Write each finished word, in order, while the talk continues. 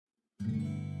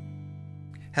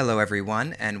Hello,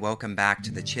 everyone, and welcome back to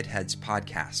the Chitheads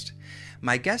podcast.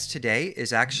 My guest today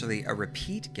is actually a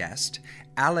repeat guest,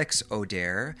 Alex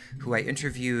O'Dare, who I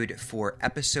interviewed for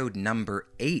episode number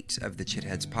 8 of the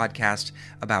Chitheads podcast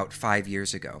about 5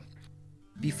 years ago.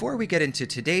 Before we get into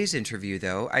today's interview,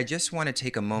 though, I just want to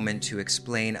take a moment to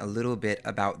explain a little bit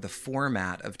about the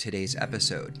format of today's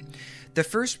episode. The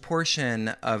first portion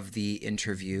of the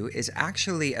interview is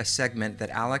actually a segment that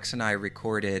Alex and I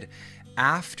recorded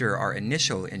after our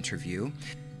initial interview.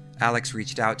 Alex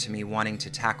reached out to me wanting to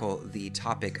tackle the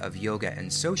topic of yoga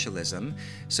and socialism,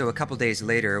 so a couple days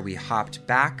later we hopped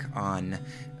back on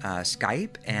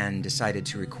Skype and decided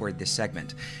to record this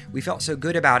segment. We felt so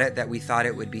good about it that we thought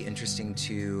it would be interesting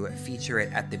to feature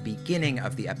it at the beginning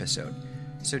of the episode.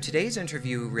 So today's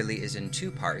interview really is in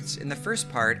 2 parts. In the first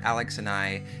part, Alex and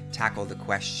I tackle the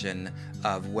question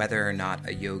of whether or not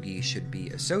a yogi should be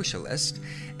a socialist.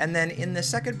 And then in the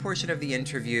second portion of the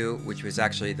interview, which was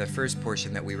actually the first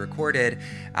portion that we recorded,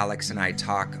 Alex and I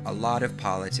talk a lot of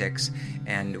politics,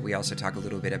 and we also talk a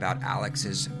little bit about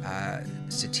Alex's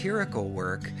satirical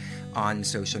work on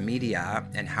social media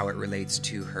and how it relates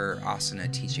to her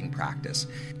asana teaching practice.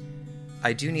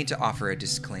 I do need to offer a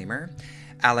disclaimer.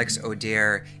 Alex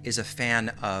O'Dare is a fan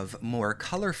of more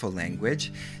colorful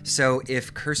language, so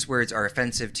if curse words are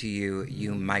offensive to you,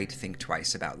 you might think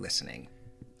twice about listening.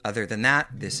 Other than that,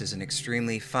 this is an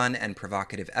extremely fun and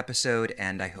provocative episode,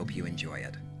 and I hope you enjoy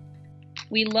it.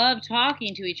 We love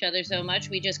talking to each other so much,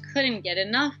 we just couldn't get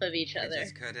enough of each other. I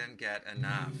just couldn't get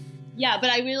enough. Yeah, but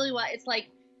I really want, it's like,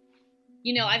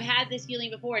 you know, I've had this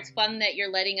feeling before. It's fun that you're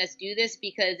letting us do this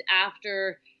because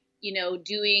after, you know,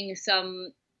 doing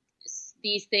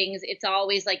these things, it's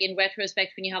always like in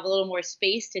retrospect when you have a little more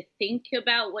space to think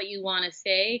about what you want to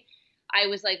say. I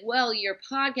was like, well, your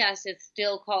podcast is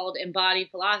still called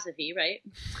Embodied Philosophy, right?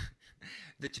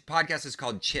 The podcast is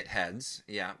called Chitheads,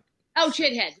 yeah. Oh,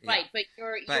 Chitheads, yeah. Right. But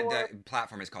the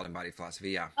platform is called Embodied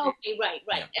Philosophy, yeah. Okay, right.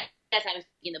 Yeah. That's how I was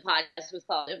thinking the podcast was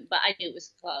called, but I knew it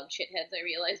was called Chitheads, I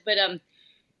realized. But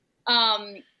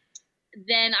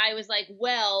then I was like,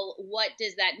 well, what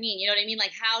does that mean? You know what I mean?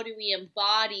 Like, how do we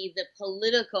embody the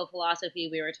political philosophy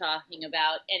we were talking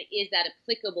about? And is that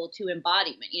applicable to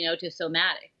embodiment, you know, to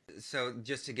somatic? So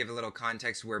just to give a little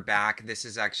context, we're back. This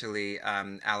is actually,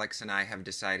 Alex and I have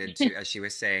decided to, as she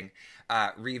was saying,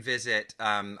 revisit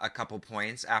a couple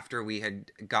points after we had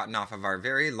gotten off of our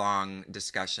very long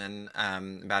discussion,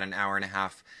 about an hour and a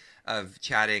half of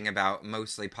chatting about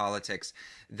mostly politics.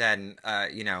 Then,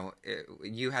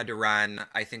 you had to run.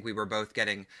 I think we were both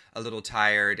getting a little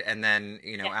tired. And then,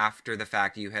 after the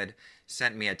fact, you had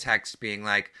sent me a text being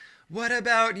like, what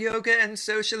about yoga and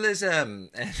socialism?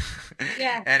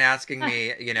 Yeah. And asking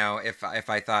me, if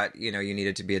I thought, you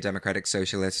needed to be a democratic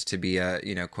socialist to be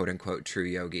a, quote unquote, true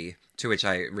yogi, to which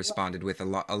I responded with a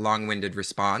long-winded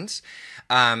response.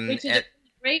 Which is a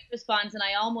great response. And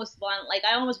I almost feel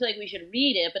like we should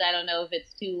read it, but I don't know if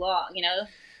it's too long, you know?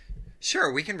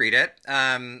 Sure, we can read it.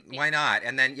 Why not?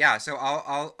 And then, so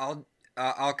I'll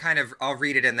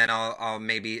read it, and then I'll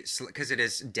maybe, because it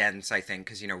is dense, I think,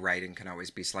 because, writing can always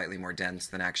be slightly more dense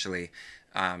than actually,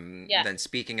 than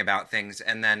speaking about things.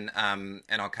 And then, and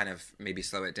I'll kind of maybe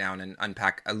slow it down and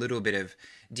unpack a little bit of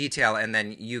detail, and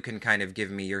then you can kind of give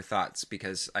me your thoughts,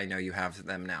 because I know you have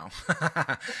them now.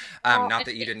 Not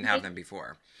that you didn't have them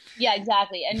before. Yeah,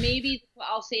 exactly. And maybe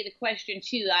I'll say the question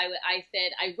too. I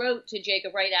said, I wrote to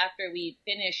Jacob right after we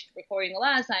finished recording the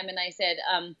last time, and I said,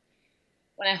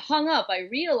 when I hung up, I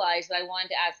realized that I wanted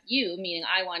to ask you, meaning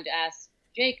I wanted to ask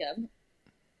Jacob,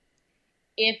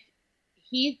 if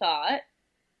he thought,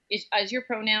 is your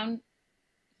pronoun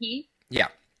he? Yeah.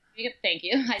 Jacob, thank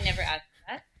you. I never asked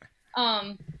that.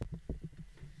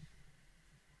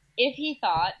 If he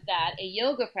thought that a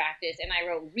yoga practice, and I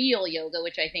wrote real yoga,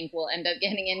 which I think we'll end up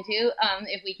getting into,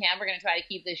 if we can, we're going to try to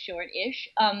keep this short-ish,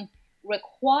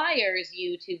 requires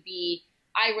you to be,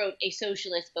 I wrote a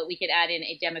socialist, but we could add in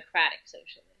a democratic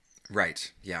socialist.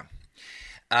 Right, yeah.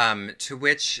 To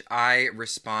which I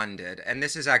responded, and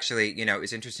this is actually,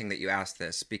 it's interesting that you asked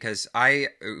this, because I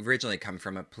originally come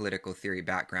from a political theory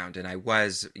background, and I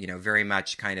was, very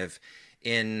much kind of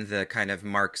in the kind of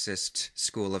Marxist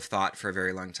school of thought for a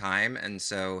very long time. And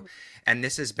so, and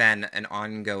this has been an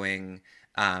ongoing,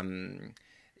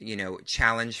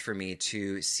 challenge for me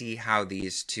to see how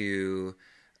these two,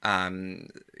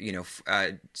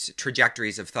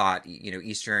 trajectories of thought,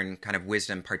 Eastern kind of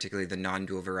wisdom, particularly the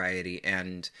non-dual variety,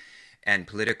 and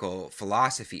political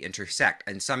philosophy intersect.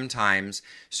 And sometimes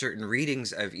certain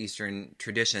readings of Eastern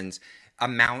traditions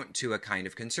amount to a kind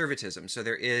of conservatism. So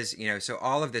there is, so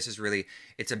all of this is really,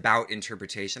 it's about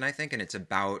interpretation, I think, and it's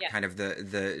about kind of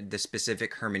the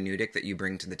specific hermeneutic that you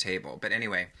bring to the table. But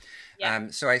anyway,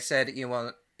 so I said,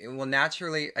 well,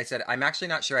 naturally, I said, I'm actually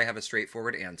not sure I have a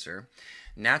straightforward answer.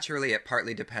 Naturally, it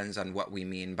partly depends on what we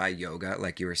mean by yoga,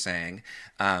 like you were saying,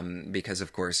 because,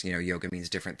 of course, yoga means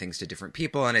different things to different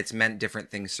people, and it's meant different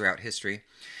things throughout history.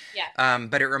 Yeah.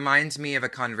 But it reminds me of a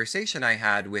conversation I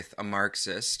had with a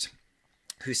Marxist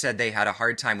who said they had a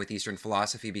hard time with Eastern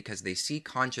philosophy because they see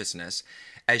consciousness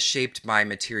as shaped by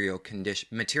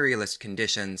materialist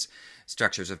conditions,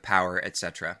 structures of power,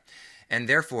 etc. And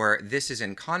therefore, this is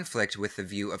in conflict with the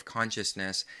view of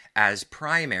consciousness as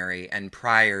primary and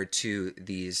prior to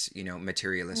these,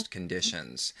 materialist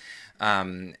conditions.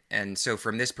 And so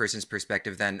from this person's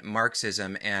perspective, then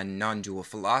Marxism and non-dual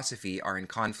philosophy are in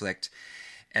conflict.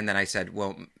 And then I said,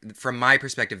 well, from my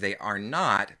perspective, they are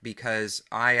not, because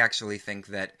I actually think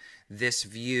that this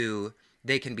view,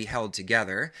 they can be held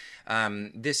together.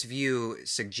 This view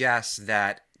suggests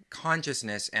that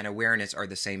consciousness and awareness are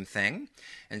the same thing.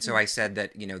 And so I said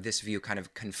that, this view kind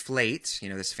of conflates,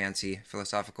 this fancy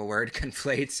philosophical word,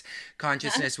 conflates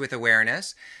consciousness with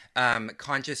awareness.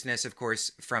 Consciousness, of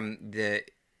course, from the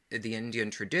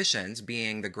Indian traditions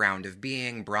being the ground of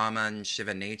being, Brahman,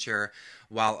 Shiva nature,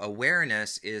 while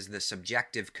awareness is the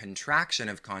subjective contraction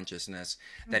of consciousness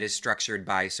that is structured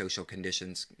by social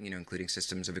conditions, including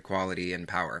systems of equality and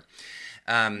power.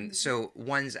 So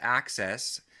one's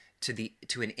access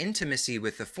to an intimacy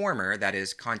with the former, that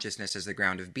is consciousness as the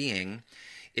ground of being,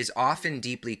 is often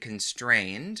deeply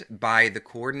constrained by the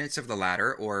coordinates of the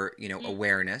latter, or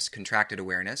awareness, contracted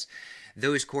awareness,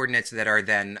 those coordinates that are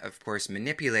then, of course,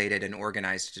 manipulated and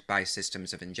organized by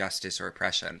systems of injustice or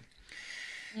oppression.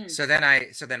 So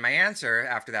then my answer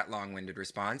after that long-winded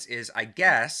response is, I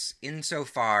guess,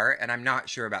 insofar, and I'm not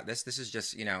sure about this is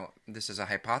just, this is a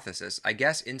hypothesis, I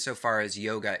guess insofar as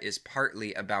yoga is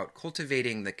partly about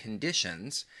cultivating the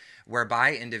conditions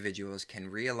whereby individuals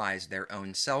can realize their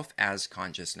own self as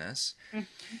consciousness,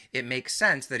 it makes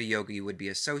sense that a yogi would be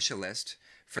a socialist,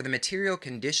 for the material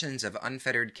conditions of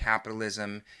unfettered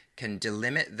capitalism can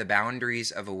delimit the boundaries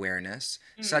of awareness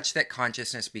such that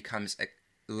consciousness becomes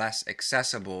less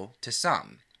accessible to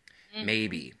some.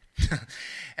 Maybe.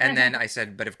 And then I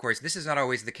said, but of course, this is not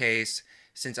always the case,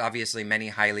 since obviously many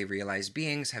highly realized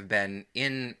beings have been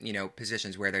in,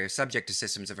 positions where they're subject to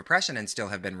systems of oppression and still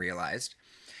have been realized.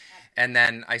 And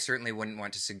then I certainly wouldn't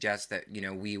want to suggest that,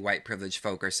 we white privileged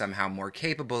folk are somehow more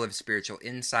capable of spiritual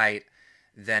insight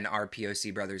than our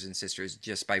POC brothers and sisters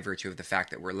just by virtue of the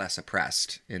fact that we're less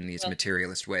oppressed in these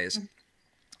materialist ways.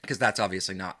 Because that's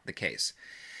obviously not the case.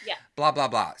 Yeah. Blah, blah,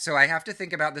 blah. So I have to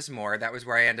think about this more. That was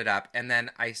where I ended up. And then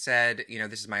I said,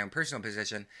 this is my own personal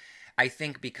position. I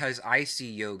think because I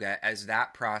see yoga as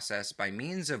that process by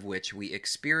means of which we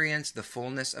experience the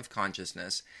fullness of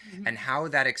consciousness, and how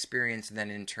that experience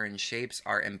then in turn shapes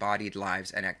our embodied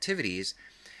lives and activities,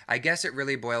 I guess it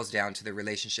really boils down to the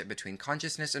relationship between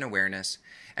consciousness and awareness,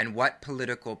 and what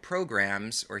political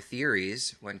programs or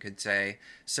theories, one could say,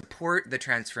 support the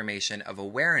transformation of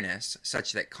awareness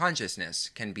such that consciousness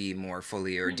can be more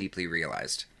fully or deeply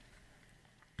realized.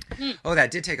 Oh,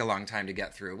 that did take a long time to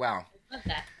get through. Wow. I love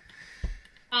that.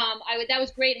 That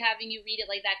was great having you read it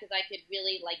like that, because I could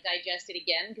really digest it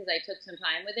again, because I took some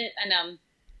time with it. And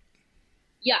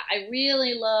I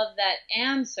really love that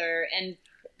answer and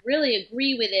really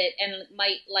agree with it, and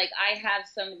I have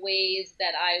some ways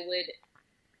that I would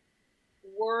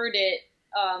word it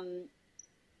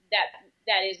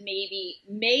that is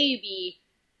maybe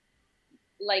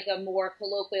like a more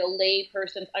colloquial lay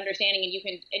person's understanding,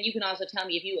 and you can also tell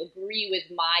me if you agree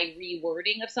with my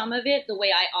rewording of some of it, the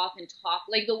way I often talk,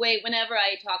 the way whenever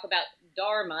I talk about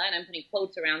Dharma, and I'm putting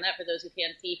quotes around that for those who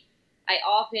can't see, I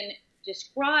often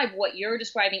describe what you're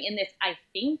describing in this, I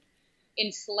think,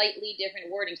 in slightly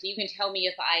different wording. So you can tell me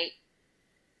if I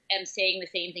am saying the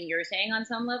same thing you're saying on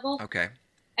some level. Okay.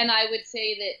 And I would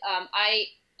say that I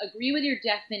agree with your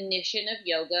definition of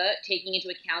yoga, taking into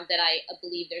account that I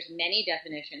believe there's many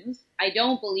definitions. I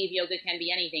don't believe yoga can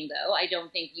be anything, though. I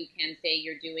don't think you can say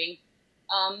you're doing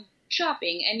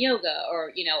shopping and yoga,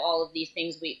 or all of these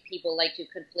things people like to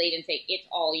conflate and say it's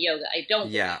all yoga. I don't.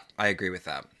 Yeah, I agree with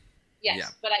that. Yes, yeah.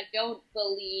 But I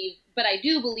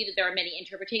do believe that there are many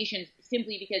interpretations,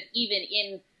 simply because even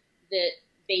in the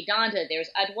Vedanta, there's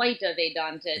Advaita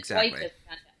Vedanta, exactly. Dvaita Vedanta,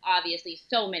 obviously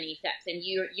so many steps, and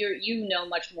you know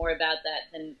much more about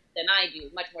that than I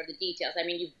do, much more of the details. I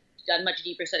mean, you've done much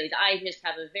deeper studies. I just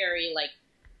have a very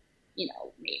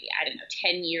maybe,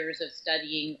 10 years of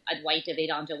studying Advaita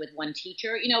Vedanta with one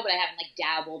teacher, but I haven't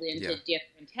dabbled into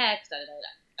different texts.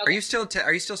 Okay.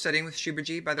 Are you still studying with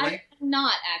Shuberji, by the way? I'm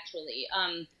not actually.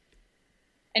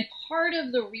 And part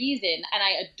of the reason, and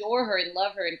I adore her and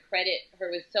love her and credit her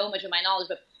with so much of my knowledge,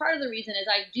 but part of the reason is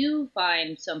I do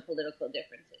find some political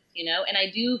differences, and I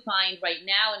do find right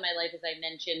now in my life, as I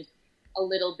mentioned, a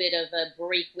little bit of a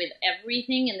break with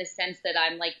everything in the sense that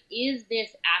I'm like, is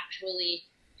this actually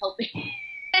helping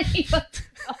anybody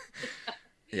else?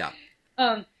 Yeah.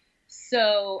 And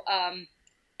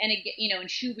again, and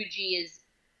Shuberji is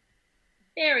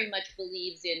very much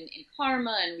believes in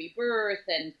karma and rebirth,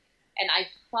 and I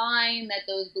find that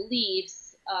those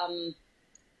beliefs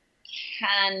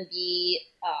can be,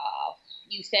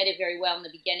 you said it very well in the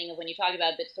beginning of when you talked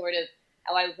about it, but sort of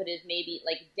how I would put it is maybe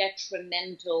like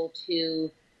detrimental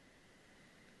to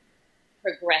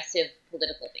progressive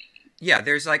political thinking. Yeah,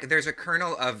 there's a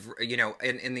kernel of,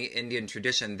 in the Indian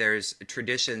tradition, there's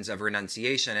traditions of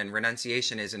renunciation, and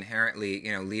renunciation is inherently,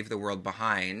 leave the world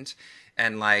behind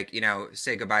and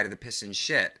say goodbye to the piss and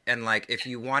shit. And if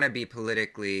you want to be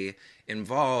politically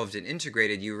involved and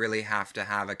integrated, you really have to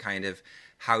have a kind of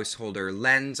householder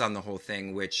lens on the whole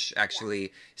thing, which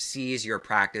actually sees your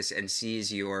practice and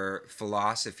sees your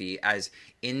philosophy as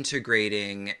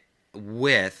integrating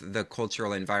with the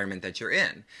cultural environment that you're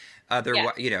in. And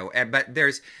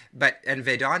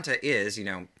Vedanta is,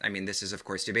 this is of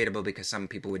course debatable because some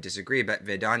people would disagree, but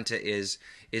Vedanta is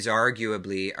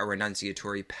arguably a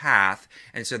renunciatory path.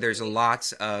 And so there's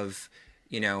lots of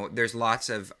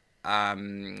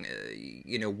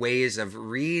ways of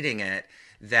reading it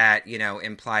that,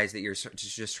 implies that you're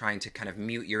just trying to kind of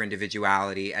mute your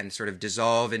individuality and sort of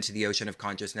dissolve into the ocean of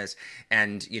consciousness.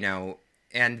 And,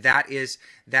 and that is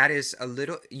a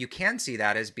little, you can see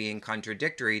that as being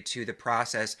contradictory to the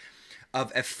process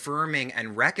of affirming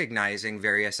and recognizing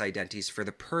various identities for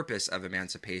the purpose of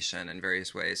emancipation in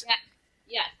various ways. Yeah.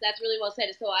 Yes, that's really well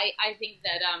said. So I think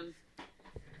that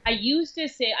I used to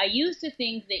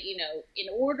think that, in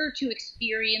order to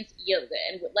experience yoga,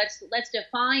 and let's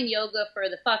define yoga for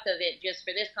the fuck of it, just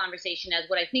for this conversation, as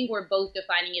what I think we're both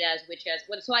defining it as,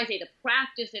 so I say the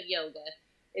practice of yoga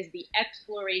is the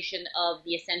exploration of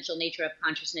the essential nature of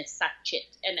consciousness,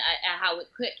 Satchit, and how it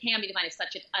can be defined as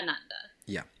Satchit Ananda.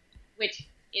 Yeah. Which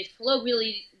is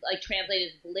colloquially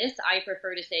translated as bliss. I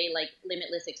prefer to say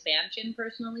limitless expansion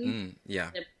personally.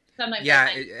 Yeah. Sometimes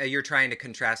you're trying to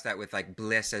contrast that with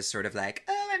bliss as sort of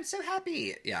oh, I'm so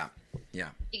happy. Yeah.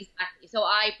 Yeah. Exactly. So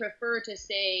I prefer to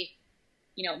say,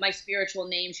 my spiritual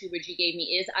name Shuberji gave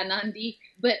me is Anandi,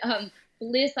 but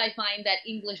bliss, I find that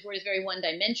English word is very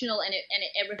one-dimensional, and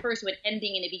it refers to an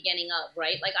ending and a beginning of,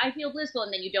 right? Like I feel blissful,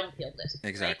 and then you don't feel blissful.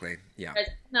 Exactly. Right? Yeah. Whereas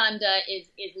Ananda is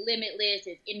limitless,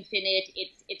 it's infinite,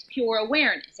 it's pure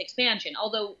awareness, expansion.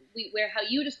 Although how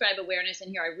you describe awareness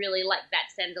in here, I really like that,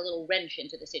 sends a little wrench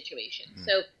into the situation.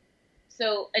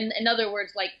 So in other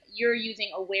words, you're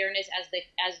using awareness as the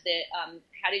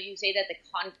how did you say that,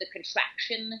 the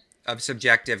contraction of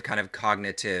subjective kind of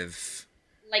cognitive.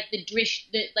 Like the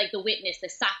witness, the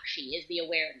sakshi is the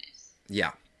awareness.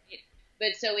 Yeah.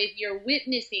 But so if you're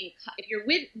witnessing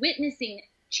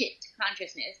chit,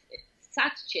 consciousness,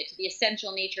 sat chit, the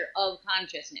essential nature of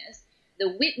consciousness, the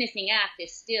witnessing act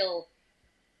is still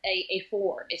a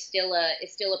form. It's still a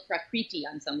prakriti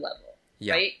on some level.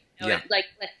 Yeah. Right?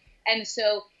 And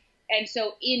so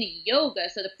in yoga,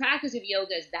 so the practice of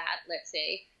yoga is that, let's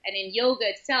say, and in yoga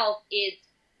itself, it's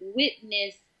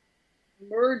witness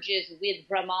merges with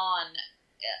Brahman,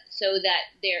 so that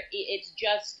it's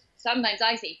just, sometimes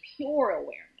I say pure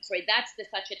awareness, right? That's the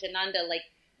Satchitananda,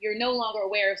 you're no longer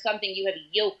aware of something you have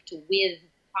yoked with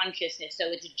consciousness, so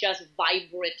it's just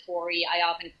vibratory. I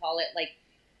often call it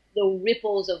the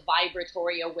ripples of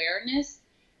vibratory awareness,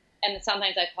 and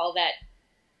sometimes I call that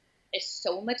a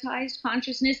somatized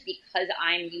consciousness because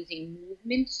I'm using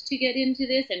movements to get into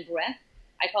this and breath.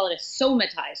 I call it a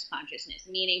somatized consciousness,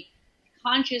 meaning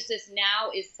consciousness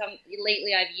now is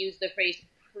lately I've used the phrase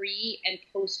pre and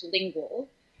post lingual.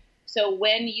 So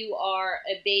when you are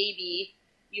a baby,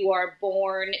 you are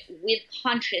born with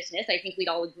consciousness. I think we'd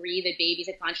all agree that babies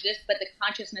have consciousness, but the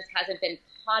consciousness hasn't been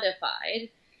codified.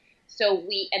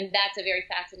 And that's a very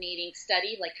fascinating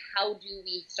study. How do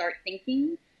we start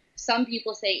thinking? Some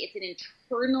people say it's an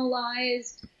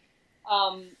internalized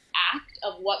act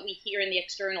of what we hear in the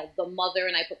external, the mother,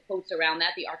 and I put quotes around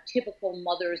that, the archetypical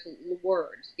mother's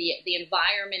words. The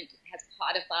environment has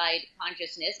codified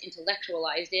consciousness,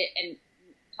 intellectualized it, and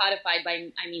codified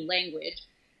by, language.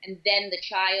 And then the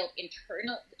child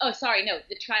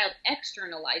the child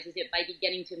externalizes it by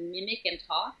beginning to mimic and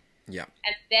talk. Yeah.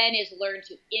 And then is learned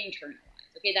to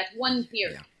internalize. Okay, that's one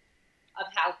theory of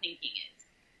how thinking is.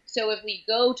 So if we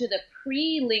go to the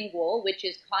pre-lingual, which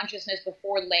is consciousness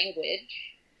before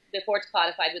language, before it's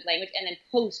codified with language, and then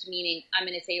post meaning I'm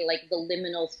going to say like the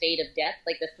liminal state of death,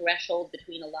 like the threshold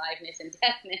between aliveness and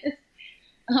deathness.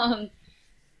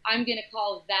 I'm going to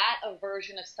call that a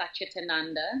version of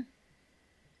Satchitananda.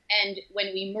 And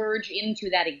when we merge into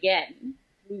that again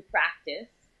through practice,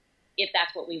 if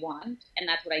that's what we want, and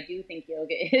that's what I do think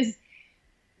yoga is,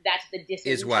 that's the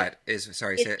dissolution. Is what? Is,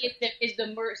 sorry, say is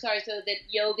the sorry, so that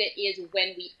yoga is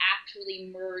when we actually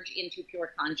merge into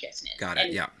pure consciousness. Got it,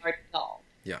 and yeah. are dissolved.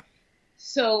 Yeah.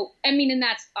 So, I mean, and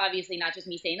that's obviously not just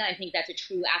me saying that. I think that's a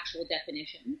true actual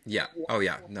definition. Yeah. Oh,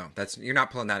 yeah. No, you're not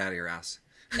pulling that out of your ass.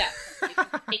 No.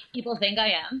 People think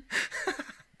I am.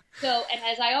 So, and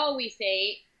as I always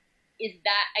say, is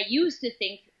that I used to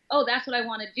think, oh, that's what I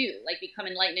want to do, like become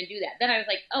enlightened and do that. Then I was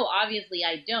like, oh, obviously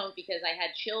I don't, because I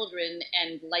had children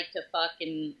and like to fuck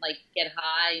and like get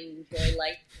high and enjoy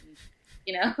life, and,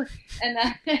 you know, and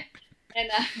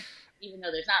even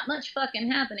though there's not much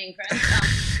fucking happening, friends,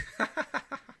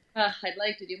 I'd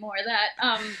like to do more of that,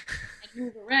 and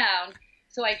move around.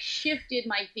 So I shifted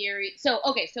my theory. So,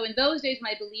 okay, so in those days when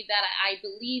I believed that, I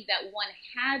believed that one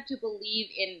had to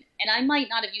believe in, and I might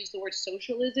not have used the word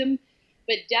socialism,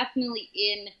 but definitely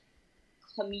in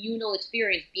communal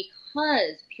experience,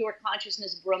 because pure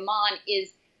consciousness, Brahman,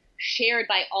 is shared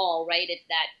by all, right? It's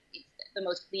the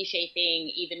most cliche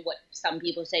thing, even what some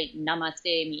people say namaste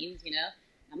means, you know,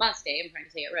 namaste, I'm trying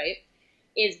to say it right,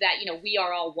 is that, you know, we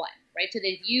are all one, right? So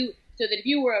that if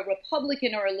you were a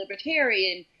Republican or a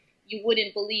libertarian, you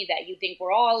wouldn't believe that. You think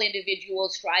we're all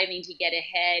individuals striving to get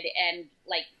ahead, and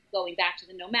like going back to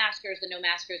the no maskers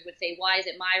would say, why is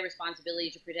it my responsibility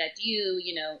to protect you,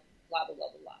 you know, blah, blah, blah,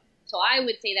 blah, blah. So I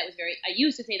used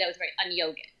to say that was very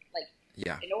un-yogic. Like,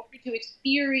 yeah. In order to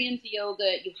experience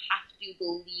yoga, you have to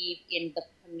believe in the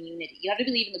community. You have to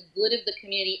believe in the good of the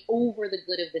community over the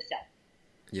good of the self.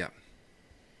 Yeah.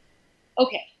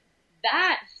 Okay.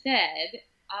 That said,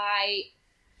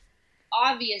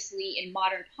 obviously in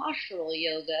modern postural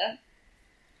yoga,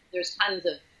 there's tons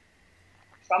of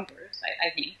Trumpers, I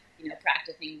think, you know,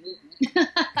 practicing movement.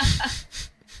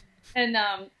 and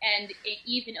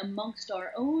even amongst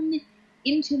our own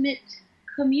intimate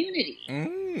community,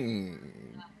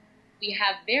 we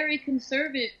have very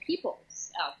conservative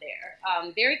peoples out there,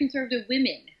 very conservative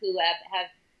women who have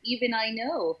even, I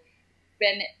know,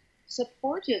 been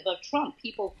supportive of Trump,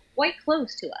 people quite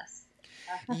close to us.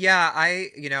 Yeah, I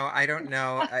don't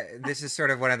know. This is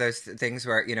sort of one of those things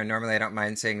where, you know, normally I don't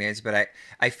mind saying names, but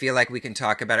I feel like we can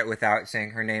talk about it without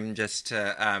saying her name, just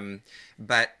to,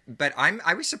 but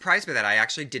I was surprised by that. I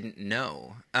actually didn't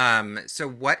know. So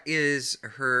what is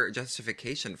her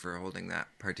justification for holding that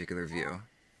particular view?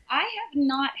 I have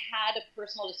not had a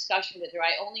personal discussion with her.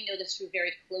 I only know this through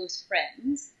very close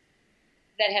friends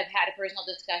that have had a personal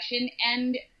discussion,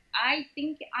 and I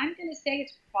think I'm going to say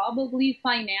it's probably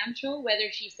financial,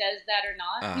 whether she says that or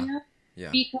not, you know?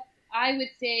 Yeah. Because I would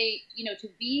say, you know, to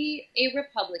be a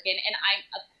Republican, and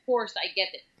of course, I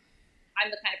get that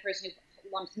I'm the kind of person who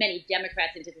lumps many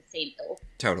Democrats into the same ilk.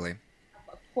 Totally.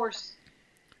 Of course,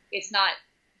 it's not.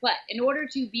 But in order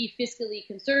to be fiscally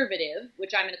conservative,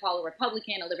 which I'm going to call a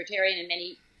Republican, a Libertarian, and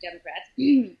many Democrats,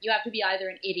 you have to be either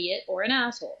an idiot or an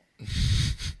asshole.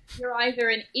 You're either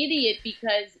an idiot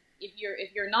because if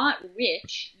you're not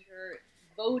rich, you're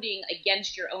voting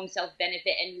against your own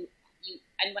self-benefit, and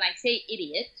when I say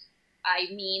idiot, I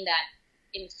mean that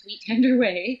in a sweet, tender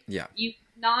way. Yeah. You've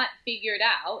not figured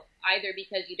out, either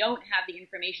because you don't have the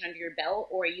information under your belt,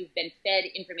 or you've been fed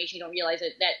information you don't realize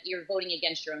that you're voting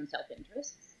against your own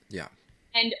self-interests. Yeah.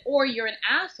 Or you're an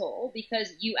asshole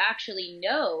because you actually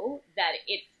know that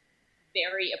it's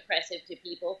very oppressive to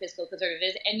people, fiscal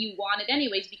conservatives, and you want it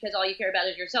anyways because all you care about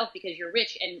is yourself because you're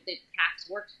rich and the tax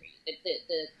works for you.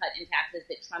 The cut in taxes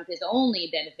that Trump has only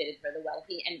benefited for the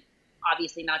wealthy, and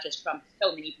obviously not just Trump,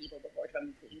 so many people before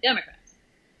Trump, including Democrats.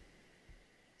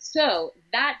 So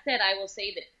that said, I will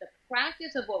say that the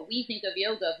practice of what we think of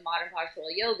yoga, of modern postural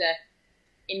yoga,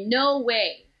 in no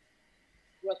way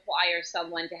requires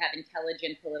someone to have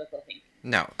intelligent political thinking.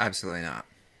 No, absolutely not.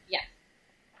 Yes.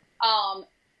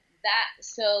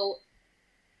 So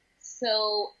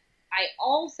I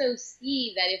also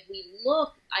see that if we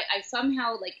look, I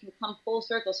somehow like can come full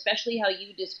circle, especially how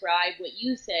you described what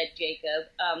you said, Jacob.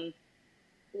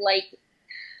 Like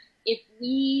if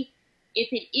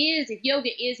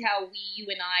yoga is how you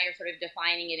and I are sort of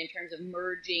defining it in terms of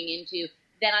merging into,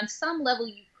 then on some level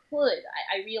you could.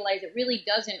 I realize it really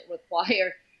doesn't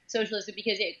require socialism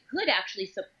because it could actually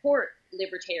support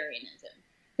libertarianism,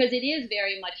 because it is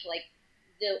very much like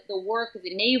the work of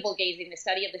the navel gazing, the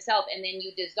study of the self, and then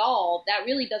you dissolve. That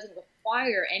really doesn't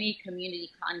require any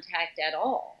community contact at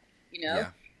all, you know?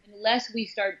 Yeah. unless we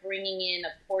start bringing in,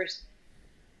 of course,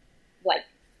 like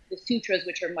the sutras,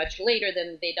 which are much later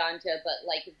than Vedanta, but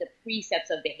like the precepts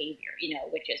of behavior,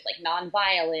 which is like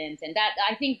nonviolence. And that,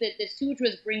 I think that the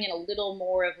sutras bring in a little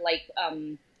more of like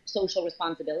social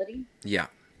responsibility. Yeah.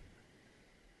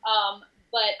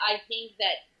 But I think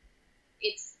that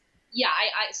it's,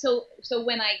 so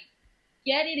when I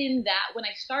get it in that, when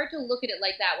I start to look at it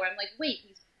like that, where I'm like, wait,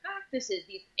 these practices,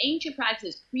 these ancient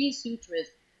practices, pre-sutras,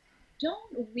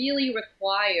 don't really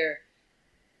require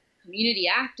community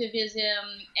activism,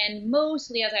 and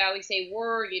mostly, as I always say,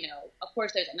 were, of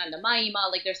course there's Ananda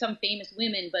Mayima, like there's some famous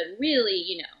women, but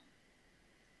really,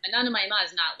 Ananda Mayima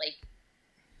is not like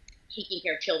taking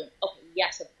care of children. Okay,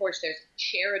 yes, of course there's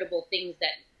charitable things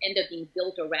that end up being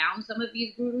built around some of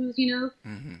these gurus,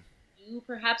 Mm-hmm. You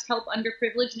perhaps help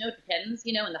underprivileged, it depends,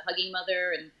 and the hugging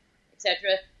mother and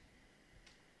etc.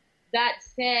 That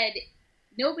said,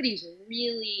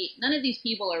 none of these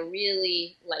people are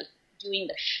really like doing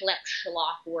the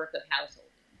schlock work of household.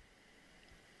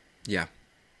 Yeah.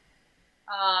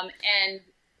 And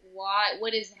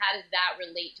how does that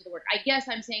relate to the work? I guess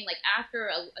I'm saying, like, after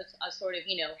a sort of,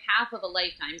 half of a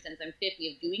lifetime, since I'm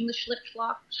 50, of doing the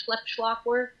schlock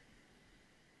work,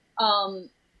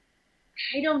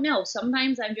 I don't know.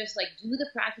 Sometimes I'm just like, do the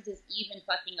practices even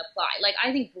fucking apply? Like,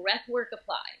 I think breath work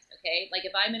applies, okay? Like,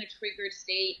 if I'm in a triggered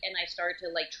state and I start to,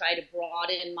 like, try to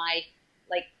broaden my,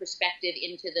 like, perspective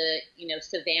into the,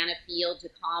 savanna field to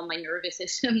calm my nervous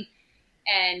system,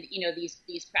 and,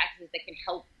 these practices that can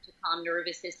help to calm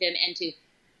nervous system and to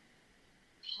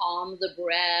calm the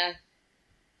breath,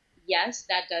 yes,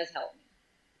 that does help me.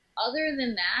 Other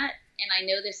than that, and I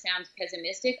know this sounds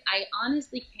pessimistic, I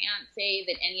honestly can't say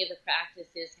that any of the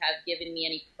practices have given me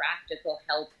any practical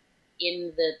help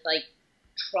in the, like,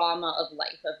 trauma of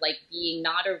life, of, like, being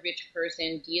not a rich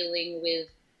person, dealing with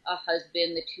a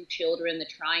husband, the 2 children, the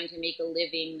trying to make a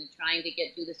living, the trying to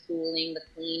do the schooling, the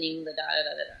cleaning, the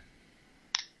da-da-da-da-da.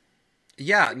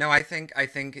 Yeah, no, I think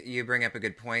you bring up a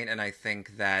good point, and I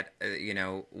think that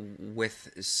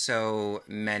with so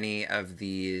many of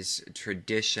these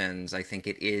traditions, I think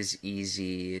it is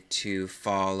easy to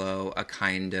follow a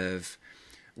kind of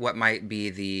what might be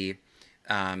the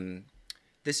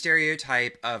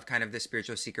stereotype of kind of the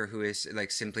spiritual seeker who is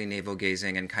like simply navel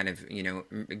gazing and kind of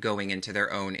going into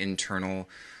their own internal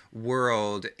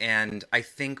world. And I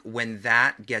think when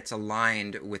that gets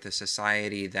aligned with a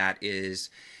society that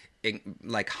is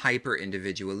like hyper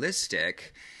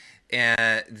individualistic,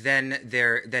 then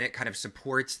it kind of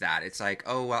supports that. It's like,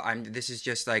 oh well, this is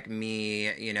just like me,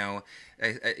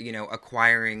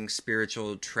 acquiring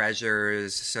spiritual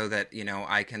treasures so that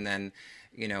I can then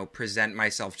present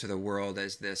myself to the world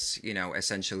as this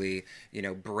essentially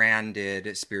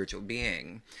branded spiritual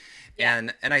being. Yeah.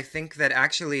 And I think that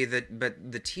actually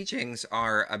but the teachings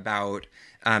are about,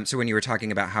 so when you were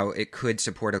talking about how it could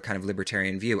support a kind of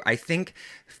libertarian view, I think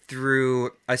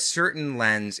through a certain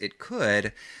lens it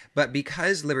could, but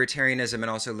because libertarianism and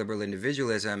also liberal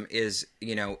individualism is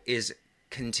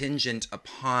contingent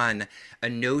upon a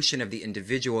notion of the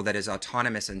individual that is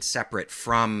autonomous and separate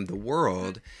from the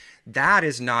world, that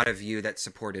is not a view that's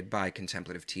supported by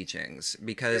contemplative teachings,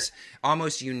 because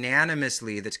almost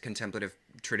unanimously the contemplative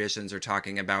traditions are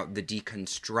talking about the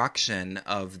deconstruction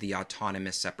of the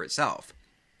autonomous separate self.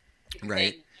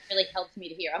 Right? It really helps me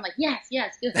to hear. I'm like, yes,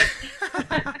 good.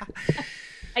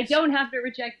 I don't have to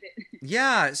reject it.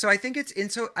 Yeah, so I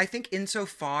think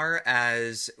insofar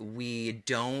as we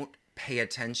don't pay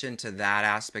attention to that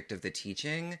aspect of the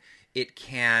teaching, it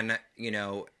can,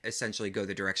 essentially go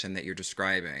the direction that you're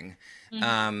describing.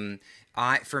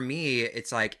 Mm-hmm. For me,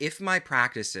 it's like, if my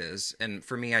practices, and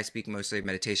for me, I speak mostly of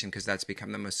meditation because that's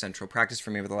become the most central practice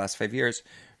for me over the last 5 years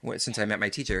since I met my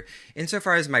teacher.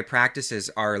 Insofar as my practices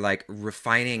are like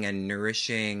refining and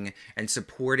nourishing and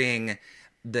supporting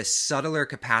the subtler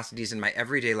capacities in my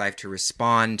everyday life to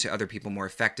respond to other people more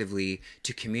effectively,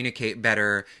 to communicate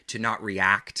better, to not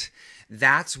react,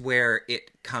 that's where it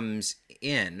comes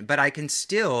in. But I can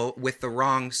still, with the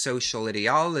wrong social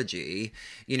ideology,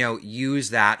 use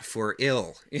that for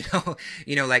ill,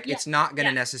 it's not going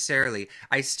to necessarily,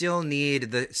 I still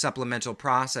need the supplemental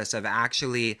process of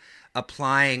actually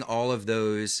applying all of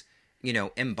those,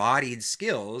 embodied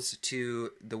skills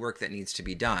to the work that needs to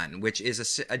be done, which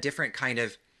is a different kind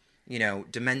of,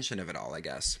 dimension of it all, I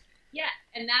guess. Yeah.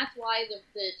 And that's why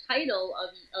the title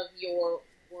of your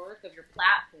work, of your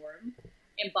platform,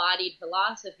 Embodied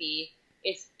Philosophy,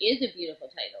 is a beautiful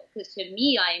title, because to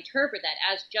me, I interpret that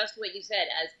as just what you said,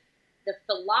 as the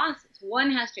philosophy. One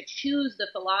has to choose the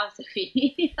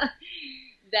philosophy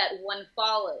that one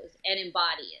follows and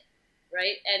embody it,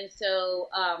 right? And so,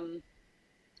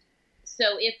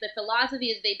 So if the philosophy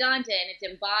is Vedanta and it's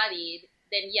embodied,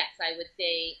 then yes, I would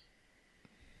say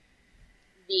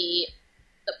the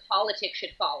politics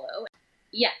should follow.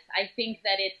 Yes, I think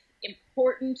that it's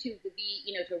important to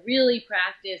be, to really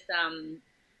practice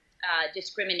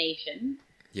discrimination.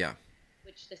 Yeah.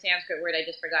 Which the Sanskrit word I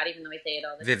just forgot, even though I say it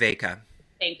all the time. Viveka.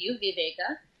 Thank you,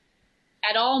 Viveka.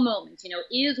 At all moments,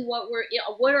 is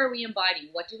what are we embodying?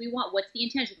 What do we want? What's the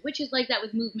intention? Which is like that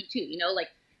with movement too, like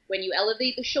when you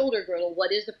elevate the shoulder girdle,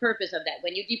 what is the purpose of that?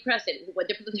 When you depress it, what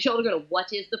the shoulder girdle,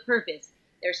 what is the purpose?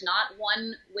 There's not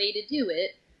one way to do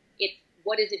it. It's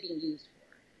what is it being used for?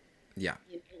 Yeah.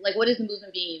 Like what is the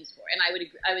movement being used for? And I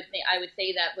would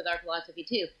say that with our philosophy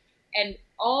too. And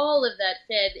all of that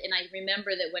said, and I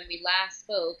remember that when we last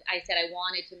spoke, I said I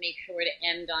wanted to make sure to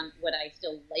end on what I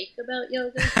still like about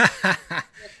yoga.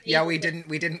 Yeah, we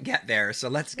didn't get there, so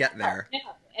let's get there.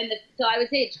 Yeah. And so I would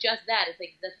say it's just that. It's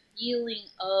like the feeling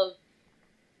of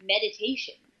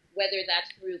meditation, whether that's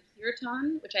through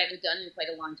kirtan, which I haven't done in quite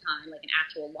a long time, like an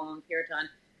actual long kirtan,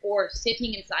 or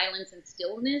sitting in silence and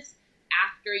stillness.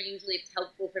 After, usually it's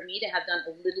helpful for me to have done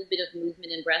a little bit of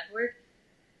movement and breath work.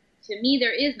 To me,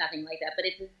 there is nothing like that, but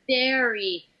it's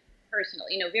very personal,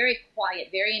 very quiet,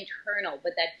 very internal,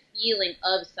 but that feeling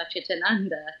of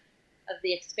Satchitananda, of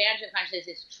the expansion of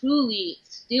consciousness, is truly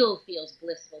still feels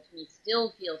blissful to me, still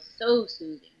feels so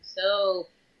soothing, so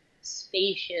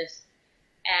spacious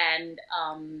and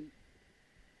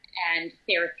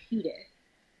therapeutic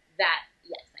that,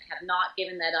 yes, I have not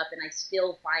given that up, and I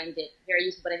still find it very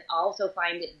useful, but I also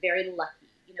find it very lucky,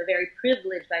 very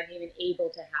privileged I'm even able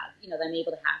to have, that I'm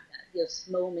able to have that, those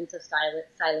moments of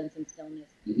silence and stillness,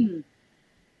 and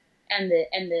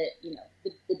the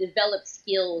developed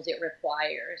skills it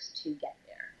requires to get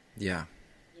there. Yeah.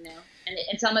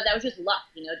 And some of that was just luck,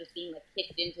 just being like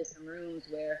kicked into some rooms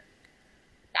where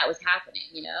that was happening,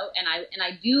 and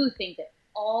I do think that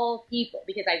all people,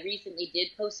 because I recently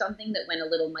did post something that went a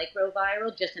little micro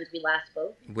viral just since we last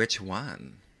spoke. Which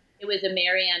one? It was a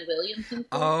Marianne Williamson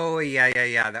quote. Oh,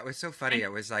 yeah. That was so funny.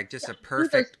 It was like just a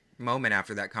perfect moment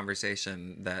after that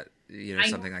conversation that,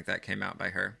 something like that came out by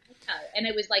her. Yeah. And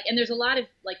it was like, and there's a lot of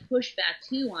like pushback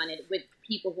too on it with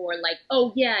people who are like,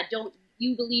 oh yeah, don't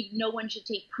you believe no one should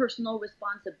take personal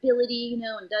responsibility, and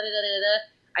da-da-da-da-da.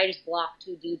 I just blocked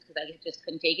two dudes because I just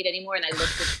couldn't take it anymore. And I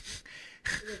looked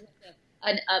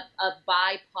at a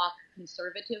BIPOC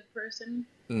conservative person.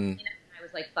 Mm. I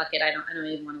was like, fuck it. I don't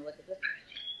even want to look at this person.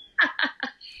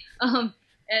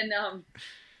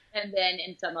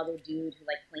 And some other dude who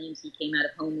like claims he came out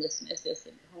of homelessness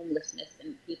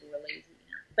and people were lazy.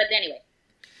 But anyway,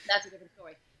 that's a different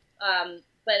story. I'm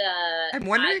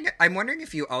wondering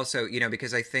if you also,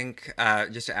 because I think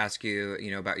just to ask you,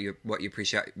 about what you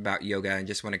appreciate about yoga, and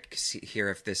just want to hear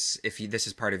if this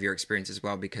is part of your experience as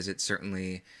well, because it's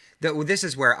certainly this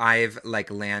is where I've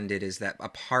like landed, is that a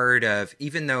part of,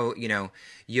 even though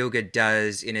yoga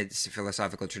does in its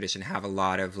philosophical tradition have a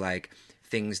lot of like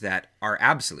things that are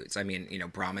absolutes. I mean,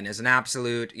 Brahman is an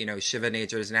absolute, Shiva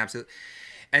nature is an absolute.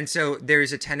 And so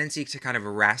there's a tendency to kind of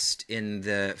rest in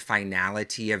the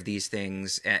finality of these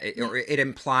things. Or it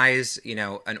implies,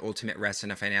 an ultimate rest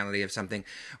and a finality of something.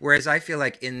 Whereas I feel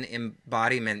like in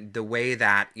embodiment, the way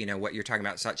that, what you're talking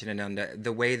about, Satchitananda,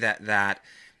 the way that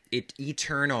it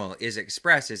eternal is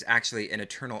expressed is actually an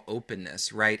eternal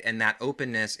openness, right? And that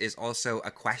openness is also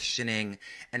a questioning,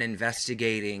 an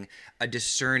investigating, a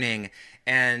discerning,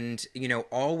 and,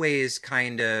 always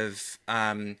kind of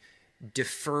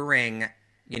deferring,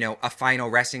 a final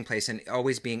resting place, and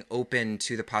always being open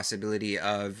to the possibility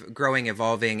of growing,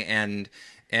 evolving, and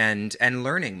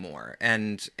learning more.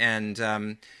 And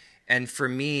for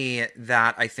me,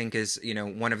 that I think is,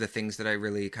 one of the things that I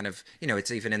really kind of,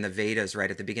 it's even in the Vedas,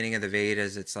 right? At the beginning of the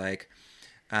Vedas, it's like,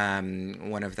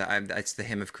 it's the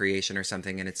hymn of creation or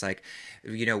something. And it's like,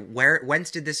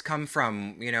 whence did this come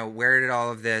from? How did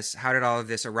all of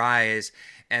this arise?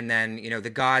 And then, the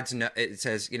gods know, it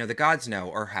says, the gods know,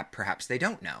 or perhaps they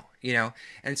don't know,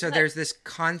 And so there's this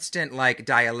constant like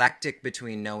dialectic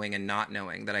between knowing and not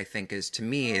knowing that I think is, to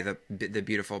me, the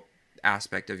beautiful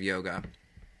aspect of yoga.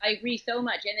 I agree so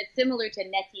much, and it's similar to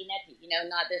neti neti.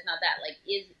 Not this, not that. Like,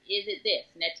 is it this?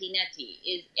 Neti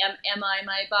neti. Am I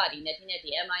my body? Neti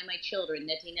neti. Am I my children?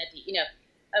 Neti neti.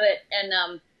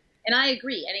 And I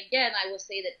agree. And again, I will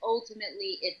say that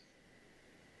ultimately, it's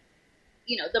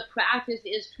the practice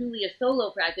is truly a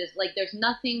solo practice. Like, there's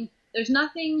nothing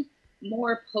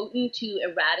more potent to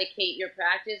eradicate your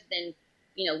practice than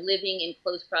living in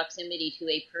close proximity to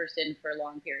a person for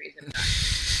long periods of time.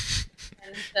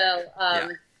 And so,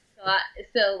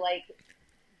 so like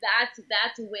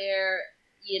that's where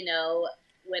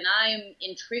when I'm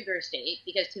in trigger state,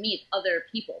 because to me it's other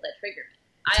people that trigger me.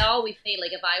 I always say,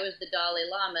 like, if I was the Dalai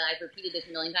Lama, I've repeated this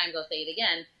a million times, I'll say it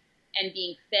again, and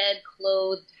being fed,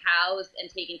 clothed, housed, and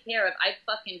taken care of, I'd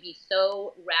fucking be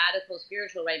so radical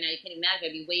spiritual right now. You can't imagine.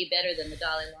 I'd be way better than the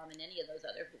Dalai Lama and any of those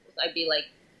other fools. I'd be, like,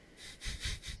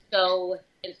 so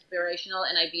inspirational,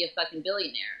 and I'd be a fucking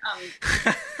billionaire.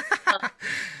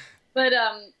 But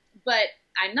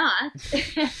I'm not,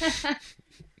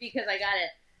 because I gotta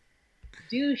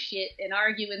do shit and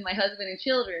argue with my husband and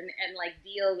children and, like,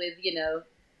 deal with, you know,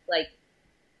 like,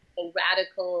 the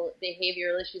radical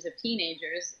behavioral issues of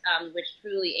teenagers, which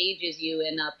truly ages you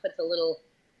and puts a little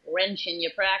wrench in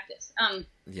your practice.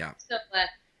 Yeah. So,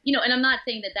 you know, and I'm not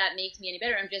saying that makes me any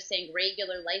better. I'm just saying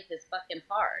regular life is fucking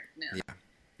hard. You know? Yeah.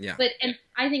 Yeah. But, and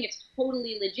I think it's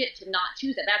totally legit to not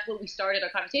choose that. That's what we started our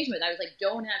conversation with. I was like,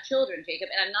 don't have children, Jacob.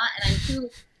 And I'm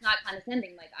truly not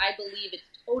condescending. Like, I believe it's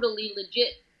totally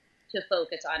legit to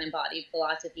focus on embodied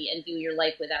philosophy and do your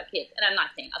life without kids. And I'm not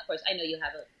saying, of course, I know you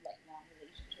have a lifelong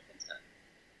relationship and stuff.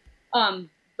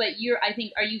 But I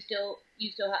think, are you still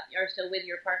with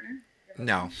your partner?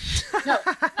 No.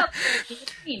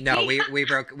 No,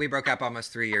 we broke up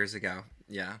almost 3 years ago.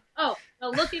 Yeah. Oh,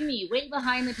 well, look at me, way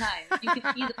behind the times. You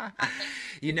can see the.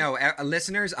 You know,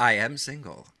 listeners, I am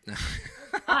single.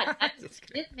 God,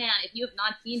 this man, if you have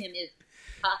not seen him, is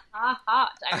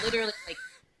hot. I'm literally like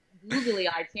googly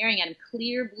eyed, staring at him,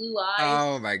 clear blue eyes.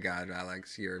 Oh my God,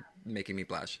 Alex, you're making me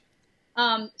blush.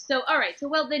 So all right, so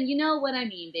well then you know what I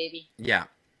mean, baby. Yeah.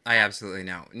 I absolutely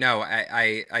know. No,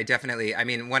 I definitely, I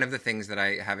mean, one of the things that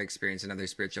I have experienced in other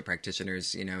spiritual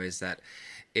practitioners, you know, is that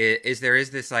there is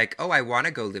this like, oh, I want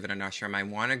to go live in an ashram. I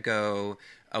want to go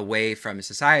away from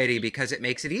society because it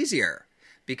makes it easier.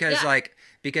 Because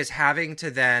because having to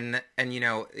then, and you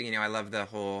know, I love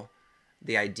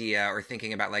the idea or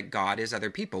thinking about like God is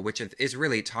other people, which is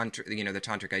really tantra, you know, the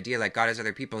tantric idea, like God is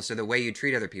other people. So the way you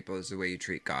treat other people is the way you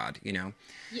treat God, you know?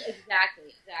 Yeah,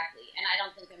 exactly. And I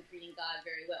don't think I'm treating God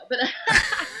very well, but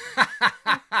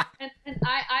and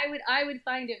I would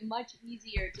find it much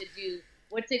easier to do,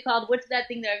 what's it called? What's that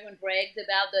thing that everyone brags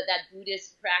about, that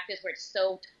Buddhist practice where it's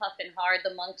so tough and hard,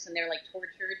 the monks, and they're like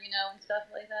tortured, you know, and stuff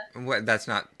like that? What? That's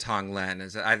not Tonglen,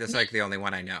 is it? That's like the only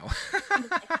one I know. I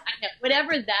know.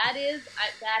 Whatever that is,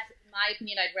 that's my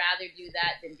opinion. I'd rather do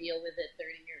that than deal with a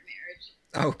 30-year marriage.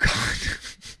 Oh God.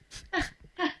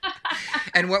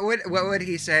 And what would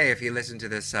he say if he listened to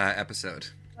this episode?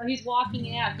 Well, he's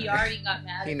walking out. He already got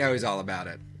mad. He knows all about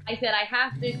it. I said, I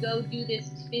have to go do this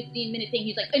 15-minute thing.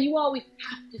 He's like, and you always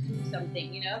have to do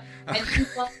something, you know? And you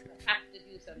always have to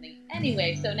do something.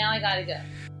 Anyway, so now I gotta go.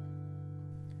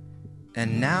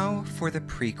 And now for the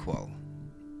prequel.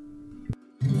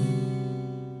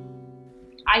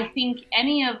 I think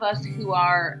any of us who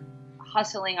are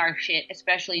hustling our shit,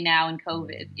 especially now in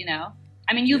COVID, you know?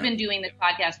 I mean, you've been doing this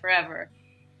podcast forever.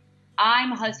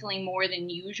 I'm hustling more than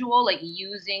usual, like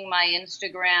using my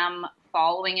Instagram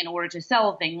following in order to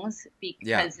sell things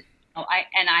because you know, I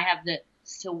have the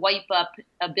swipe up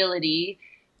ability,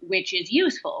 which is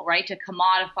useful, right? To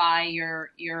commodify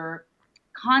your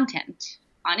content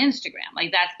on Instagram.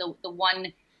 Like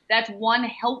that's one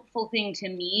helpful thing to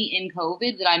me in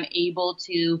COVID, that I'm able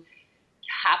to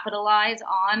capitalize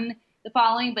on the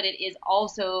following, but it is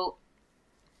also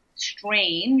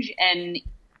strange, and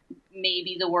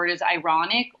maybe the word is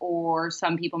ironic, or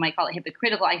some people might call it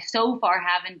hypocritical. I so far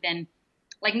haven't been,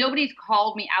 like, nobody's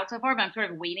called me out so far, but I'm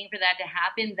sort of waiting for that to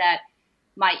happen, that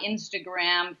my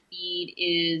Instagram feed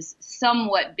is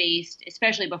somewhat based,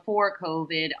 especially before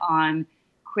COVID, on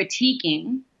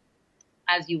critiquing,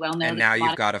 as you well know. And now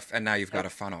you've got a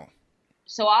funnel.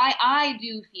 So I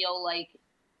do feel like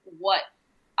what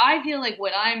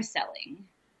I'm selling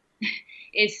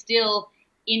is still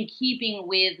in keeping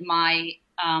with my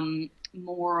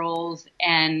morals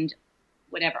and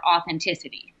whatever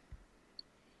authenticity.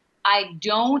 I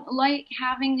don't like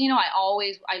having, you know,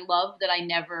 I love that I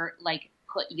never like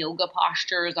put yoga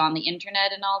postures on the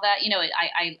internet and all that, you know,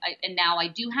 and now I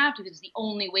do have to, because it's the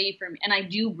only way for me. And I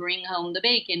do bring home the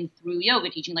bacon through yoga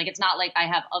teaching. Like, it's not like I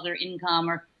have other income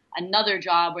or another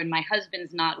job when my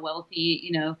husband's not wealthy,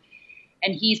 you know,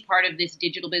 and he's part of this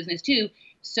digital business too.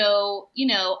 So, you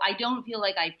know, I don't feel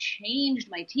like I've changed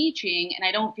my teaching, and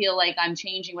I don't feel like I'm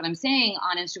changing what I'm saying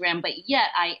on Instagram, but yet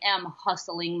I am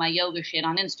hustling my yoga shit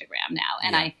on Instagram now.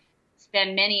 And I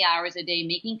spend many hours a day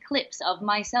making clips of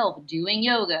myself doing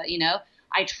yoga, you know.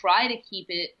 I try to keep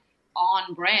it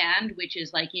on brand, which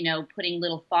is like, you know, putting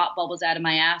little thought bubbles out of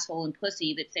my asshole and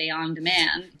pussy that say on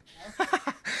demand. You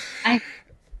know?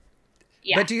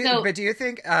 Yeah. But do you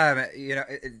think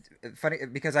funny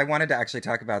because I wanted to actually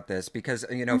talk about this because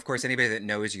of course anybody that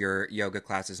knows your yoga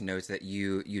classes knows that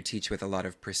you teach with a lot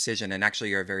of precision, and actually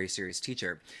you're a very serious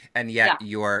teacher, and yet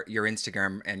Yeah. your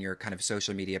Instagram and your kind of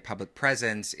social media public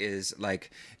presence is like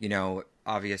Yeah.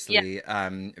 obviously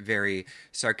very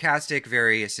sarcastic,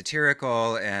 very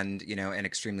satirical, and and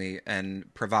extremely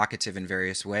and provocative in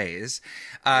various ways.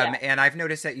 Yeah. And I've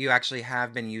noticed that you actually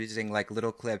have been using like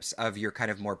little clips of your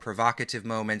kind of more provocative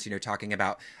moments, talking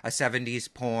about a 70s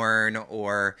porn,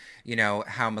 or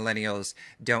how millennials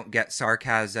don't get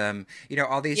sarcasm,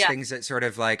 all these Yeah. things that sort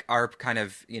of like are kind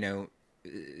of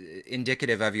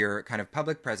indicative of your kind of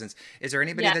public presence. Is there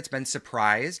anybody Yeah. that's been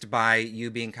surprised by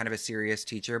you being kind of a serious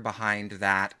teacher behind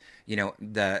that,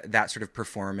 that sort of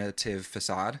performative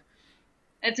facade?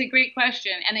 That's a great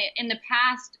question. And in the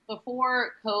past,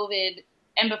 before COVID,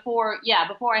 and before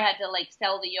I had to like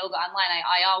sell the yoga online,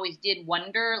 I always did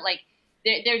wonder, like,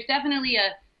 there's definitely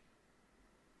a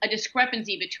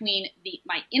discrepancy between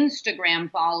my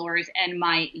Instagram followers and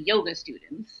my yoga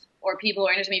students, or people who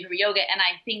are interested in me for yoga. And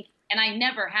I think, and I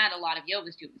never had a lot of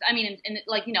yoga students. I mean, and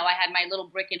like, I had my little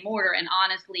brick and mortar, and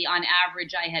honestly, on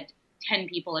average, I had 10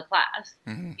 people a class,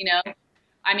 Mm-hmm.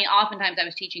 I mean, oftentimes I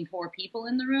was teaching 4 people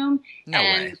in the room. No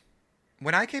And way.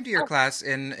 When I came to your class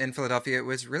in Philadelphia, it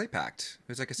was really packed. It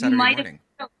was like a you Saturday might morning.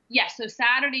 have, yes. So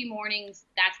Saturday mornings,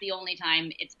 that's the only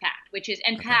time it's packed,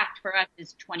 and Okay. packed for us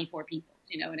is 24 people.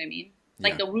 Do you know what I mean?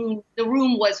 Like Yeah. the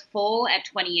room was full at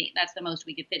 28. That's the most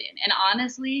we could fit in. And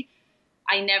honestly,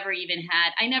 I never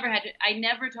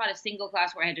taught a single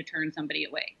class where I had to turn somebody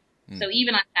away. Mm. So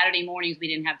even on Saturday mornings, we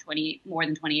didn't have more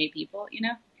than 28 people,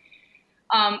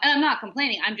 And I'm not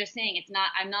complaining. I'm just saying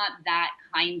I'm not that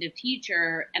kind of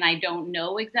teacher, and I don't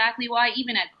know exactly why.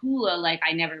 Even at Kula, like,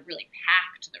 I never really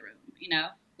packed the room,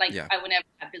 Like, Yeah. I would never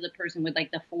have been the person with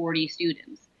like the 40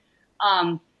 students.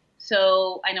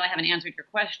 So I know I haven't answered your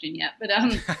question yet, but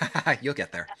You'll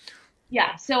get there.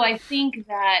 yeah. So I think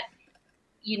that,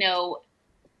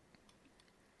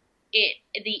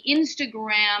 the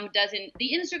Instagram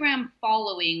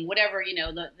following, whatever,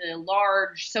 the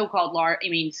large, so-called large, I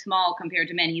mean, small compared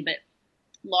to many, but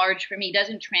large for me,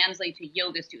 doesn't translate to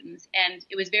yoga students. And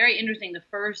it was very interesting. The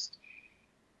first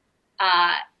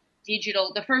live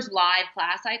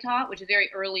class I taught, which is very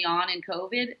early on in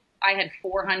COVID, I had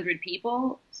 400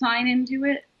 people sign into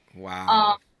it.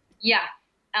 Wow. Yeah.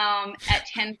 At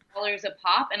 $10 a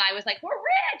pop, and I was like, "We're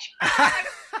rich!"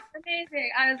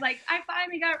 Amazing. I was like, "I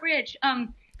finally got rich." I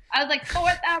was like,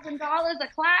 $4,000 a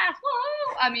class.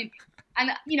 Whoa! I mean,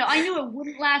 and I knew it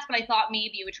wouldn't last, but I thought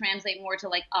maybe it would translate more to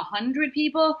like 100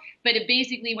 people. But it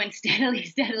basically went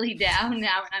steadily down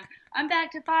now, and I'm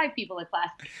back to 5 people a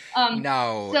class.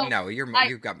 No, you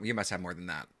must have more than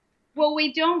that. Well,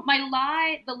 we don't.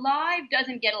 The live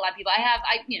doesn't get a lot of people.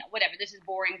 Whatever. This is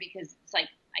boring because it's like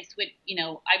I switch.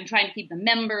 I'm trying to keep the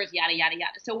members, yada yada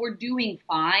yada. So we're doing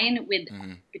fine with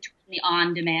between the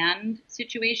on-demand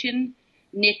situation.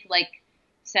 Nick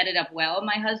set it up well,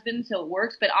 my husband, so it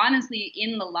works. But honestly,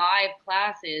 in the live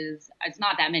classes, it's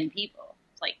not that many people.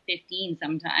 It's like 15,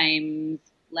 sometimes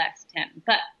less, 10.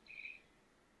 But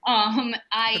But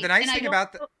the nice thing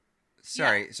about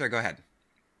sorry, go ahead.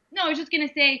 No, I was just gonna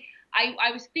say.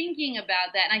 I was thinking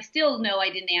about that, and I still know I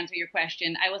didn't answer your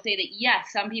question. I will say that,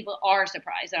 yes, some people are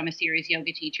surprised that I'm a serious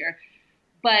yoga teacher.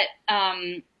 But,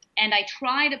 and I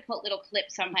try to put little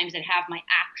clips sometimes that have my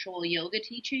actual yoga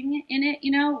teaching in it,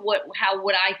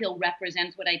 what I feel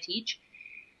represents what I teach.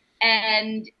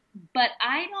 But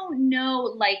I don't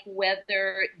know,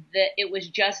 whether it was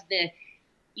just the,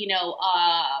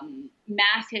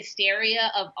 mass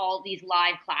hysteria of all these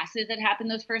live classes that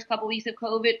happened those first couple weeks of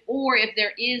COVID, or if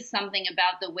there is something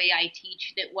about the way I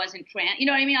teach that wasn't you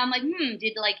know what I mean? I'm like,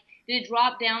 did it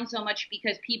drop down so much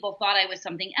because people thought I was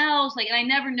something else? And I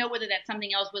never know whether that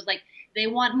something else was they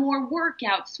want more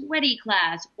workout, sweaty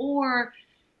class, or,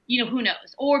 who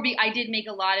knows? Or I did make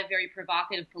a lot of very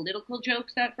provocative political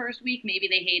jokes that first week. Maybe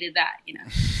they hated that,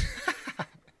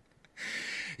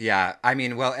 Yeah, I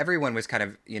mean, well, everyone was kind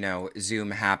of,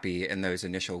 Zoom happy in those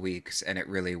initial weeks, and it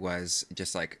really was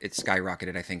just it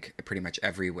skyrocketed, I think, pretty much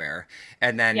everywhere.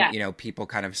 And then, Yeah. People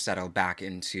kind of settled back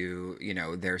into,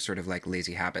 their sort of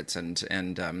lazy habits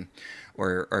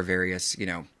or various,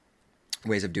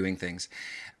 ways of doing things.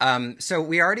 So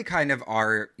we already kind of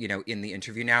are, in the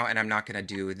interview now, and I'm not going to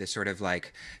do this sort of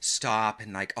stop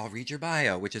and I'll read your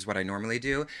bio, which is what I normally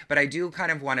do. But I do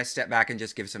kind of want to step back and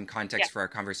just give some context for our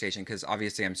conversation, because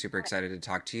obviously I'm super excited to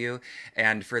talk to you.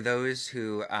 And for those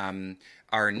who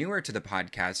are newer to the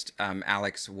podcast,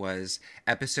 Alex was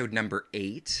episode number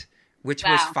 8, which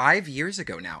was 5 years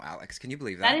ago now, Alex. Can you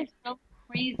believe that? That is so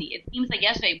crazy. It seems like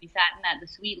yesterday we sat in the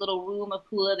sweet little room of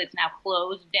Kula that's now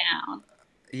closed down.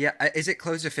 Yeah, is it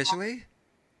closed officially?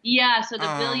 Yeah, so the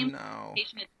Oh Williams no.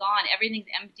 location is gone. Everything's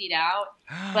emptied out.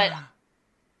 But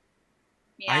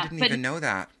yeah, I didn't even know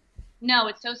that. no,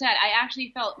 it's so sad. I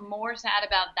actually felt more sad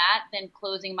about that than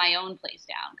closing my own place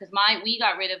down because we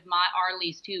got rid of our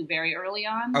lease too very early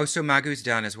on. Oh, so Magu's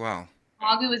done as well.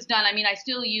 Magu is done. I mean, I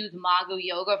still use Magu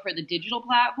Yoga for the digital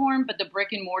platform, but the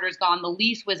brick and mortar's gone. The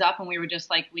lease was up, and we were just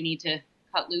like, we need to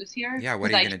cut loose here. Yeah,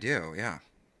 what are you going to do? Yeah.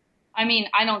 I mean,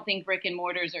 I don't think brick and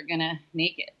mortars are going to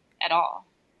make it at all.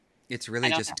 It's really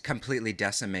just completely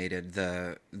decimated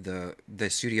the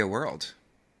studio world.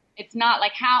 It's not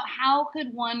like how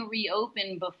could one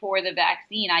reopen before the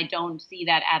vaccine? I don't see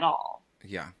that at all.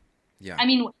 Yeah. Yeah. I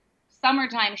mean,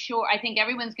 summertime, sure. I think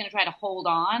everyone's going to try to hold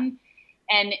on.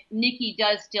 And Nikki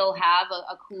does still have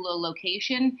a Kula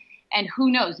location. And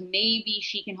who knows, maybe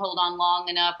she can hold on long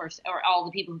enough or all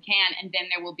the people who can, and then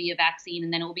there will be a vaccine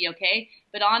and then it will be okay.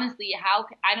 But honestly,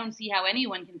 I don't see how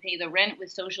anyone can pay the rent with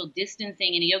social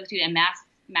distancing in a yoga studio and masks.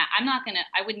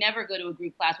 I would never go to a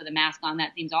group class with a mask on.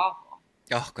 That seems awful.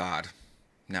 Oh, God.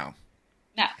 No.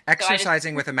 No.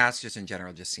 Exercising with a mask just in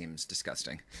general just seems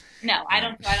disgusting. No, I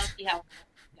don't see how.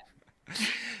 No.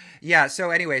 Yeah. So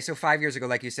anyway, 5 years ago,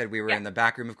 like you said, we were in the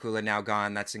back room of Kula, now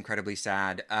gone. That's incredibly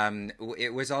sad.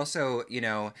 It was also,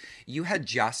 you had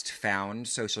just found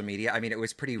social media. I mean, it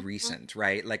was pretty recent,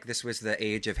 right? Like this was the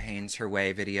age of Hanes Her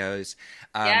Way videos.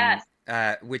 Yes.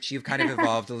 Which you've kind of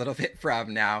evolved a little bit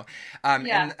from now. And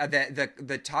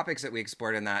the topics that we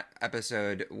explored in that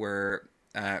episode were,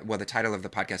 the title of the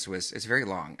podcast it's very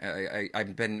long.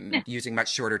 I've been using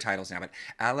much shorter titles now, but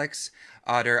Alex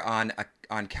Otter on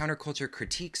counterculture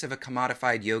critiques of a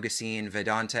commodified yoga scene,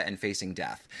 Vedanta, and facing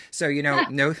death. So,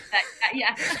 no,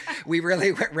 we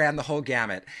really ran the whole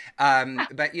gamut.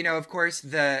 But, of course,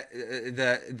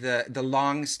 the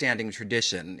long-standing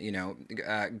tradition,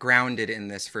 grounded in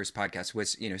this first podcast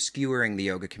was, skewering the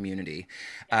yoga community,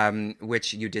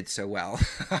 which you did so well.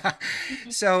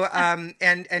 So,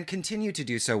 and continue to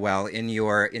do so well in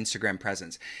your Instagram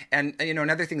presence. And,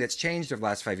 another thing that's changed over the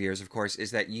last 5 years, of course,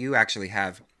 is that you actually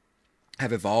have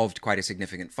evolved quite a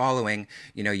significant following.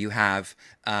 You have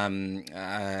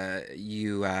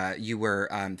you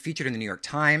were featured in the New York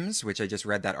Times, which I just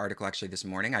read that article actually this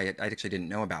morning. I actually didn't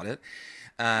know about it.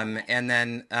 And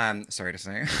then, sorry to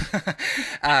say,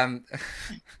 can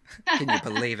you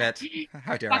believe it?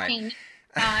 How dare I?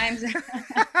 Times.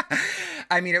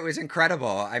 I mean, it was incredible.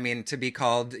 I mean, to be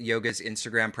called yoga's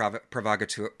Instagram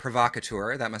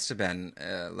provocateur, that must have been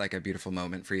like a beautiful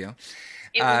moment for you.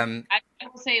 I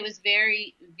will say it was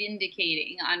very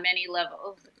vindicating on many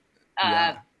levels.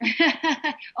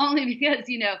 Only because,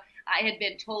 I had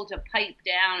been told to pipe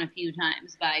down a few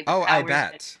times by I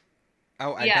bet.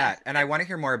 I bet. And I want to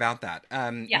hear more about that.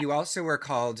 You also were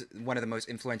called one of the most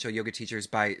influential yoga teachers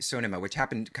by Sonima, which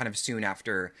happened kind of soon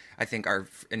after, I think, our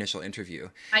initial interview.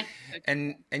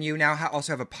 And you now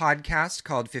also have a podcast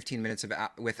called 15 Minutes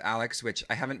with Alex, which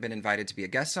I haven't been invited to be a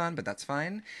guest on, but that's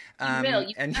fine. You will.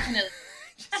 You definitely.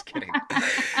 Just kidding.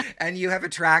 And you have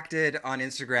attracted on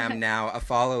Instagram now a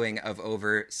following of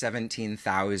over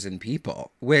 17,000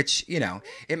 people, which,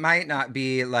 it might not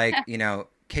be like,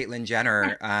 Caitlyn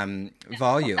Jenner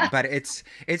volume, but it's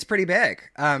pretty big.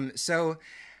 So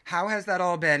how has that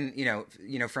all been,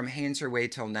 from Hanes Her Way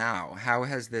till now? How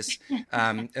has this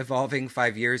evolving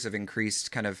 5 years of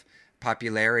increased kind of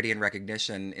popularity and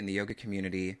recognition in the yoga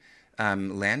community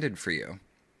landed for you?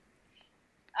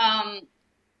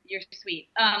 You're sweet.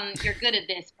 You're good at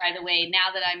this, by the way.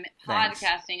 Now that I'm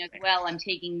podcasting as well, I'm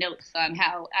taking notes on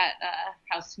how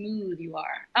smooth you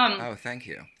are. Oh, thank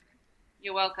you.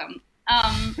 You're welcome.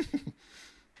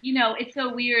 It's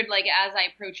so weird, like, as I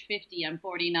approach 50, I'm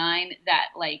 49, that,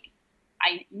 like,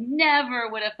 I never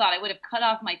would have thought I would have cut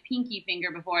off my pinky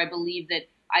finger before I believed that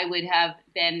I would have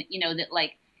been, that,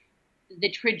 like,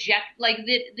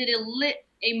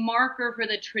 a marker for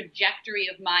the trajectory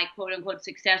of my quote-unquote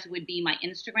success would be my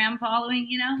Instagram following,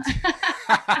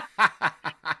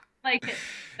 Like,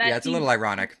 that it's a little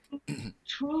ironic.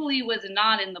 Truly was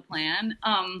not in the plan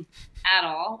at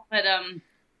all. But,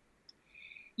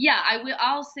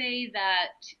 I'll say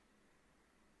that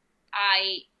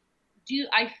I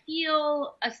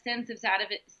feel a sense of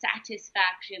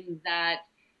satisfaction that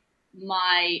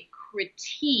my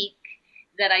critique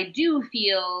that I do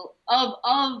feel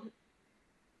of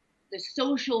the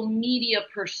social media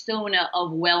persona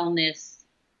of wellness,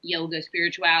 yoga,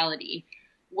 spirituality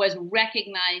was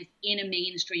recognized in a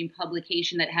mainstream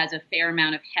publication that has a fair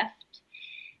amount of heft.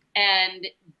 and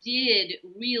did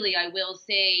really, I will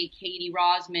say, Katie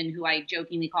Rosman, who I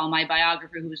jokingly call my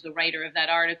biographer, who was the writer of that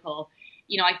article,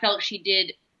 I felt she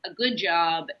did a good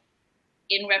job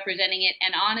in representing it.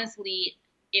 And honestly,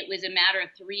 it was a matter of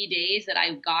 3 days that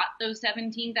I got those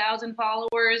 17,000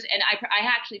 followers. And I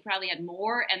actually probably had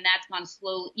more, and that's gone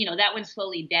slow. That went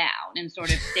slowly down and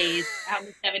sort of stays around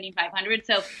the 7,500.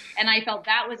 So, and I felt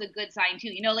that was a good sign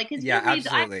too, cause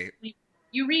absolutely.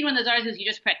 You read one of those articles, you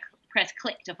just press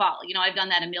click to follow. I've done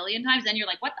that a million times. Then you're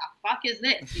like, what the fuck is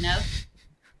this?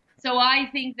 So I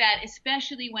think that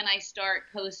especially when I start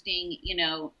posting,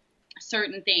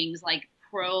 certain things like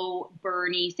pro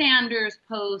Bernie Sanders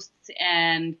posts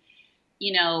and,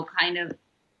 kind of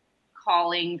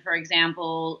calling, for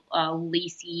example,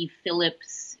 Lacey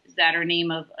Phillips, is that her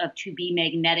name, of To Be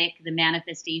Magnetic, the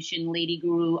manifestation lady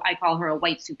guru. I call her a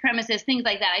white supremacist, things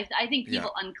like that. I think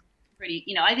people pretty,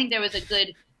 I think there was a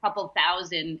good couple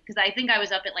thousand, because I think I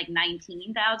was up at like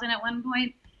 19,000 at one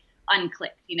point,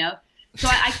 unclicked, So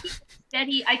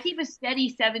I keep a steady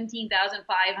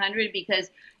 17,500 because,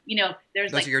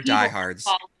 there's those are your diehards.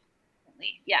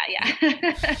 Yeah.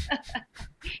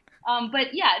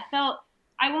 But yeah, it felt,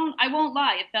 I won't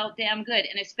lie, it felt damn good.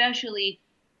 And especially,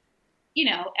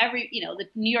 the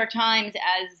New York Times,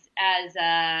 as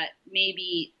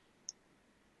maybe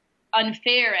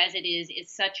unfair as it is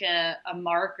such a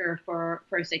marker for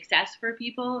success for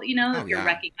people, if you're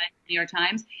recognized in the New York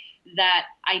Times, that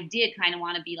I did kind of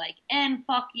want to be like, and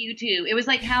fuck you too. It was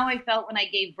like how I felt when I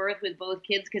gave birth with both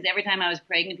kids, because every time I was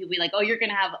pregnant, people would be like, oh, you're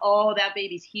going to have, that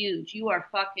baby's huge. You are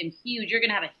fucking huge. You're going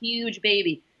to have a huge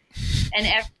baby. And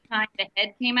every time the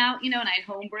head came out, and I had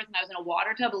home birth and I was in a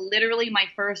water tub, literally my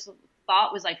first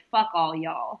thought was like, fuck all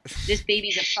y'all. This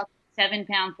baby's a fucking 7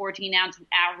 pound, 14 ounce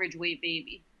average weight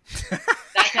baby.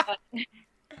 That's how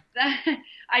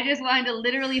I just wanted to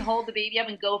literally hold the baby up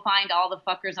and go find all the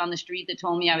fuckers on the street that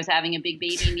told me I was having a big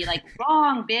baby and be like,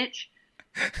 wrong, bitch.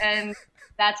 And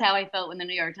that's how I felt when the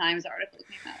New York Times article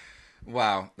came out.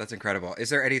 Wow, that's incredible. Is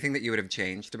there anything that you would have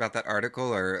changed about that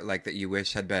article, or like that you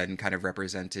wish had been kind of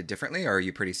represented differently, or are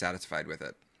you pretty satisfied with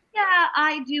it? Yeah,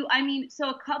 I do. I mean,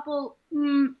 so a couple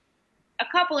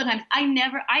of times, I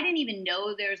didn't even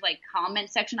know there's like comment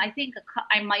section. I think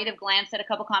I might have glanced at a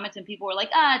couple comments and people were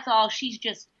like,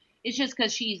 it's just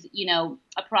because she's,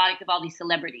 a product of all these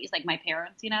celebrities, like my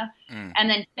parents, And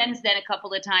then since then, a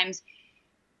couple of times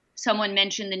someone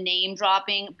mentioned the name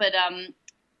dropping, but,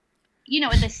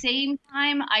 at the same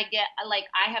time, I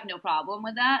have no problem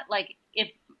with that. Like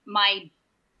I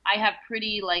have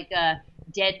pretty like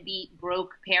deadbeat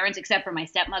broke parents, except for my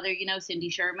stepmother, Cindy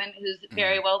Sherman, who's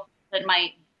very well, but my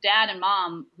dad and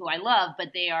mom, who I love,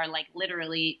 but they are like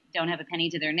literally don't have a penny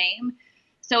to their name.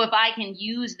 So if I can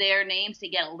use their names to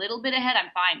get a little bit ahead,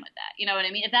 I'm fine with that. You know what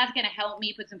I mean? If that's going to help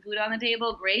me put some food on the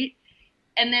table, great.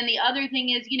 And then the other thing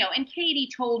is, and Katie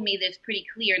told me this pretty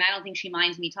clear, and I don't think she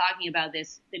minds me talking about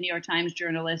this, the New York Times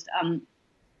journalist.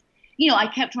 I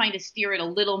kept trying to steer it a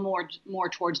little more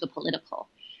towards the political,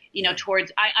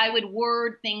 towards, I would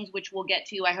word things, which we'll get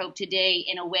to, I hope today,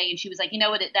 in a way. And she was like, you know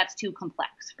what, that's too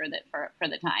complex for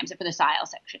the Times, for the style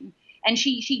section. And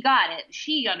she got it.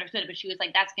 She understood it, but she was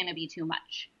like, that's going to be too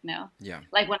much, Yeah.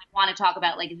 Like when I want to talk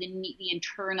about like the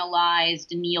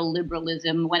internalized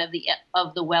neoliberalism, one of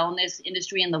the wellness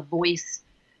industry and the voice,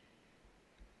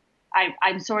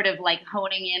 I'm sort of like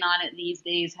honing in on it these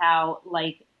days, how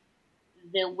like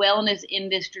the wellness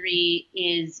industry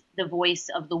is the voice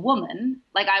of the woman.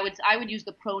 Like I would use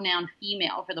the pronoun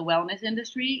female for the wellness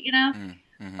industry,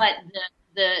 Mm-hmm. But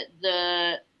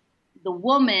the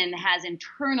woman has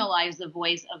internalized the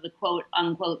voice of the quote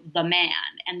unquote the man,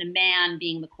 and the man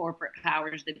being the corporate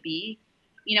powers that be,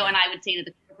 and I would say that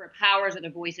the corporate powers are the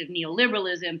voice of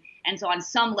neoliberalism. And so on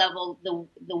some level,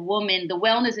 the woman, the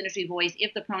wellness industry voice,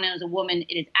 if the pronoun is a woman,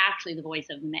 it is actually the voice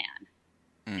of the man.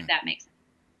 If that makes sense.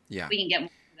 Yeah. We can get more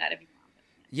to that if you want.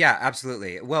 Yeah,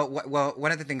 absolutely. Well,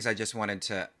 one of the things I just wanted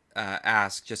to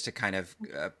ask, just to kind of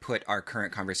put our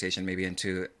current conversation maybe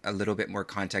into a little bit more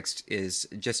context, is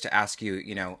just to ask you,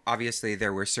 obviously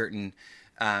there were certain,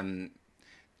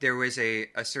 there was a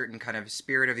certain kind of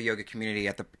spirit of the yoga community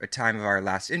at the time of our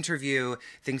last interview.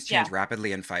 Things change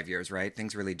rapidly in 5 years, right?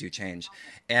 Things really do change.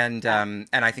 And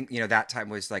I think, that time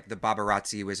was like the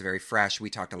Babarazzi was very fresh. We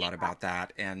talked a lot about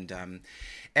that. And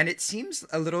it seems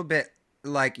a little bit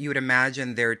like you would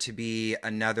imagine there to be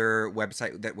another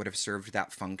website that would have served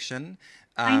that function.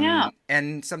 I know.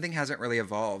 And something hasn't really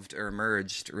evolved or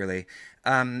emerged, really.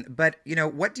 But,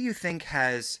 what do you think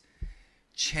has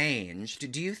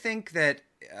changed? Do you think that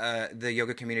the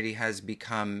yoga community has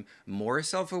become more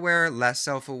self-aware, less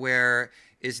self-aware?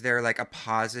 is there like a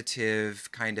positive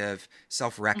kind of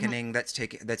self-reckoning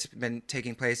that's been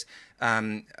taking place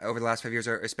over the last 5 years,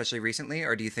 or especially recently,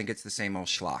 or do you think it's the same old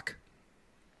schlock?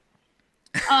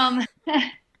 Um,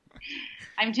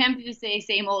 I'm tempted to say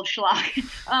same old schlock.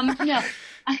 No,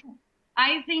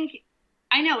 I think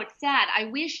I know it's sad. I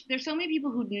wish there's so many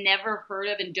people who've never heard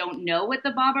of and don't know what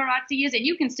the Babarazzi is, and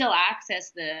you can still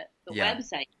access the Yeah.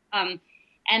 website. And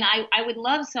I would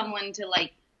love someone to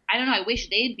like, I don't know, I wish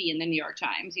they'd be in the New York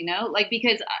Times, you know, like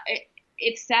because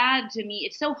it's sad to me.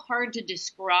 It's so hard to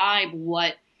describe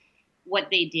what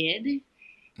they did,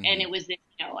 and it was this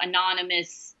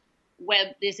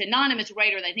this anonymous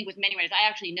writer that I think was many writers. I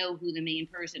actually know who the main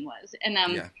person was, and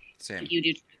Yeah, same. you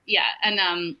do, yeah, and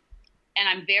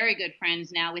I'm very good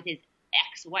friends now with his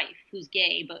ex-wife, who's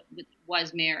gay but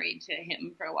was married to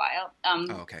him for a while. Oh,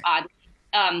 okay. Oddly,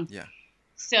 Yeah.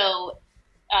 so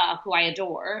who I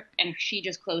adore, and she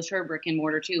just closed her brick and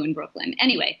mortar too in Brooklyn.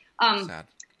 Anyway, Sad.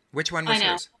 Which one was I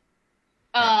know.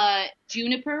 hers?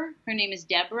 Juniper. Her name is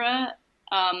Deborah.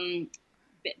 Oh,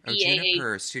 BAA.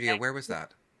 Juniper Studio. Where was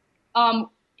that?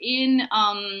 In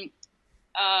oh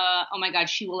my God,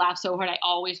 she will laugh so hard. I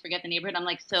always forget the neighborhood. I'm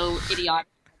like so idiotic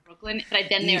in Brooklyn, but I've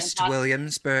been there. East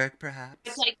Williamsburg, perhaps.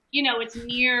 It's like, it's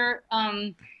near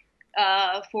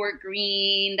Fort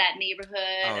Greene, that neighborhood.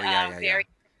 Oh, yeah. Very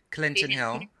Clinton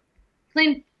Hill.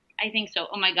 Clint, I think so.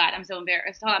 Oh my God, I'm so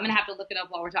embarrassed. Oh, I'm gonna have to look it up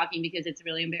while we're talking because it's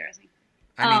really embarrassing.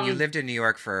 I mean, you lived in New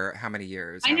York for how many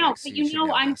years? I know, Alex? but You should know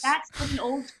this. that's what an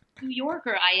old New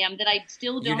Yorker I am that I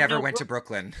still don't. You never know went to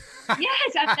Brooklyn.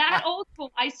 Yes, I'm that old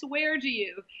school. I swear to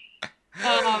you.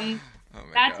 Oh my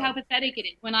That's God. how pathetic it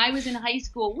is. When I was in high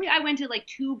school, I went to like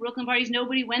 2 Brooklyn parties.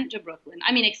 Nobody went to Brooklyn.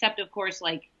 I mean, except of course,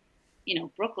 like,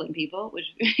 Brooklyn people, which,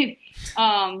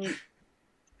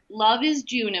 Love is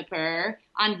Juniper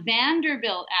on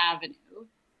Vanderbilt Avenue,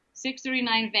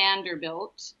 639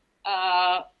 Vanderbilt.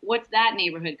 What's that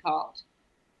neighborhood called?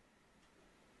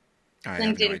 I have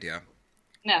Clinton. no idea.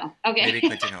 No. Okay. Maybe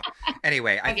Clinton Hill.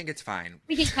 Anyway, I think it's fine.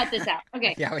 We can cut this out.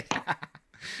 Okay. Yeah.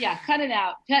 Yeah, cut it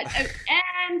out. Cut.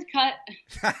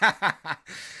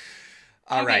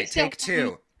 All Okay, right, so, take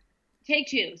 2. Take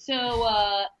 2.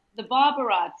 So the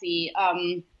Babarazzi,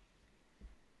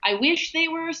 I wish they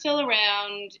were still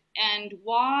around. And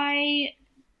why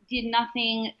did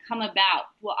nothing come about?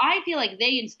 Well, I feel like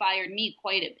they inspired me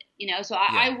quite a bit, So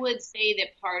I would say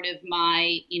that part of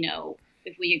my,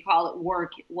 if we could call it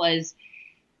work, was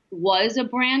a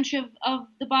branch of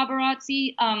the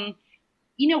Babarazzi.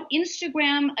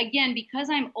 Instagram, again, because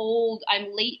I'm old,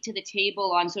 I'm late to the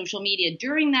table on social media.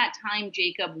 During that time,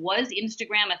 Jacob, was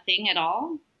Instagram a thing at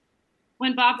all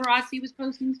when Babarazzi was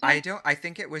posting stuff? I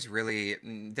think it was really,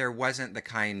 there wasn't the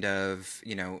kind of,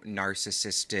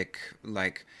 narcissistic,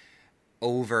 like,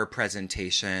 over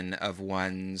presentation of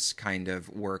one's kind of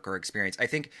work or experience. I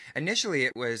think initially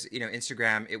it was,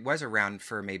 Instagram, it was around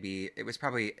for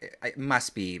it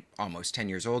must be almost 10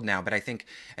 years old now, but I think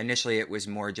initially it was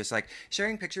more just like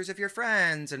sharing pictures of your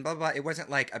friends and blah, blah, blah. It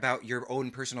wasn't like about your own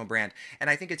personal brand. And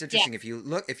I think it's interesting if you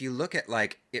look at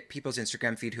like people's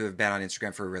Instagram feed who have been on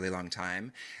Instagram for a really long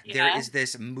time, there is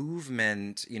this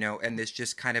movement, and this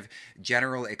just kind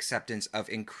general acceptance of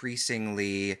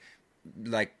increasingly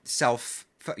like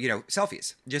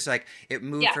selfies. Just like it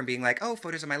moved from being like, oh,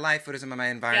 photos of my life, photos of my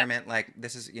environment, like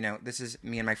this is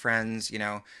me and my friends,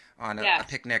 on a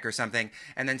picnic or something,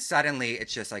 and then suddenly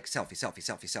it's just like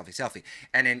selfie,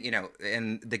 and then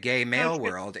in the gay male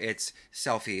world, it's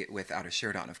selfie without a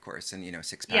shirt on, of course, and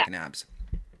 6-pack and abs.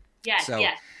 Yes.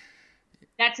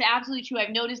 That's absolutely true.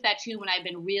 I've noticed that too when I've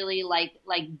been really like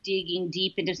digging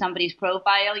deep into somebody's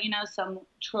profile, some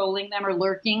trolling them or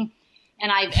lurking.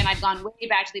 And I've gone way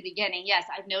back to the beginning. Yes,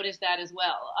 I've noticed that as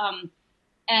well.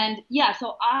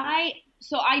 So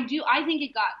I think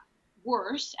it got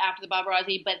worse after the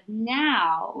Babarazzi, but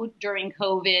now during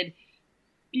COVID,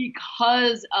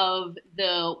 because of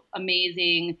the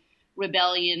amazing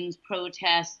rebellions,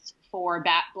 protests for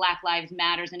Black Lives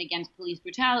Matters and against police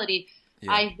brutality,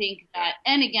 I think that,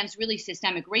 and against really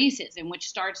systemic racism,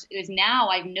 which is now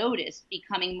I've noticed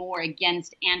becoming more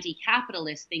against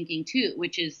anti-capitalist thinking too,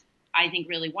 which is, I think,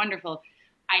 really wonderful.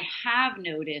 I have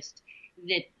noticed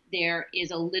that there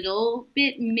is a little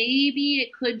bit, maybe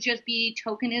it could just be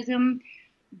tokenism,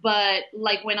 but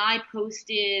like when I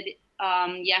posted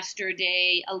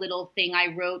yesterday a little thing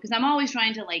I wrote, because I'm always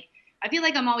trying to I feel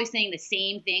like I'm always saying the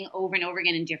same thing over and over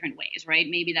again in different ways, right?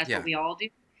 Maybe that's what we all do.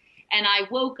 And I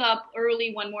woke up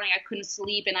early one morning, I couldn't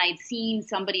sleep, and I'd seen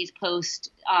somebody's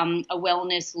post, a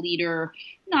wellness leader,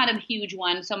 not a huge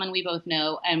one, someone we both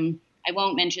know, I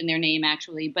won't mention their name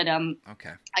actually, but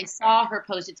okay. I saw her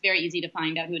post. It's very easy to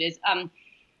find out who it is.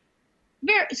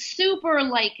 very super,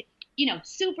 like,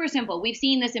 super simple. We've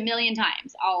seen this a million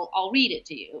times. I'll read it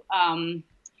to you.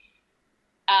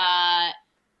 Uh,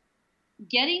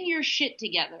 Getting your shit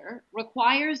together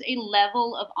requires a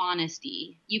level of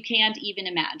honesty you can't even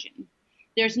imagine.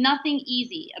 There's nothing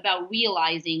easy about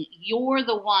realizing you're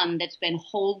the one that's been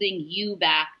holding you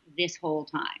back this whole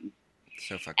time.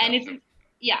 So fucked And up.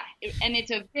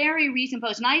 it's a very recent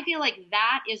post, and I feel like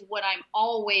that is what I'm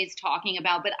always talking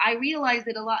about. But I realized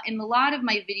that a lot of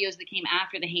my videos that came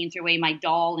after the Hainzer Way, my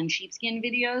doll and sheepskin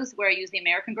videos, where I use the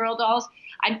American Girl dolls,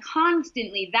 I'm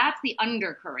constantly, that's the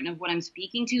undercurrent of what I'm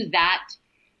speaking to, that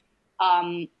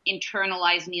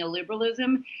internalized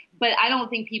neoliberalism. But I don't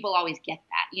think people always get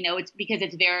that. It's because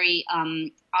it's very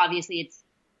obviously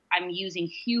I'm using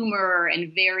humor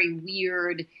and very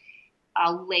weird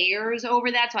layers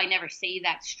over that, so I never say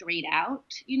that straight out,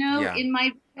 in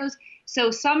my videos. So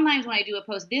sometimes when I do a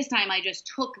post, this time I just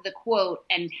took the quote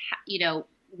and,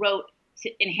 wrote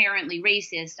inherently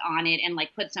racist on it and like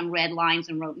put some red lines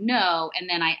and wrote no, and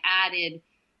then I added,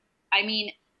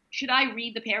 should I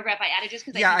read the paragraph I added just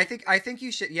because? Yeah, I think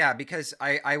you should. Yeah, because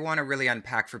I want to really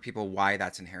unpack for people why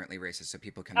that's inherently racist, so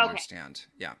people can understand.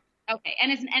 Yeah. Okay,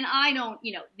 and I don't,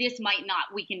 this might not.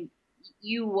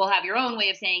 You will have your own way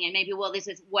of saying it. Maybe, well, this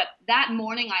is what that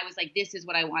morning I was like, this is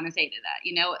what I want to say to that,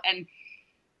 and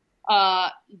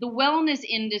the wellness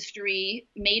industry,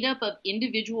 made up of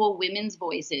individual women's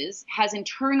voices, has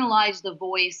internalized the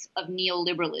voice of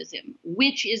neoliberalism,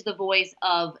 which is the voice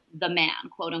of the man,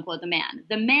 quote unquote, the man.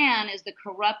 The man is the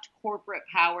corrupt corporate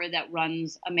power that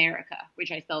runs America,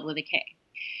 which I spelled with a K.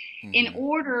 Mm-hmm. In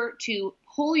order to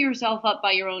pull yourself up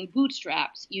by your own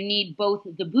bootstraps, you need both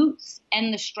the boots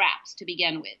and the straps to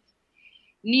begin with.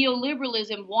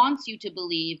 Neoliberalism wants you to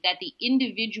believe that the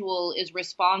individual is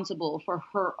responsible for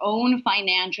her own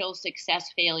financial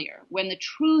success failure, when the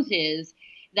truth is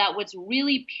that what's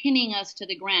really pinning us to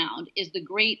the ground is the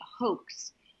great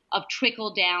hoax of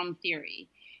trickle-down theory,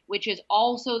 which is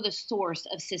also the source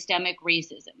of systemic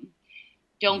racism.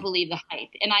 Don't believe the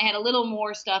hype. And I had a little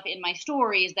more stuff in my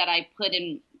stories that I put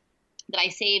in, that I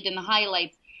saved in the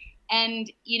highlights.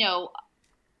 And,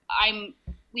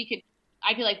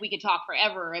 I feel like we could talk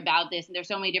forever about this, and there's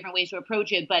so many different ways to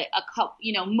approach it. But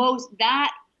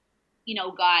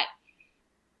got,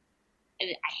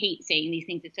 I hate saying these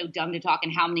things. It's so dumb to talk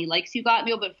and how many likes you got,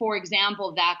 but for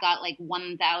example, that got like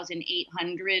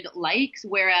 1,800 likes,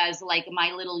 whereas like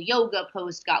my little yoga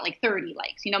post got like 30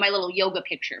 likes, my little yoga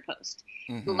picture post,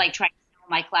 like trying to sell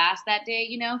my class that day,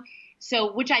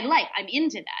 so, which I like, I'm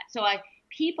into that. So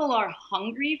people are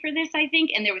hungry for this, I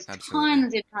think. And there was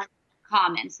tons and tons of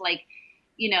comments, like,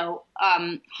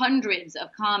 hundreds of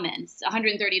comments,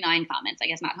 139 comments, I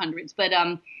guess not hundreds, but,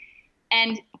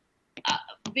 and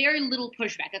very little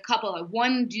pushback.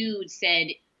 One dude said,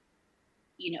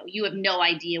 you have no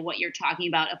idea what you're talking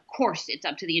about. Of course it's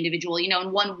up to the individual,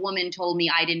 and one woman told me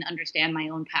I didn't understand my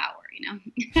own power,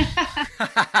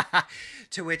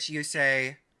 To which you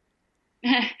say,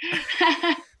 I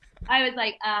was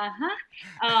like,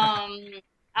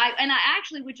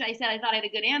 which I said, I thought I had a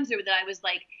good answer, that I was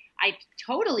like, I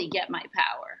totally get my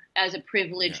power as a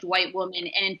privileged white woman.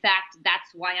 And in fact, that's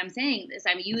why I'm saying this.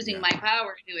 I'm using my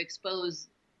power to expose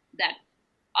that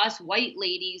us white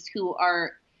ladies who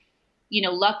are,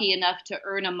 lucky enough to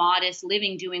earn a modest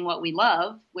living doing what we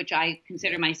love, which I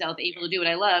consider myself able to do what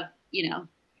I love,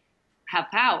 have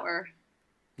power.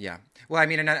 Yeah. Well,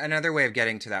 another way of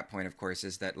getting to that point, of course,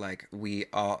 is that like we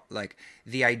all like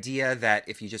the idea that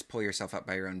if you just pull yourself up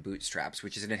by your own bootstraps,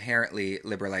 which is an inherently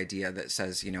liberal idea that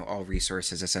says, all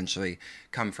resources essentially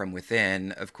come from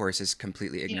within, of course, is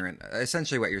completely ignorant. Yeah.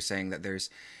 Essentially what you're saying, that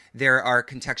there are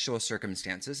contextual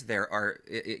circumstances, there are,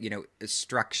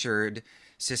 structured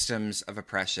systems of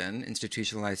oppression,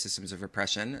 institutionalized systems of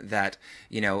oppression that,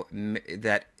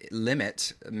 that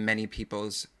limit many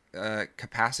people's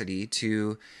capacity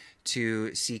to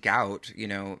seek out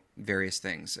various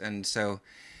things. And so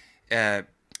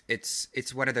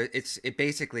it's one of the it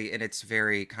basically, and it's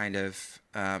very kind of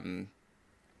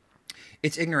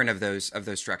it's ignorant of those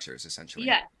structures, essentially.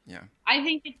 Yeah I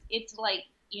think it's like,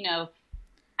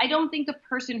 I don't think the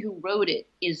person who wrote it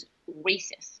is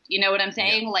racist, you know what I'm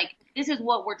saying? Like, this is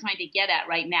what we're trying to get at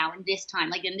right now in this time,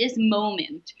 like in this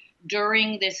moment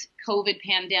during this COVID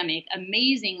pandemic.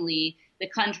 Amazingly, the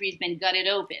country's been gutted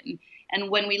open. And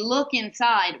when we look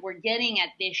inside, we're getting at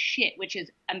this shit, which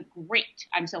is great.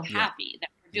 I'm so happy that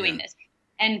we're doing this.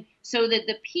 And so that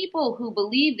the people who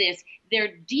believe this,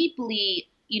 they're deeply,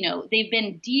 they've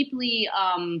been deeply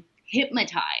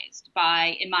hypnotized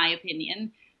by, in my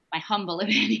opinion, my humble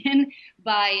opinion,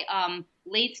 by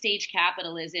late stage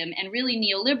capitalism and really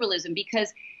neoliberalism,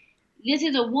 because this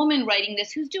is a woman writing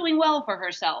this who's doing well for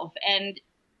herself and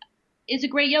is a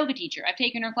great yoga teacher. I've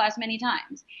taken her class many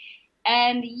times.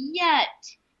 And yet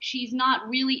she's not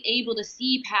really able to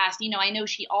see past, I know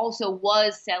she also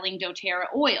was selling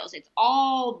doTERRA oils. It's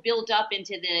all built up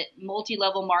into the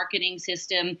multi-level marketing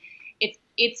system.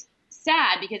 It's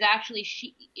sad because actually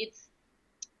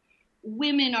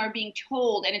women are being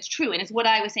told, and it's true, and it's what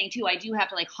I was saying too, I do have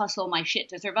to like hustle my shit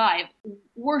to survive.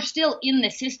 We're still in the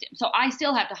system, so I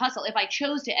still have to hustle. If I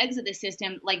chose to exit the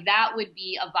system, like that would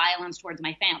be a violence towards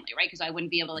my family, right? Because I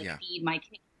wouldn't be able to feed my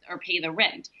kids or pay the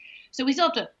rent. So we still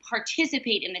have to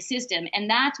participate in the system, and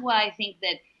that's why I think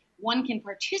that one can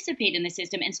participate in the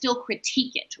system and still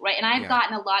critique it, right? And I've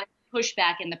gotten a lot of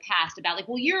pushback in the past about like,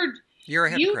 well, you're a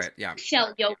hypocrite, you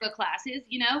sell yoga classes,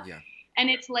 Yeah. And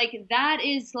it's like, that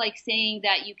is like saying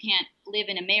that you can't live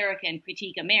in America and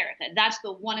critique America. That's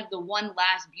one of the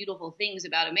last beautiful things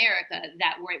about America,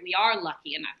 that we are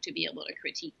lucky enough to be able to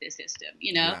critique the system,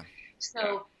 Yeah.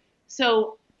 So,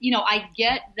 I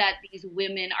get that these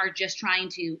women are just trying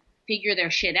to figure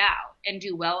their shit out and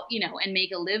do well, and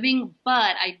make a living.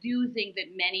 But I do think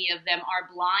that many of them are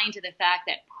blind to the fact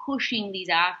that pushing these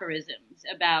aphorisms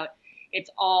about it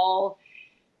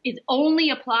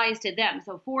only applies to them.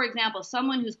 So for example,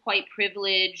 someone who's quite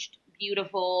privileged,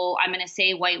 beautiful, I'm going to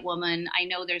say white woman.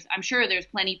 I'm sure there's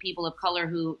plenty of people of color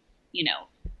who,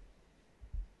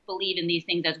 believe in these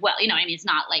things as well. It's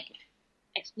not like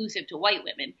exclusive to white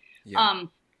women. Yeah.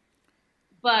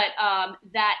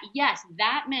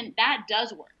 That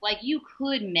does work. Like you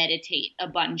could meditate a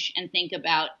bunch and think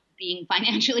about being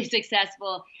financially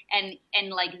successful and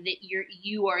like that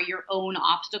you are your own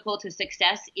obstacle to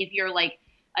success. If you're like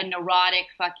a neurotic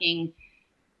fucking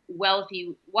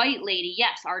wealthy white lady,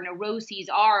 yes, our neuroses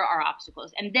are our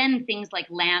obstacles. And then things like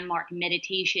landmark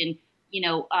meditation,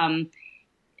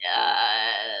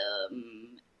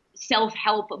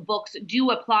 self-help books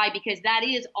do apply because that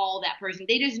is all that person.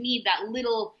 They just need that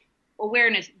little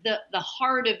awareness. The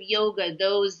heart of yoga,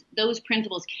 those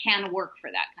principles can work for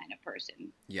that kind of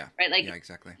person. Yeah. Right. Like, yeah,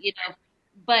 exactly.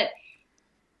 But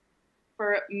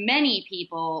for many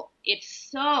people, it's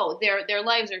so their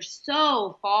lives are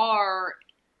so far,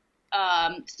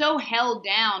 so held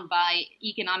down by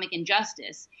economic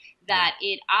injustice that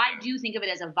I do think of it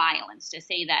as a violence to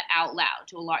say that out loud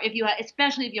to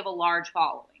especially if you have a large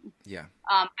following. Yeah.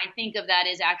 I think of that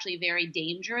as actually very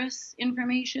dangerous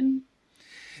information.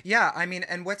 Yeah,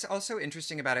 and what's also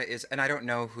interesting about it is, and I don't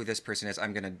know who this person is,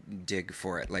 I'm going to dig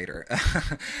for it later.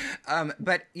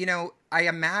 But, I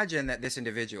imagine that this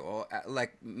individual,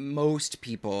 like most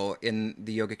people in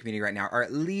the yoga community right now, are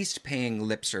at least paying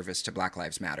lip service to Black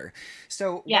Lives Matter.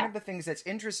 So one of the things that's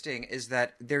interesting is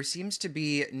that there seems to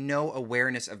be no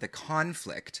awareness of the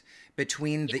conflict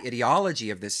between the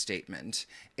ideology of this statement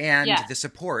and the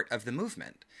support of the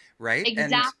movement. Right?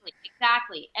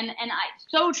 Exactly. And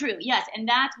so true. Yes. And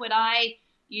that's what I,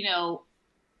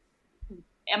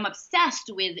 am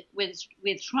obsessed with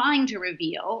trying to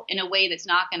reveal in a way that's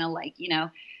not going to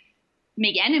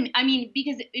make enemies.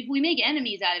 Because if we make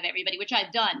enemies out of everybody, which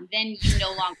I've done, then you no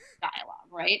longer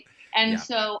dialogue. Right. And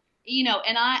so,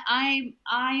 and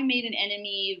I made an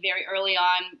enemy very early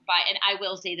on and I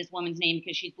will say this woman's name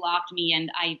because she's blocked me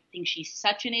and I think she's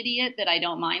such an idiot that I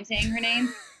don't mind saying her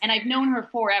name. And I've known her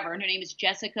forever, and her name is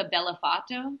Jessica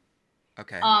Bellafato.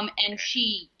 Okay. And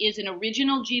she is an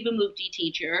original Jivamukti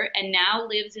teacher and now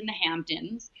lives in the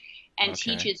Hamptons and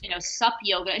teaches, sup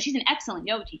yoga. And she's an excellent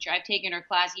yoga teacher. I've taken her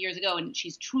class years ago, and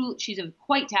she's a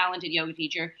quite talented yoga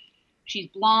teacher. She's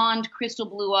blonde, crystal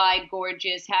blue-eyed,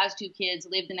 gorgeous, has 2 kids,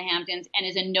 lived in the Hamptons, and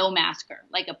is a no-masker,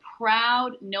 like a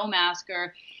proud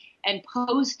no-masker, and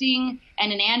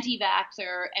an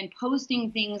anti-vaxxer, and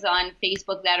posting things on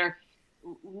Facebook that are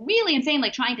really insane,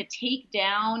 like trying to take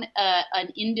down an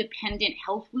independent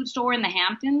health food store in the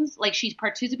Hamptons. Like she's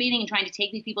participating in trying to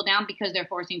take these people down because they're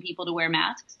forcing people to wear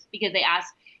masks because they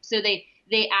asked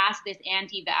this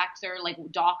anti-vaxxer like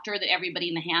doctor that everybody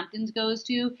in the Hamptons goes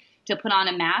to put on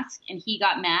a mask, and he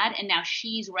got mad, and now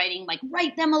she's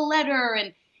write them a letter.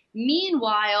 And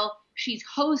meanwhile, she's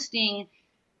hosting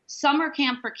summer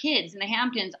camp for kids in the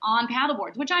Hamptons on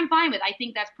paddleboards, which I'm fine with. I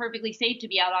think that's perfectly safe to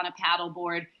be out on a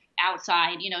paddleboard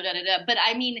outside, But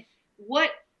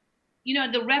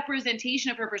the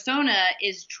representation of her persona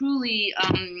is truly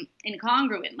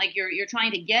incongruent. Like you're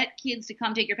trying to get kids to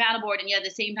come take your paddleboard, and yet at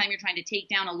the same time you're trying to take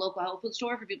down a local health food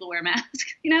store for people to wear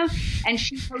masks, And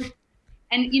she posts,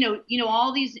 and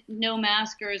all these no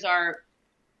maskers are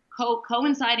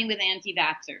coinciding with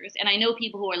anti-vaxxers. And I know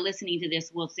people who are listening to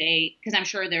this will say, because I'm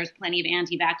sure there's plenty of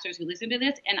anti-vaxxers who listen to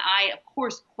this, and I of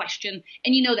course question,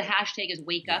 and the hashtag is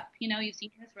wake up, you've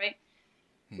seen this, right?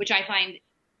 which I find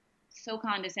so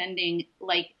condescending.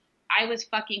 Like, I was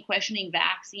fucking questioning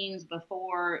vaccines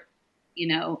before,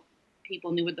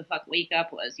 people knew what the fuck wake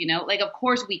up was, like, of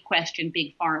course we question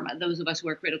big pharma, those of us who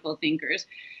are critical thinkers,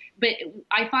 but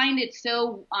I find it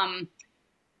so,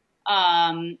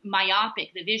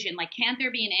 myopic, the vision. Like, can't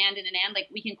there be an and and an and? Like,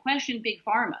 we can question big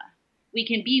pharma. We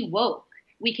can be woke.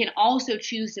 We can also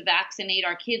choose to vaccinate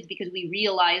our kids because we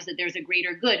realize that there's a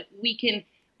greater good.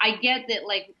 I get that,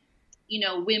 like,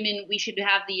 women, we should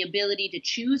have the ability to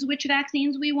choose which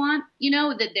vaccines we want,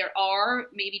 that there are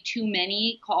maybe too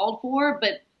many called for,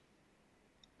 but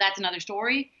that's another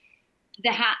story.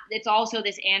 It's also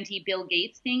this anti-Bill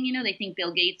Gates thing, they think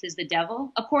Bill Gates is the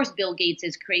devil. Of course, Bill Gates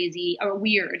is crazy or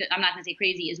weird. I'm not going to say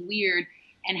crazy, is weird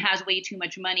and has way too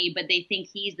much money, but they think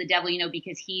he's the devil,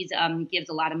 because he's gives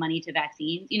a lot of money to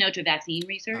vaccines, to vaccine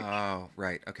research. Oh,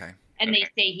 right. Okay. And they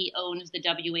say he owns the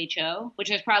WHO, which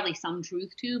there's probably some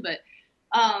truth to, but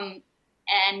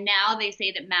and now they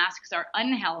say that masks are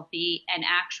unhealthy and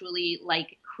actually,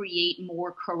 like, create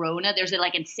more corona. There's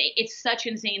it's such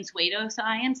insane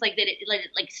pseudoscience, like that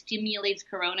it stimulates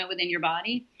corona within your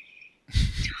body.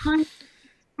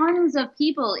 Tons of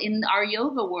people in our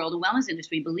yoga world, the wellness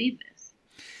industry, believe this.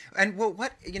 And well,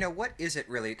 what is it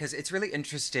really? Because it's really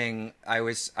interesting. I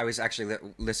was actually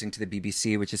listening to the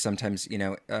BBC, which is sometimes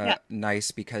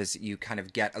nice because you kind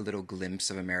of get a little glimpse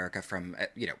of America from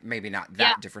maybe not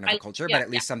that different of a culture, but at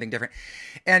least something different.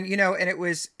 And and it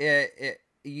was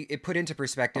it put into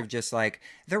perspective just like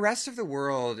the rest of the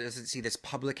world doesn't see this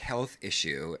public health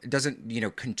issue, doesn't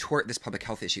contort this public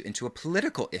health issue into a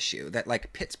political issue that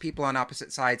like pits people on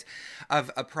opposite sides of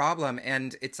a problem.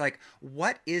 And it's like,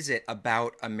 what is it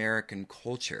about American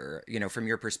culture, from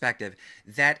your perspective,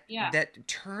 that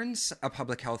turns a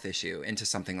public health issue into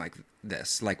something like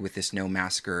this, like with this no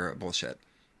masker bullshit?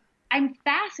 I'm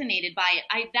fascinated by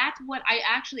it. That's what I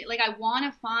actually like. I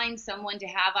want to find someone to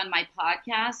have on my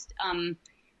podcast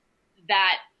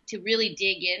that to really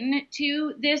dig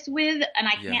into this with, and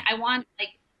I can't. I want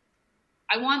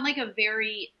a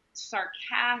very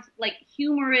sarcastic, like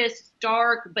humorous,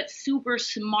 dark, but super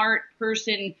smart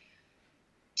person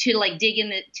to like dig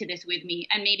into this with me,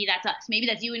 and maybe that's us. Maybe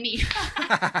that's you and me.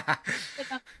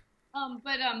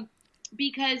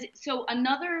 Because so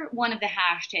another one of the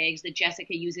hashtags that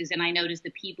Jessica uses, and I noticed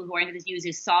the people who are into this use,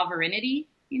 is sovereignty.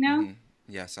 Mm-hmm.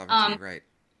 Yeah, sovereignty, right.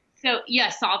 So yeah,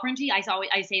 sovereignty. I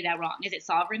say that wrong. Is it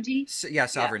sovereignty?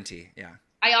 Sovereignty. Yeah.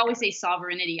 I always say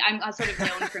sovereignty. I'm sort of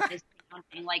known for this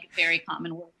thing, like very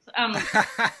common words.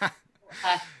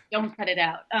 Don't cut it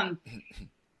out.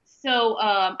 So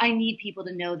I need people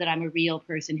to know that I'm a real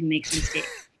person who makes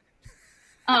mistakes.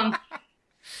 People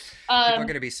are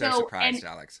going to be so surprised,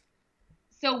 Alex.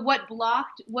 So what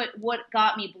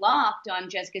got me blocked on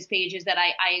Jessica's page is that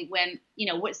I went,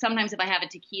 sometimes if I have a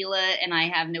tequila and I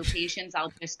have no patience,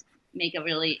 I'll just make a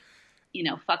really,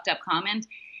 fucked up comment.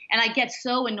 And I get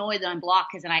so annoyed that I'm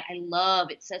blocked because I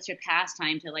love, it's such a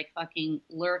pastime to like fucking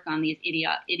lurk on these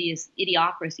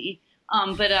idiocracy.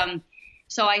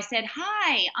 So I said,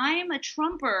 hi, I'm a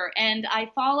Trumper and I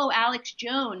follow Alex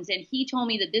Jones. And he told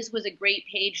me that this was a great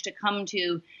page to come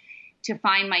to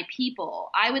find my people.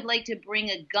 I would like to bring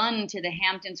a gun to the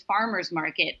Hamptons Farmers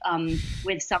Market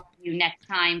with some of you next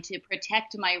time to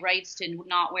protect my rights to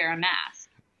not wear a mask.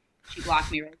 She blocked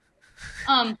me right there.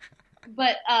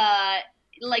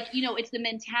 It's the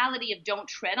mentality of don't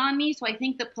tread on me. So I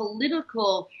think the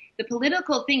political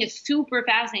thing is super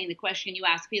fascinating, the question you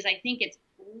ask, because I think it's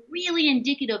really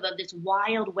indicative of this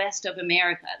wild west of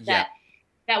America, that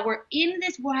we're in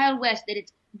this wild west,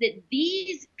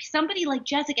 somebody like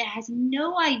Jessica has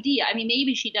no idea. I mean,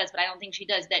 maybe she does, but I don't think she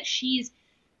does, that she's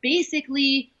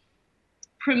basically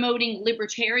promoting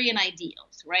libertarian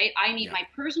ideals, right? I need my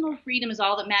personal freedom is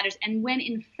all that matters. And when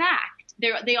in fact,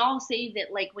 they all say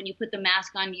that like when you put the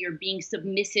mask on, you're being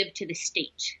submissive to the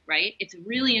state, right? It's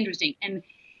really interesting. And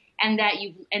that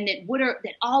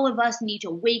all of us need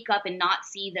to wake up and not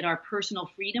see that our personal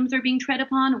freedoms are being tread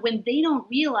upon when they don't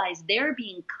realize they're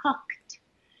being cucked,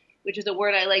 which is a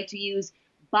word I like to use,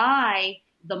 by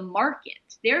the market.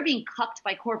 They're being cucked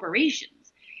by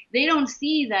corporations. They don't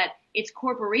see that it's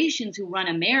corporations who run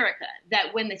America,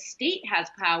 that when the state has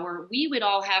power, we would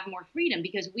all have more freedom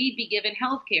because we'd be given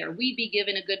health care, we'd be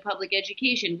given a good public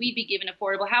education, we'd be given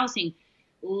affordable housing,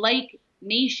 like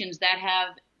nations that have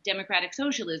democratic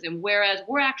socialism, whereas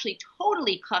we're actually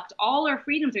totally cucked. All our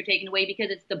freedoms are taken away because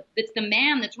it's the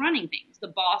man that's running things, the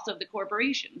boss of the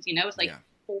corporations. It's like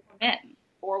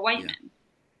four white men.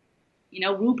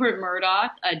 Rupert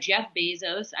Murdoch, Jeff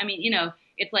Bezos. I mean,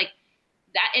 it's like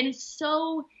that, and it's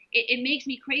so it makes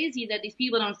me crazy that these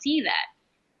people don't see that.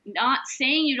 not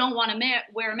saying you don't want to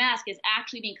wear a mask is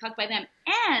actually being cucked by them.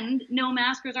 And no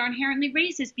maskers are inherently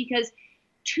racist because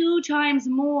 2 times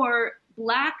more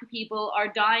black people are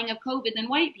dying of COVID than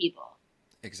white people.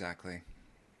 Exactly.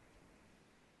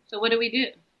 So what do we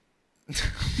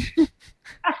do?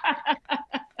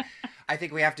 I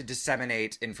think we have to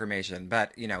disseminate information,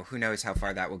 but who knows how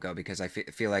far that will go, because I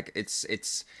feel like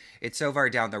it's so far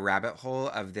down the rabbit hole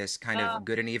of this kind of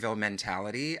good and evil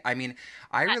mentality. I mean,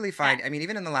 I really find,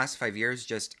 even in the last 5 years,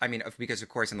 because of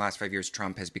course in the last 5 years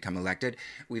Trump has become elected,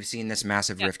 we've seen this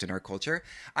massive rift in our culture.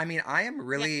 I mean, I am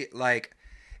really like,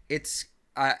 it's,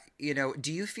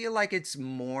 do you feel like it's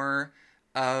more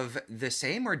of the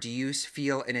same, or do you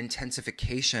feel an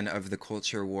intensification of the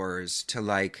culture wars to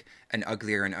like an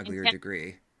uglier and uglier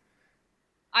degree?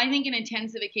 I think an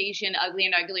intensification,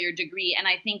 uglier and uglier degree. And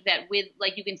I think that with,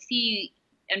 like, you can see,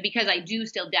 and because I do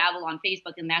still dabble on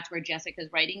Facebook, and that's where Jessica's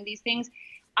writing these things,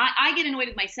 I get annoyed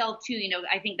with myself too.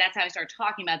 I think that's how I start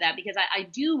talking about that, because I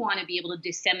do want to be able to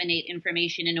disseminate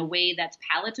information in a way that's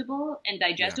palatable and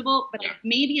digestible, but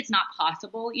maybe it's not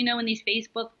possible, in these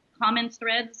Facebook comments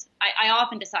threads. I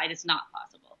often decide it's not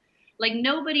possible. Like,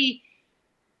 nobody,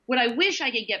 what I wish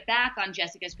I could get back on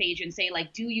Jessica's page and say,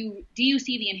 like, do you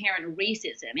see the inherent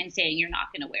racism in saying you're not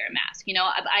going to wear a mask?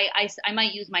 I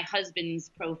might use my husband's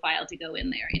profile to go in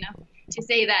there, to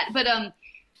say that. But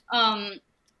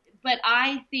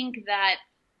I think that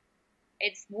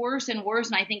it's worse and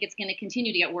worse, and I think it's going to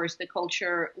continue to get worse, the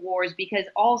culture wars, because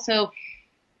also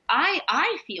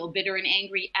I feel bitter and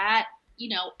angry at,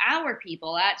 our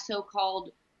people, at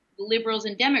so-called liberals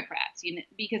and Democrats,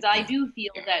 because I do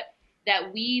feel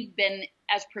that we've been,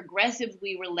 as progressives,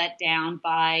 we were let down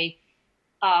by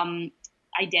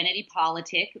identity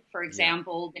politic. For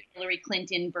example, the Hillary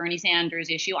Clinton, Bernie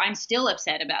Sanders issue. I'm still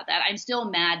upset about that. I'm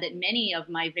still mad that many of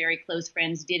my very close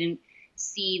friends didn't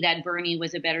see that Bernie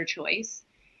was a better choice,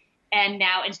 and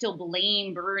still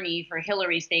blame Bernie for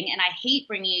Hillary's thing. And I hate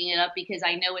bringing it up because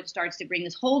I know it starts to bring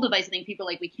this whole divisive thing. People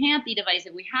are like, we can't be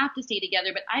divisive. We have to stay together.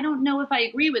 But I don't know if I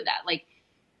agree with that.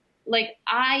 Like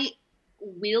I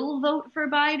will vote for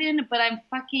Biden, but I'm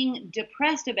fucking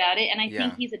depressed about it. And I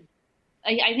think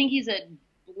he's a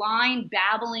blind,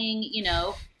 babbling,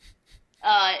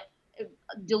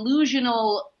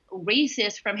 delusional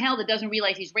racist from hell that doesn't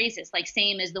realize he's racist, like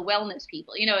same as the wellness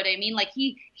people. You know what I mean? Like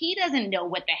he doesn't know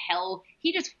what the hell.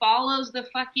 He just follows the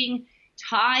fucking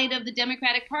tide of the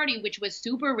Democratic Party, which was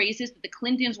super racist, that the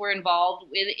Clintons were involved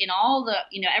with in all the,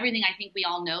 everything I think we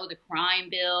all know, the crime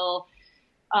bill,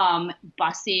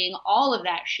 busing, all of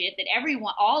that shit, that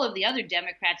all of the other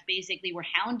Democrats basically were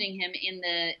hounding him in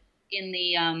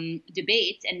the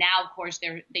debates. And now, of course,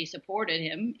 they supported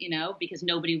him, because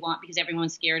because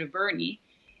everyone's scared of Bernie.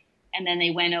 And then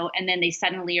they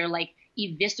suddenly are like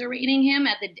eviscerating him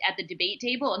at the debate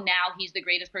table. And now he's the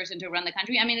greatest person to run the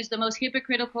country. I mean, it's the most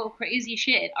hypocritical, crazy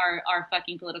shit, our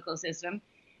fucking political system.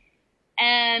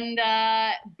 And,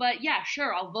 but yeah,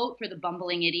 sure, I'll vote for the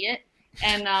bumbling idiot.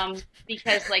 And,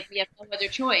 because like we have no other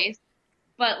choice,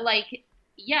 but like,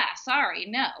 yeah, sorry,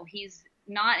 no, he's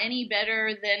not any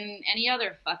better than any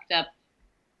other fucked up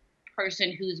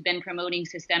person who's been promoting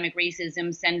systemic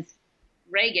racism since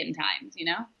Reagan times,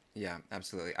 Yeah,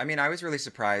 absolutely. I mean, I was really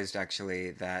surprised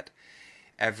actually that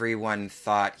everyone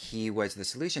thought he was the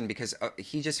solution, because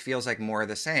he just feels like more of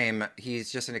the same.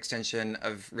 He's just an extension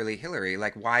of really Hillary.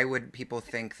 Like, why would people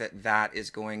think that is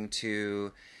going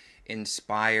to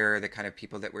inspire the kind of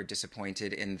people that were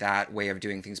disappointed in that way of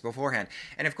doing things beforehand?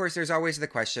 And of course, there's always the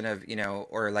question of,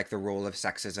 or like the role of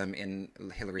sexism in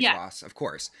Hillary's loss, of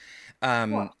course.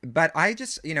 But I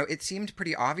just, it seemed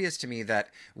pretty obvious to me that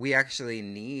we actually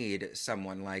need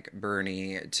someone like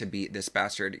Bernie to beat this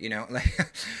bastard, like.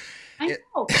 I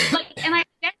know, and I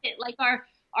get it. Like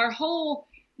our whole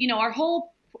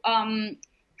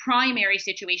primary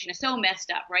situation is so messed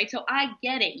up, right? So I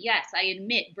get it. Yes, I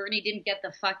admit Bernie didn't get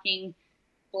the fucking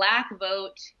black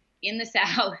vote in the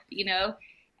South,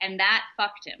 and that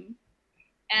fucked him.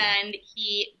 And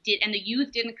he did, and the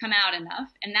youth didn't come out enough,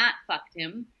 and that fucked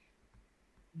him.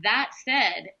 That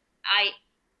said,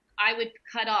 I would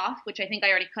cut off, which I think I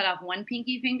already cut off one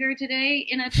pinky finger today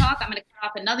in a talk. I'm going to cut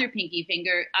off another pinky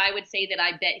finger. I would say that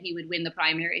I bet he would win the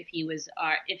primary if he was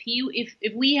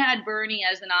if we had Bernie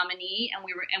as the nominee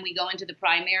and we go into the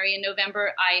primary in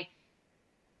November. I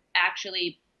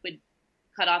actually would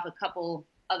cut off a couple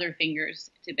other fingers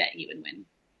to bet he would win.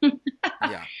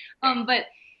 Yeah. But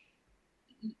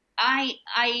I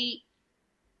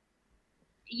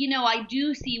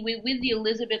do see with the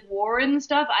Elizabeth Warren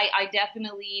stuff, I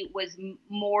definitely was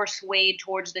more swayed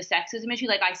towards the sexism issue.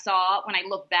 Like I saw, when I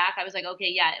look back, I was like, okay,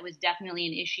 yeah, it was definitely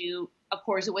an issue of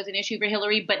course, it was an issue for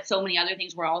Hillary, but so many other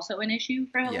things were also an issue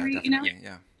for Hillary. Yeah, definitely.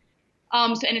 Yeah.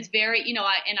 So, and it's very, in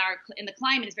the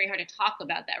climate, it's very hard to talk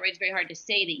about that, right? It's very hard to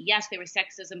say that, yes, there was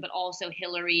sexism, but also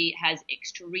Hillary has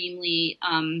extremely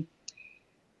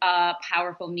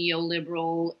powerful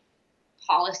neoliberal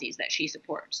policies that she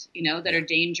supports, that are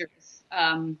dangerous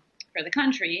for the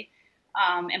country.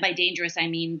 And by dangerous, I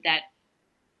mean that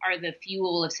are the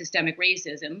fuel of systemic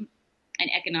racism and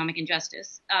economic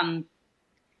injustice. And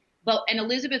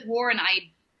Elizabeth Warren,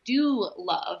 I do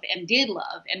love and did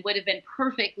love and would have been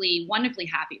perfectly, wonderfully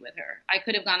happy with her. I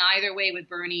could have gone either way with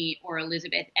Bernie or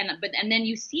Elizabeth. And then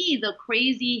you see the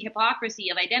crazy hypocrisy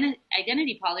of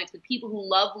identity politics with people who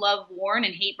love Warren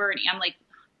and hate Bernie. I'm like,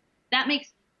 that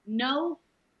makes no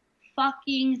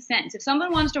fucking sense. If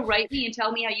someone wants to write me and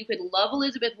tell me how you could love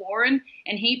Elizabeth Warren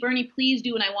and hate Bernie, please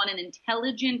do. And I want an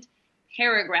intelligent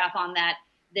paragraph on that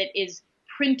is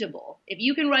printable. If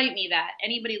you can write me that,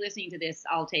 anybody listening to this,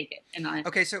 I'll take it.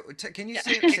 Okay, so can you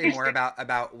say more about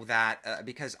that?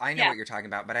 Because I know what you're talking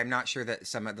about, but I'm not sure that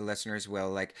some of the listeners will.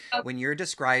 Like, when you're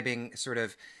describing sort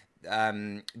of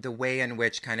the way in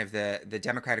which kind of the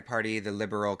Democratic Party, the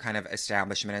liberal kind of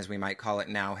establishment, as we might call it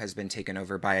now, has been taken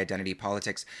over by identity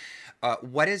politics.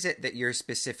 What is it that you're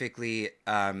specifically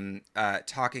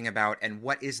talking about, and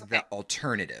what is the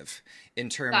alternative in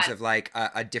terms of like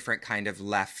a different kind of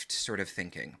left sort of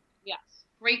thinking? Yes,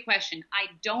 great question.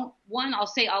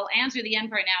 I'll answer the end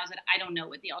part now is that I don't know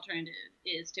what the alternative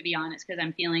is, to be honest, because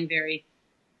I'm feeling very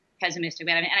pessimistic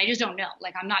about it, and I just don't know.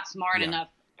 Like, I'm not smart enough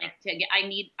to get.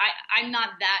 I'm not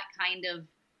that kind of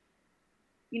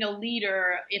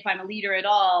leader. If I'm a leader at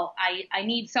all, I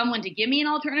need someone to give me an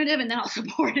alternative, and then I'll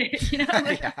support it.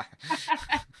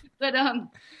 But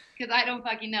because I don't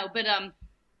fucking know. But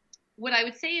what I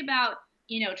would say about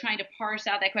trying to parse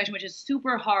out that question, which is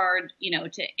super hard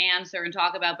to answer and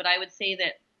talk about, but I would say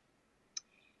that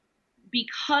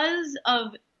because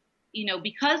of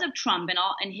Trump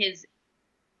and his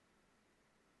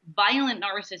violent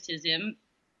narcissism,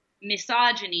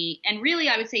 misogyny, and really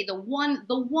I would say the one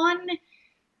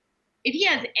if he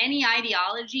has any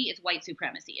ideology, it's white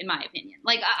supremacy, in my opinion.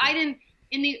 Like, I didn't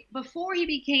before he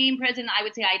became president, I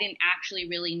would say I didn't actually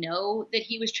really know that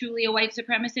he was truly a white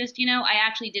supremacist. I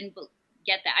actually didn't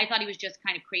get that. I thought he was just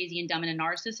kind of crazy and dumb and a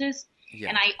narcissist. Yeah.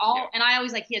 And I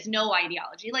always he has no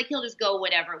ideology. Like, he'll just go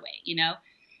whatever way,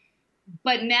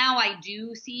 But now I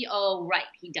do see, oh right,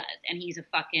 he does, and he's a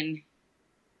fucking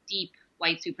deep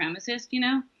white supremacist,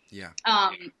 Yeah.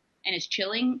 And it's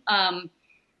chilling.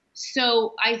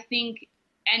 So I think,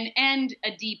 and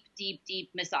a deep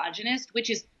misogynist, which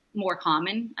is more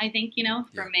common, I think,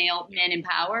 for male men in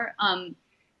power. And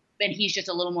he's just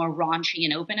a little more raunchy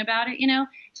and open about it,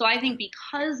 So I think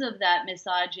because of that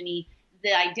misogyny,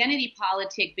 the identity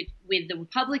politic with the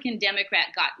Republican Democrat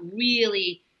got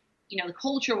really, the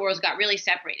culture wars got really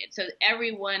separated. So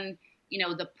everyone,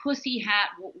 the pussy hat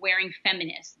wearing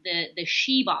feminist, the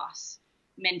she boss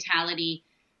mentality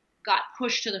got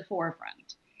pushed to the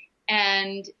forefront.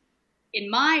 And in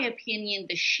my opinion,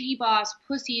 the she boss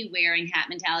pussy wearing hat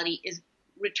mentality is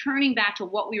returning back to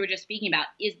what we were just speaking about,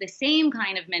 is the same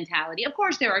kind of mentality. Of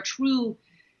course, there are true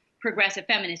progressive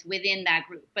feminists within that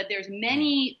group, but there's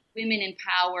many women in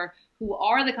power who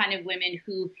are the kind of women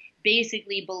who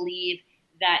basically believe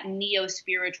that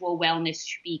neo-spiritual wellness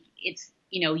speak. It's,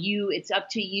 it's up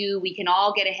to you. We can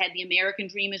all get ahead. The American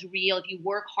dream is real. If you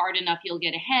work hard enough, you'll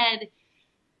get ahead.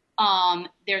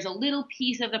 There's a little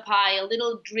piece of the pie, a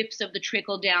little drips of the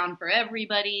trickle down for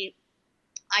everybody.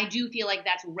 I do feel like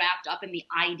that's wrapped up in the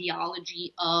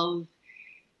ideology of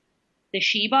the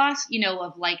she boss,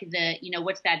 of like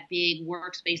what's that big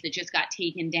workspace that just got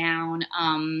taken down?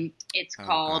 It's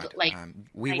called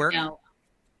WeWork.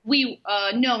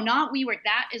 No, not WeWork.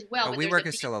 That as well. Oh, WeWork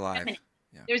is still alive.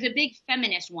 Yeah. There's a big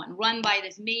feminist one run by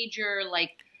this major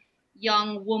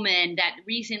young woman that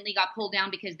recently got pulled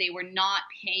down because they were not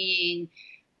paying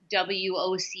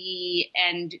WOC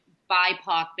and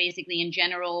BIPOC basically in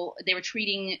general. They were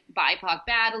treating BIPOC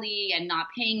badly and not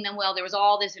paying them well. There was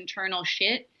all this internal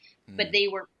shit, but they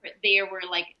were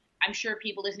I'm sure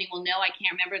people listening will know, I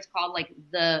can't remember. It's called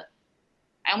I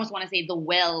almost want to say The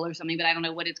Well or something, but I don't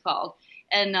know what it's called.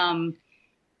 And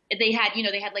they had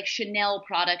Chanel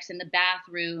products in the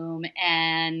bathroom,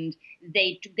 and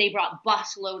they brought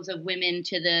busloads of women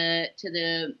to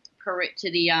the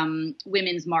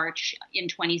Women's March in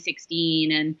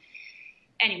 2016. And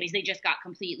anyways, they just got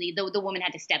completely, the woman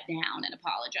had to step down and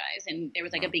apologize. And there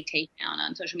was a big takedown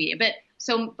on social media.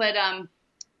 So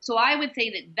I would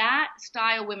say that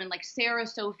style women, like Sarah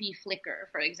Sophie Flicker,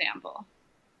 for example.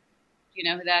 Do you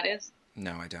know who that is?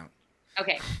 No, I don't.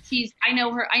 Okay, I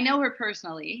know her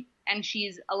personally, and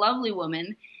she's a lovely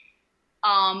woman.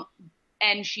 Um,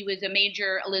 and she was a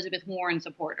major Elizabeth Warren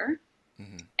supporter,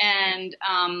 Hmm. and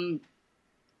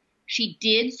she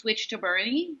did switch to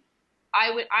Bernie.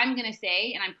 I'm going to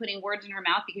say, and I'm putting words in her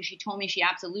mouth because she told me she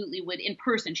absolutely would in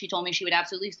person. She told me she would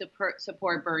absolutely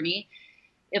support Bernie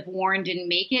if Warren didn't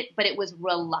make it, but it was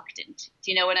reluctant.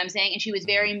 Do you know what I'm saying? And she was Hmm.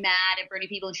 very mad at Bernie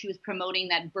people, and she was promoting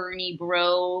that Bernie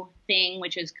bro thing,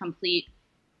 which is complete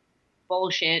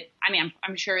bullshit. I mean,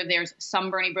 I'm sure there's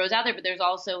some Bernie bros out there, but there's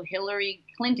also Hillary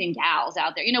Clinton gals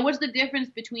out there. What's the difference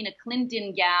between a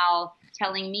Clinton gal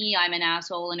telling me I'm an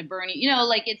asshole and a Bernie?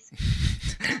 Like it's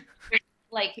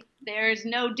like there's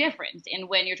no difference in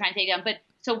when you're trying to take it down. But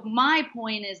so my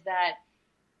point is that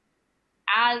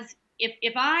as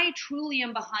if I truly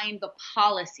am behind the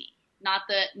policy, not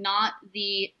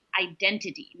the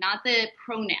identity, not the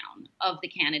pronoun of the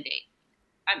candidate.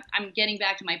 I'm getting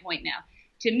back to my point now.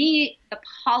 To me, the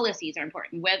policies are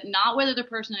important, not whether the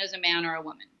person is a man or a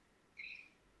woman,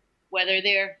 whether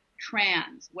they're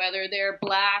trans, whether they're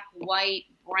black, white,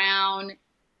 brown,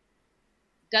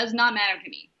 does not matter to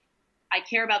me. I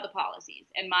care about the policies,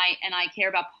 and I care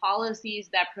about policies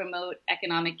that promote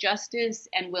economic justice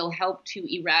and will help to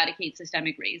eradicate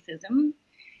systemic racism.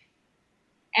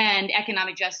 And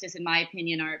economic justice, in my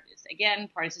opinion, is again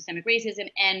part of systemic racism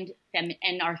and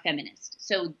are feminist.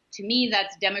 So to me,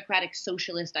 that's democratic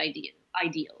socialist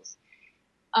ideals.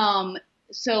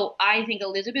 So I think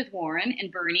Elizabeth Warren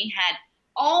and Bernie had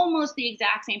almost the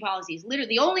exact same policies.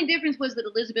 Literally, the only difference was that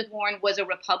Elizabeth Warren was a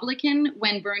Republican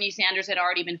when Bernie Sanders had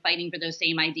already been fighting for those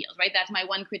same ideals, right? That's my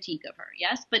one critique of her,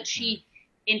 yes? But she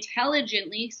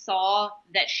intelligently saw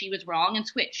that she was wrong and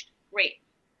switched. Great.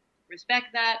 Respect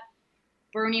that.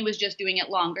 Bernie was just doing it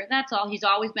longer. That's all. He's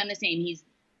always been the same. He's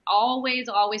always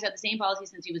had the same policy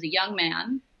since he was a young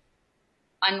man,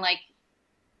 unlike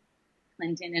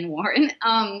Clinton and Warren.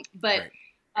 But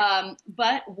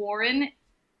Warren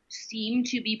seemed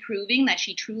to be proving that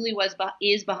she truly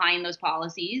is behind those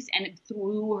policies, and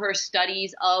through her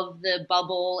studies of the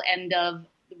bubble and of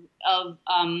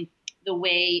the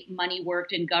way money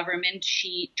worked in government,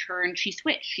 she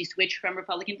switched from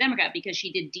Republican to Democrat because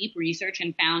she did deep research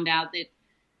and found out that,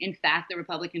 in fact, the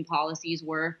Republican policies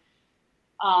were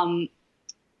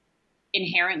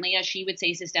inherently, as she would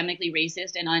say, systemically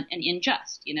racist and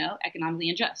unjust, economically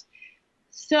unjust.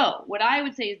 So what I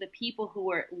would say is the people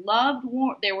who loved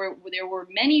Warren, there were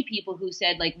many people who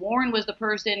said like Warren was the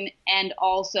person, and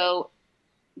also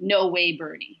no way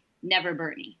Bernie, never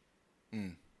Bernie.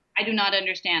 Mm. I do not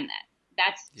understand that.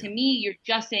 That's, to me, you're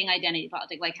just saying identity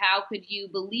politics. Like, how could you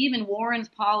believe in Warren's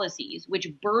policies,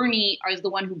 which Bernie is the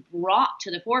one who brought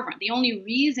to the forefront? The only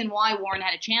reason why Warren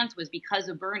had a chance was because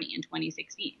of Bernie in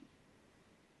 2016.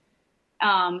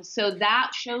 So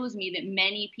that shows me that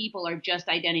many people are just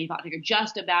identity politics, or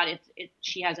just about if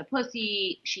she has a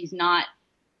pussy, she's not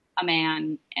a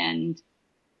man, and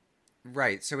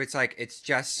Right. So it's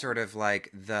just sort of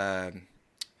like I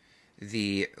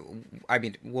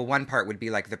mean, well, one part would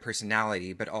be like the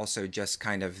personality, but also just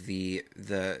kind of the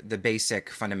basic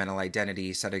fundamental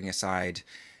identity, setting aside.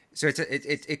 So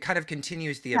it kind of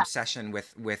continues the obsession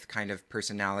with kind of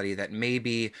personality that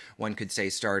maybe one could say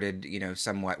started,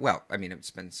 somewhat, well, I mean,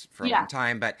 it's been for a long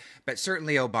time, but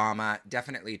certainly Obama,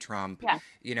 definitely Trump.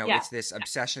 It's this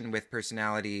obsession with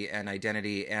personality and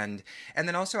identity, and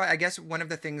then also I guess one of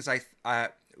the things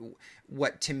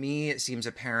what to me seems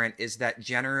apparent is that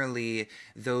generally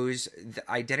the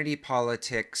identity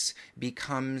politics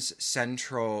becomes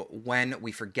central when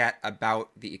we forget about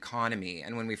the economy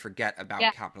and when we forget about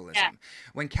capitalism.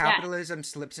 When capitalism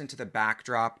slips into the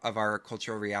backdrop of our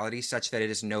cultural reality such that it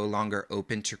is no longer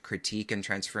open to critique and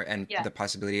the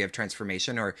possibility of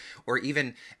transformation or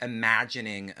even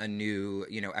imagining a new,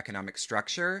 economic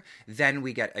structure, then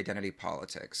we get identity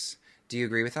politics. Do you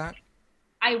agree with that?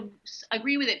 I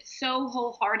agree with it so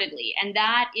wholeheartedly. And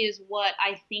that is what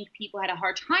I think people had a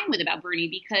hard time with about Bernie,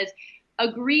 because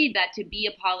agreed that to be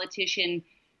a politician,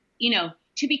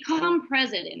 to become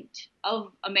president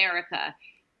of America,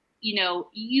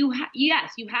 you have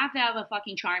to have a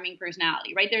fucking charming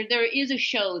personality, right? There is a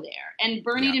show there. And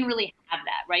Bernie didn't really have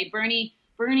that, right?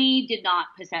 Bernie did not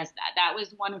possess that. That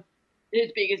was one of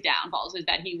his biggest downfalls, is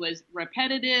that he was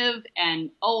repetitive and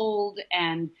old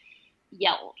and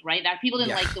yelled, right? That people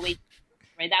didn't like the way,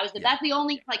 right? That's the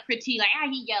only critique,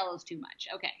 he yells too much.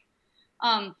 Okay.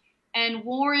 And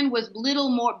Warren was little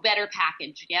more better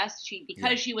packaged. Yes.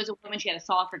 Because she was a woman, she had a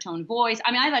softer tone voice.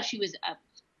 I mean, I thought she was an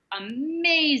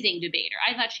amazing debater.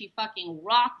 I thought she fucking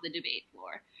rocked the debate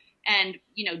floor and,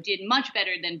 did much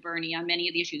better than Bernie on many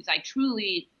of the issues. I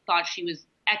truly thought she was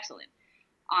excellent.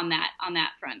 on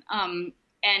that front.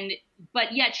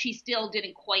 But yet she still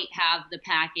didn't quite have the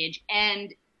package.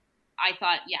 And I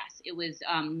thought, yes, it was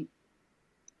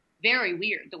very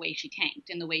weird the way she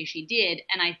tanked and the way she did.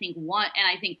 And I think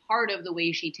part of the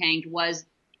way she tanked was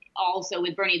also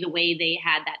with Bernie, the way they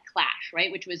had that clash,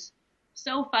 right? Which was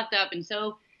so fucked up and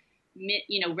so,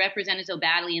 represented so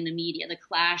badly in the media, the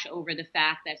clash over the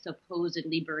fact that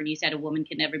supposedly Bernie said a woman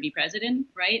can never be president,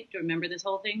 right? Do you remember this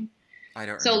whole thing? I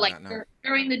don't so remember that, no.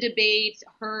 During the debates,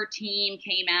 her team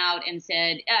came out and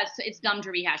said, it's dumb to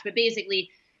rehash, but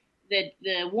basically the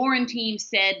Warren team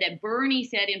said that Bernie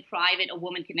said in private a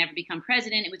woman could never become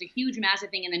president. It was a huge,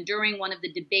 massive thing. And then during one of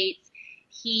the debates,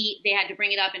 they had to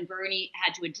bring it up and Bernie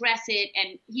had to address it.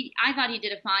 And I thought he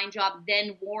did a fine job.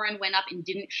 Then Warren went up and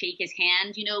didn't shake his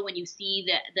hand, when you see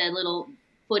the little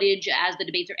footage as the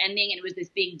debates are ending, and it was this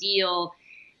big deal.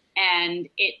 And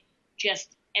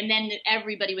and then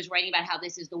everybody was writing about how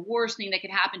this is the worst thing that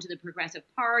could happen to the Progressive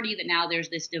Party, that now there's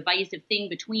this divisive thing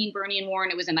between Bernie and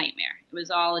Warren. It was a nightmare. It was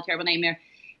all a terrible nightmare.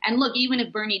 And look, even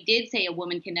if Bernie did say a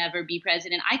woman can never be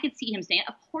president, I could see him saying,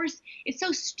 of course, it's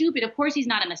so stupid. Of course he's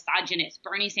not a misogynist.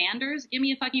 Bernie Sanders, give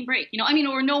me a fucking break.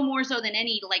 Or no more so than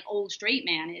any old straight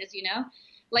man is, you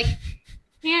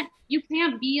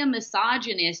can't be a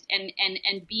misogynist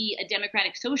and be a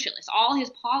democratic socialist. All his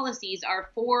policies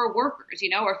are for workers,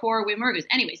 or for women workers.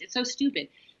 Anyways, it's so stupid.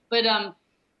 But I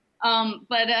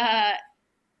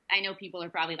know people are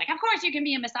probably like, of course you can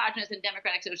be a misogynist and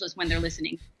democratic socialist when they're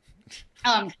listening.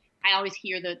 I always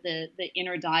hear the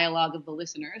inner dialogue of the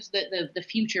listeners, the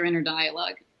future inner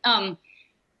dialogue.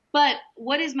 But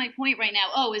what is my point right now?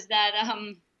 Oh, is that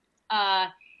I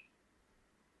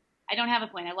don't have a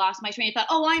point. I lost my train of thought.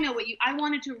 Oh, I know I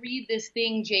wanted to read this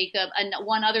thing, Jacob, and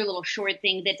one other little short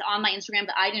thing that's on my Instagram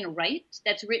that I didn't write,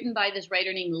 that's written by this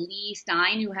writer named Lee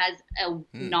Stein, who has a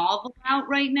novel out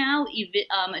right now,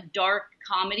 a dark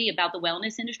comedy about the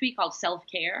wellness industry called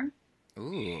Self-Care.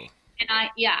 Ooh. And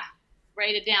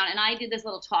write it down. And I did this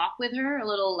little talk with her, a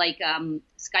little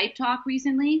Skype talk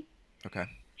recently. Okay.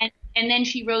 And then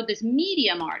she wrote this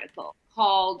Medium article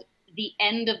called "The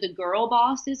End of the Girl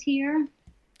Boss Is Here."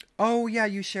 Oh yeah,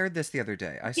 you shared this the other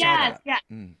day. I saw that. Yeah.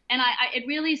 And it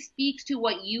really speaks to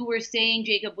what you were saying,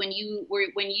 Jacob,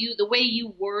 the way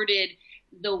you worded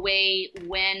the way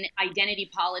when identity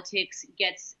politics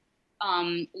gets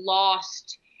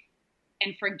lost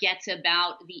and forgets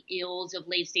about the ills of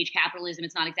late stage capitalism.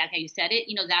 It's not exactly how you said it.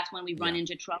 That's when we run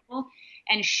into trouble.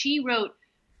 And she wrote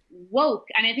woke,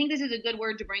 and I think this is a good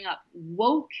word to bring up,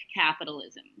 woke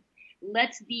capitalism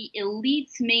lets the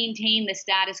elites maintain the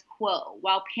status quo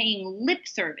while paying lip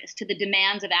service to the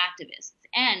demands of activists.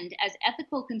 And as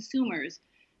ethical consumers,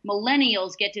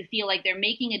 millennials get to feel like they're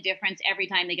making a difference every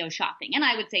time they go shopping. And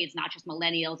I would say it's not just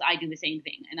millennials. I do the same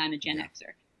thing, and I'm a Gen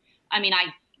Xer. I mean,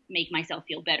 I make myself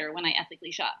feel better when I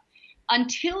ethically shop.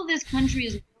 Until this country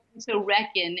is willing to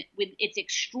reckon with its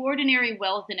extraordinary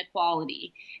wealth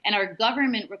inequality, and our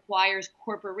government requires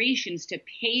corporations to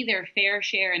pay their fair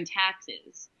share in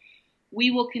taxes, we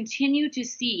will continue to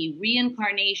see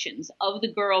reincarnations of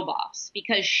the girl boss,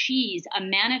 because she's a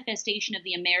manifestation of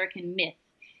the American myth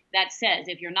that says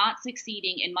if you're not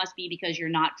succeeding, it must be because you're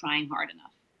not trying hard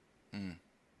enough. Mm.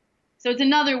 So it's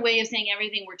another way of saying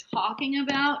everything we're talking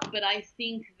about, but I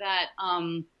think that,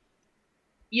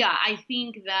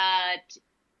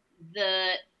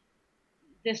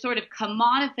 the sort of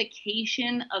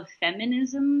commodification of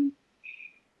feminism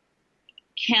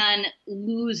can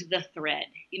lose the thread.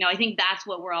 I think that's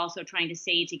what we're also trying to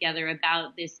say together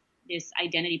about this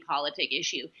identity politic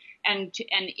issue.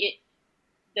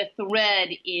 The thread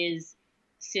is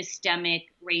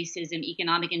systemic racism,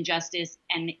 economic injustice,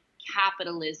 and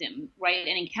capitalism, right?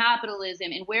 And in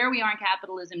capitalism, and where we are in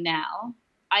capitalism now,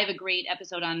 I have a great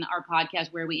episode on our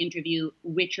podcast where we interview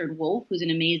Richard Wolff, who's an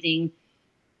amazing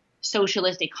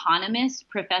socialist economist,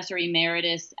 professor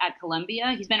emeritus at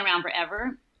Columbia. He's been around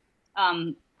forever.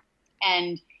 And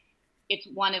it's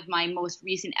one of my most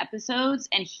recent episodes.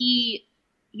 And he's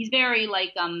very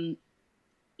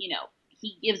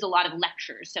he gives a lot of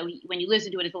lectures. So when you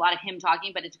listen to it, it's a lot of him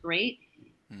talking, but it's great.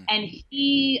 Mm-hmm. And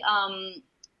he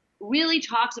really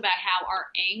talks about how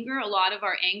a lot of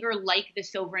our anger, like the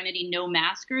sovereignty no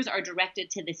maskers, are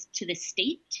directed to the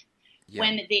state,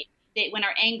 when when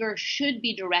our anger should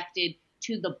be directed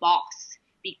to the boss,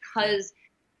 because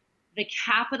the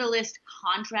capitalist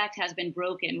contract has been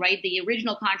broken, right? The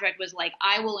original contract was like,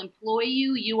 I will employ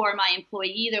you, you are my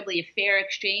employee, there'll be a fair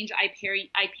exchange, I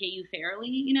pay you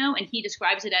fairly, and he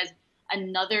describes it as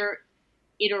another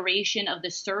iteration of the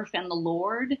serf and the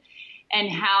lord, and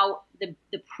how the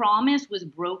promise was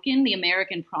broken, the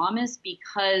American promise,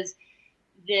 because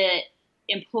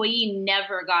employee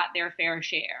never got their fair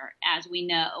share, as we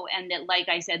know, and that, like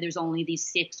I said, there's only these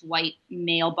 6 white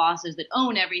male bosses that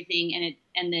own everything,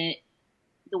 and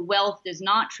the wealth does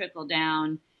not trickle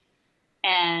down.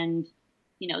 And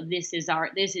this is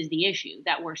the issue,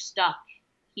 that we're stuck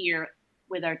here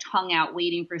with our tongue out,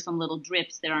 waiting for some little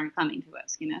drips that aren't coming to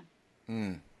us.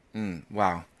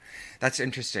 Wow. That's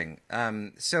interesting.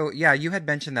 So yeah, you had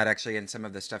mentioned that actually in some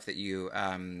of the stuff that you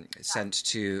sent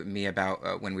to me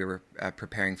about when we were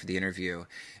preparing for the interview.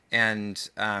 And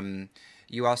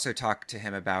you also talked to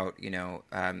him about,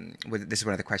 this is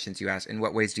one of the questions you asked: in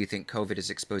what ways do you think COVID is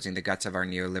exposing the guts of our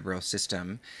neoliberal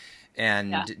system?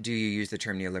 And do you use the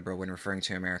term neoliberal when referring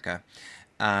to America?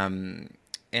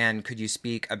 And could you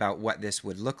speak about what this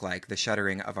would look like, the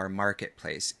shuttering of our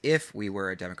marketplace? If we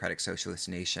were a democratic socialist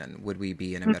nation, would we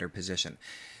be in a better position?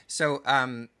 So,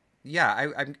 I'm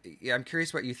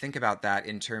curious what you think about that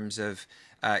in terms of,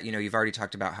 you've already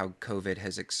talked about how COVID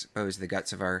has exposed the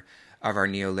guts of our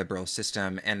neoliberal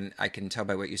system, and I can tell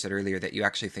by what you said earlier that you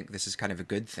actually think this is kind of a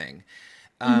good thing.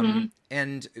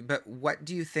 But what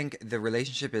do you think the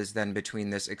relationship is then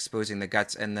between this exposing the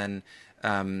guts and then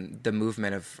the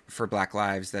movement for Black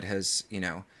Lives that has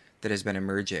been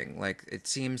emerging? Like, it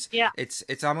seems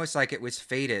it's almost like it was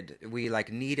fated. We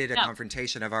needed a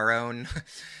confrontation of our own,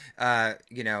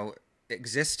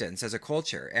 existence as a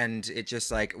culture, and it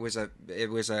just was a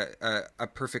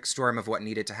perfect storm of what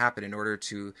needed to happen in order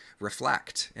to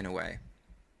reflect in a way.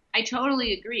 I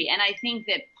totally agree. And I think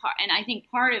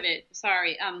part of it,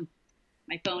 sorry,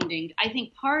 my phone dinged. I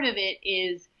think part of it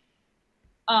is,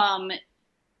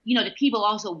 the people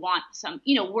also want some,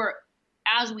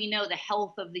 as we know, the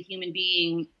health of the human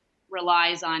being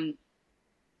relies on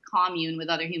commune with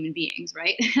other human beings,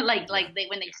 right?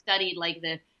 When they studied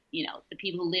the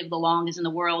people who live the longest in the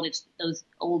world, it's those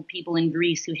old people in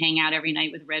Greece who hang out every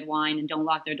night with red wine and don't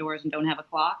lock their doors and don't have a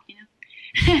clock,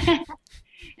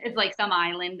 It's like some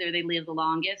island where they live the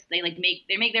longest. They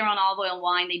make their own olive oil and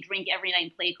wine. They drink every night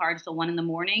and play cards till 1 a.m,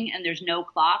 and there's no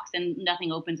clocks and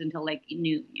nothing opens until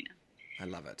noon. I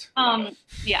love it.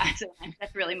 Yeah, so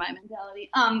that's really my mentality.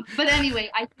 But anyway,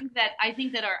 I think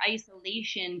that our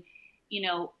isolation,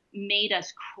 made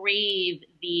us crave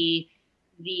the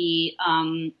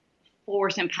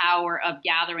force and power of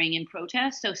gathering and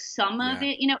protest. So some of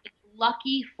it, it's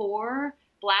lucky for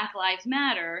Black Lives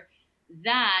Matter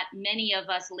that many of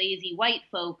us lazy white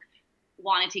folk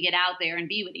wanted to get out there and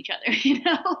be with each other,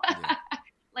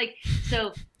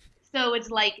 So it's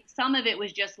some of it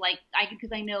was just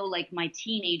because I know my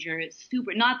teenager is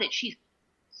super, not that she's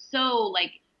so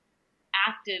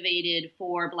activated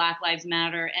for Black Lives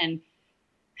Matter and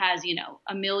has,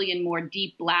 a million more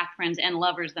deep Black friends and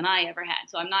lovers than I ever had.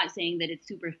 So I'm not saying that it's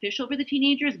superficial for the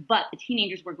teenagers, but the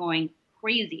teenagers were going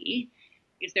crazy.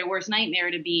 It's their worst nightmare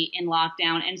to be in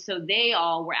lockdown. And so they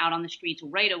all were out on the streets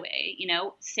right away,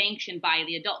 sanctioned by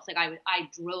the adults. I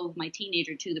drove my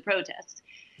teenager to the protests.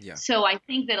 Yeah. So I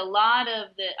think that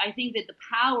the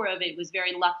power of it was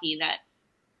very lucky, that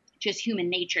just human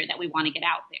nature, that we want to get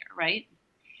out there. Right.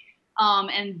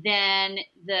 And then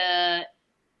the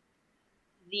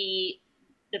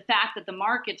fact that the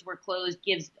markets were closed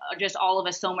gives just all of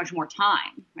us so much more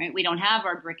time, right? We don't have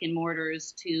our brick and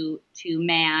mortars to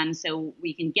man, so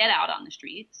we can get out on the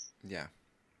streets. Yeah.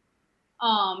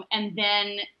 And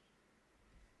then,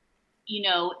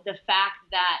 the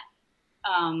fact that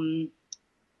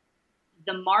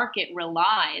the market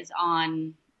relies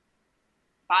on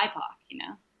BIPOC,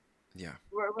 Yeah.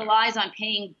 Relies on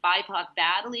paying BIPOC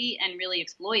badly and really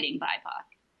exploiting BIPOC.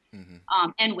 Mm-hmm.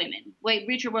 And women.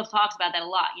 Richard Wolff talks about that a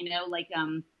lot,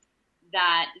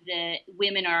 that the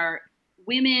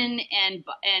women and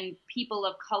people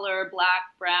of color,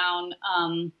 Black, brown,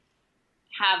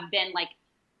 have been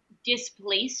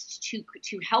displaced to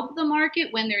help the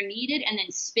market when they're needed and then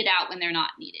spit out when they're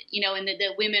not needed, and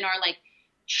the women are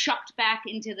chucked back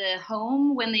into the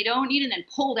home when they don't need it and then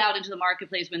pulled out into the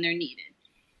marketplace when they're needed.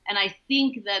 And I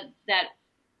think that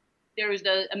there was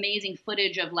the amazing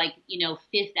footage of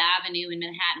Fifth Avenue in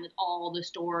Manhattan with all the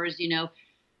stores,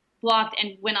 blocked.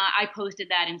 And when I posted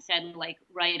that and said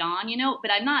right on,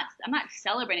 but I'm not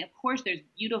celebrating. Of course, there's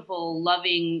beautiful,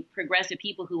 loving, progressive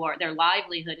people who their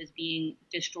livelihood is being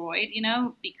destroyed,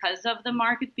 because of the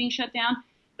markets being shut down.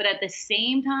 But at the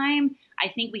same time, I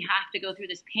think we have to go through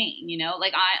this pain, even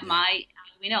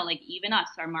us,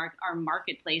 our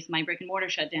marketplace, my brick and mortar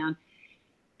shut down.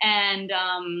 And,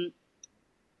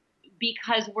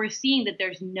 because we're seeing that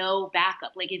there's no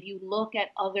backup. If you look at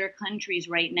other countries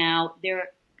right now, they're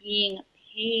being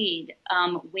paid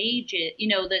wages.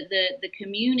 The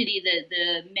community,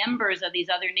 the members of these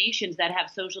other nations that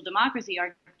have social democracy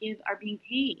are are being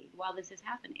paid while this is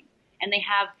happening. And they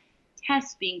have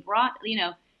tests being brought,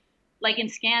 like in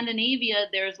Scandinavia,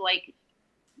 there's like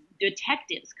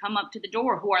detectives come up to the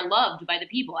door who are loved by the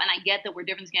people. And I get that we're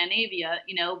different in Scandinavia,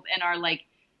 and are like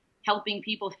helping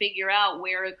people figure out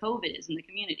where COVID is in the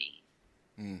community.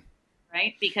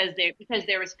 Right? Because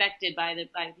they're respected by the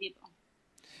people.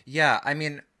 Yeah, I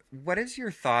mean, what is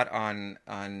your thought on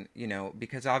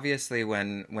because obviously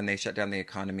when they shut down the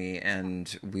economy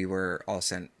and we were all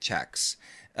sent checks,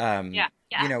 Yeah.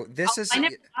 This is I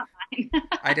never got mine.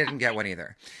 I didn't get one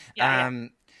either. Yeah.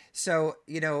 So,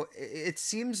 it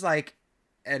seems like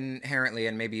inherently,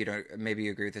 and maybe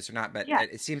you agree with this or not, but Yeah.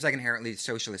 it seems like inherently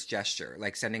socialist gesture,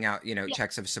 like sending out,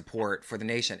 checks of support for the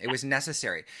nation. It was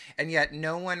necessary. And yet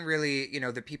no one really,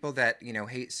 the people that,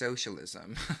 hate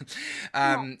socialism,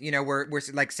 were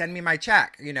like, send me my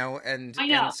check, and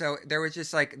so there was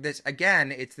just like this,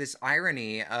 again, it's this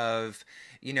irony of,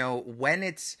 when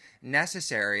it's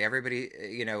necessary, everybody,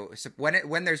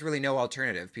 when there's really no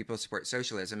alternative, people support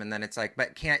socialism. And then it's like,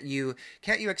 but can't you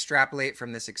extrapolate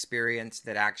from this experience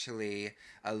that actually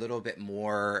a little bit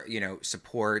more,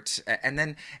 support, and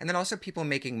then also people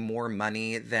making more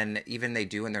money than even they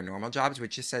do in their normal jobs,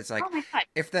 which just says like, Oh my God.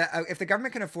 if the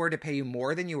government can afford to pay you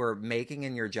more than you were making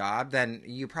in your job, then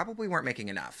you probably weren't making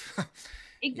enough.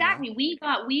 Exactly. We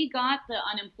got the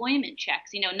unemployment checks,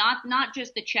 not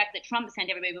just the check that Trump sent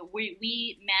everybody, but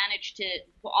we managed to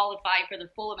qualify for the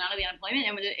full amount of the unemployment.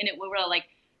 And we were like,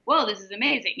 whoa, this is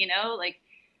amazing.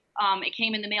 It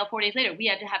came in the mail 4 days later. We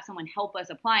had to have someone help us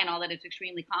apply and all that. It's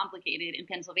extremely complicated in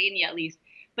Pennsylvania, at least.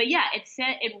 But yeah,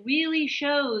 it really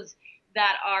shows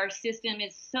that our system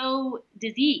is so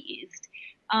diseased.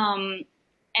 And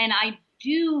I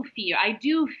do fear,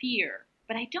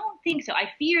 but I don't think so. I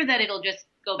fear that it'll just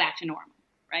go back to normal,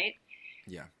 right?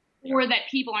 Yeah. Or that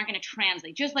people aren't going to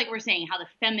translate, just like we're saying how the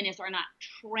feminists are not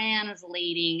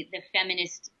translating the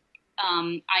feminist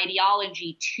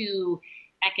ideology to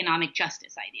economic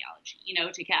justice ideology,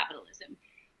 to capitalism.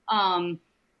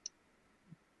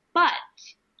 But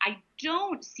I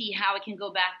don't see how it can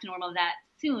go back to normal that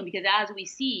soon, because as we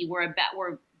see, we're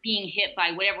being hit by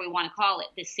whatever we want to call it,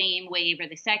 the same wave or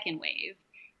the second wave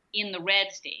in the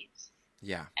red states.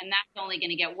 Yeah. And that's only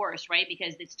going to get worse, right?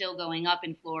 Because it's still going up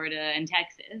in Florida and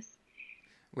Texas.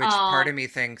 Which part of me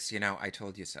thinks, I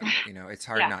told you so. It's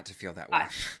hard not to feel that way.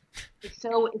 It's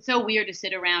so weird to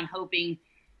sit around hoping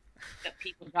that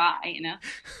people die,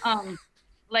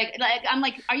 Like I'm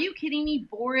like, are you kidding me?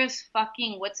 Boris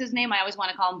fucking, what's his name? I always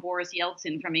want to call him Boris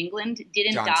Yeltsin from England.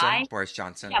 Didn't die. Boris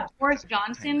Johnson. Yeah, Boris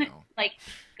Johnson,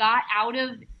 got out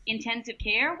of intensive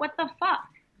care. What the fuck?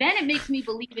 Then it makes me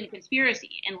believe in conspiracy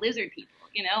and lizard people.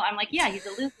 I'm like, yeah, he's a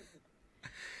lizard.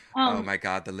 Oh my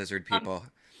God, the lizard people.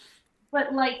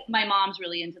 But like, my mom's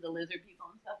really into the lizard people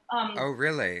and stuff. Oh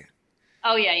really?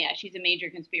 Oh yeah. She's a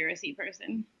major conspiracy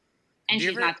person, and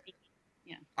she's not speaking.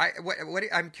 Yeah.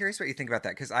 I'm curious what you think about that,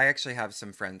 because I actually have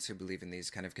some friends who believe in these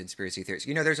kind of conspiracy theories.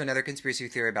 There's another conspiracy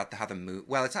theory about how the moon.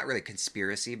 Well, it's not really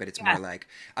conspiracy, but it's more like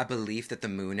a belief that the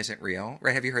moon isn't real.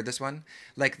 Right? Have you heard this one?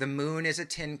 Like the moon is a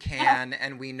tin can,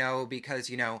 and we know because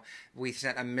we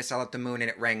sent a missile at the moon and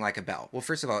it rang like a bell. Well,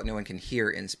 first of all, no one can hear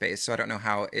in space, so I don't know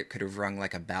how it could have rung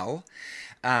like a bell.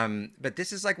 But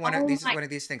this is like one of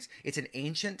these things. It's an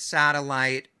ancient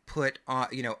satellite put on,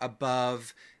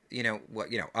 above.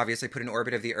 Obviously put in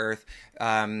orbit of the Earth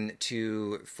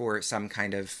for some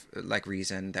kind of like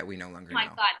reason that we no longer know. Oh my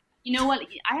God. You know what?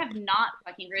 I have not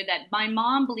fucking heard that. My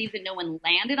mom believes that no one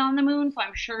landed on the moon, so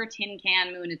I'm sure Tin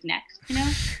Can Moon is next,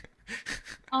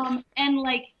 And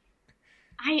like,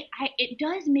 it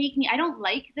does make me, I don't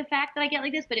like the fact that I get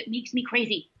like this, but it makes me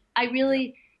crazy.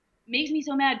 Makes me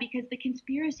so mad because the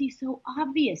conspiracy is so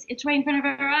obvious. It's right in front of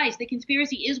our eyes. The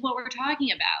conspiracy is what we're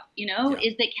talking about,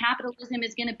 is that capitalism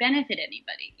is going to benefit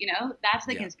anybody. That's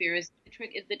the conspiracy.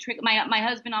 The trick. My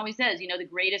husband always says, the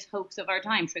greatest hoax of our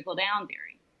time, trickle down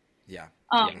theory. Yeah.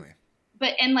 Totally.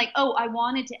 I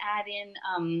wanted to add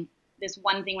in this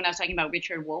one thing when I was talking about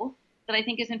Richard Wolff that I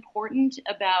think is important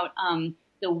about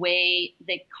the way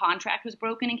the contract was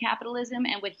broken in capitalism,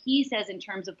 and what he says in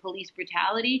terms of police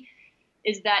brutality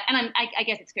is that, and I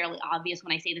guess it's fairly obvious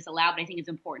when I say this aloud, but I think it's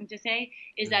important to say,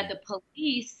 is that the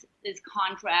police's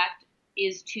contract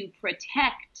is to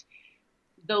protect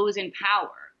those in power,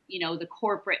 the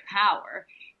corporate power,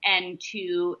 and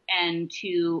to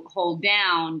hold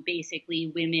down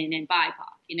basically women and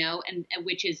BIPOC, and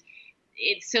which is,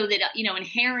 it's so that,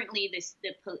 inherently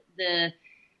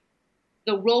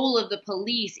the role of the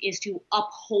police is to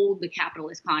uphold the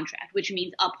capitalist contract, which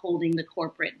means upholding the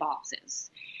corporate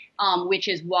bosses. which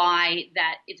is why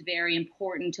that it's very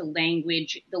important to the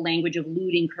language of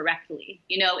looting correctly,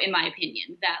 in my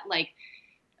opinion, that like.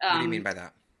 What do you mean by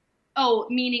that? Oh,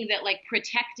 meaning that like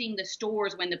protecting the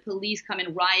stores when the police come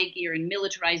in riot gear and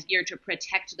militarized gear to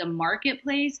protect the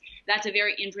marketplace. That's a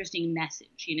very interesting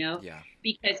message, Yeah.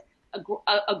 Because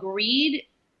agreed,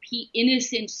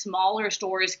 innocent smaller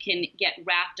stores can get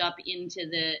wrapped up into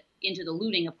the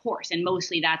looting, of course. And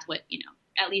mostly that's what,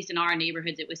 at least in our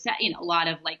neighborhoods, it was set, a lot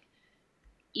of like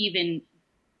even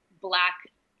black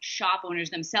shop owners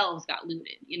themselves got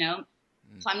looted,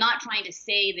 So I'm not trying to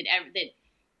say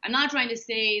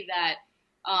that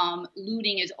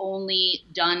looting is only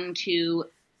done to,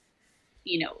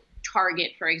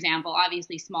 target, for example,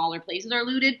 obviously smaller places are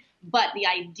looted, but the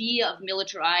idea of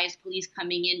militarized police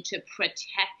coming in to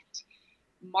protect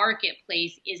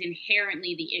marketplace is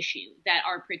inherently the issue, that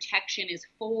our protection is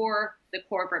for the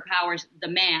corporate powers, the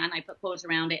man, I put quotes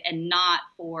around it, and not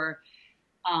for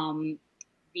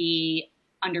the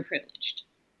underprivileged.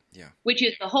 Yeah. Which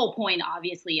is the whole point,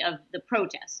 obviously, of the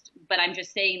protest. But I'm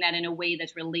just saying that in a way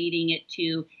that's relating it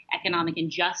to economic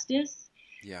injustice.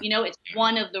 Yeah. It's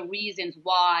one of the reasons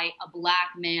why a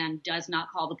black man does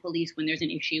not call the police when there's an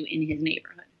issue in his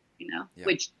neighborhood, Yeah.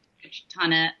 which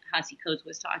Ta-Nehisi Coates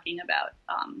was talking about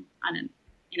in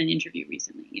an interview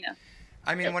recently,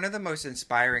 I mean, one of the most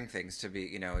inspiring things to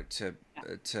be,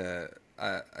 to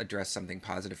address something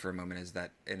positive for a moment is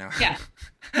that, Yeah.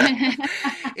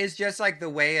 it's just like the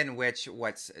way in which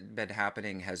what's been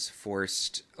happening has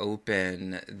forced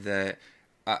open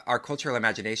our cultural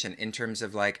imagination in terms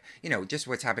of like, just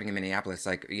what's happening in Minneapolis,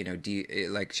 like,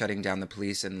 like shutting down the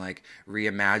police and like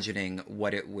reimagining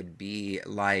what it would be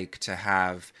like to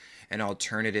have an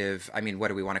alternative. I mean, what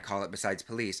do we want to call it besides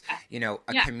police?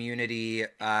 Community,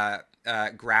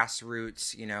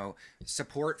 grassroots,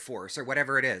 support force or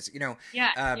whatever it is,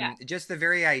 just the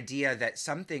very idea that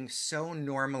something so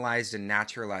normalized and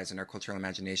naturalized in our cultural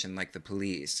imagination, like the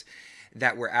police,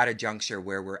 that we're at a juncture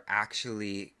where we're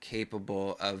actually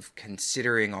capable of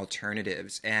considering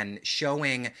alternatives and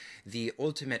showing the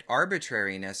ultimate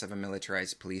arbitrariness of a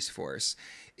militarized police force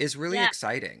is really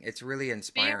exciting. It's really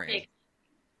inspiring. Very.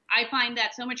 I find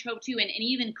that so much hope too. And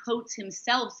even Coates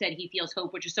himself said he feels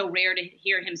hope, which is so rare to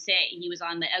hear him say. He was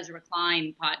on the Ezra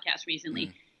Klein podcast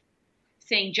recently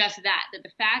saying just that the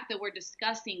fact that we're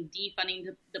discussing defunding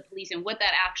the police and what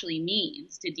that actually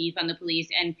means to defund the police,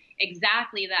 and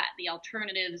exactly that, the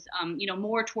alternatives,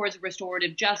 more towards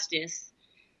restorative justice,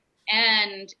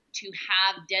 and to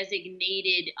have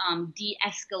designated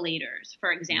de-escalators,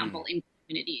 for example, in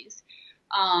communities,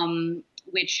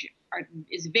 which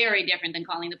is very different than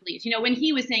calling the police. When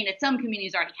he was saying that some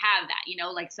communities already have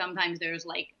that, like sometimes there's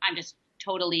like, I'm just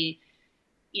totally,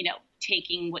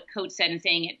 taking what Coates said and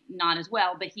saying it not as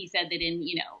well, but he said that in,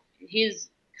 his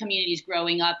communities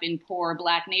growing up in poor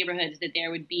black neighborhoods, that there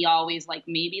would be always like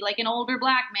maybe like an older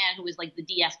black man who was like the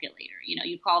de-escalator.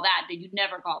 You'd call that, but you'd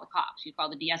never call the cops. You'd call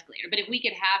the de-escalator. But if we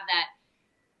could have that,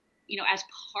 as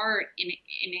part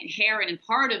inherent and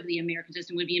part of the American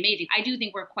system, would be amazing. I do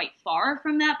think we're quite far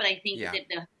from that, but I think that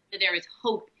there is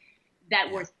hope that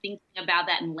we're thinking about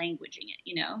that and languaging it,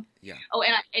 Yeah. Oh,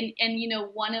 and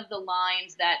one of the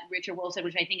lines that Richard Wolff said,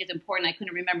 which I think is important, I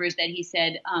couldn't remember, is that he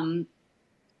said,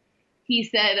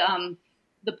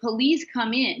 the police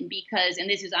come in because, and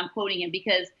this is, I'm quoting him,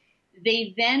 because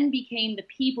they then became the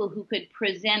people who could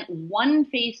present one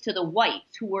face to the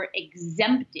whites who were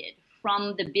exempted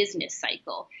from the business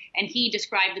cycle. And he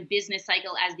described the business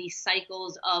cycle as these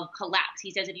cycles of collapse. He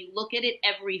says if you look at it,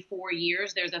 every 4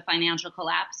 years, there's a financial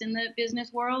collapse in the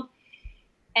business world.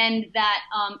 And that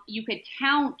you could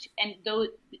count, and the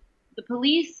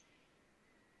police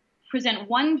present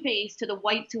one face to the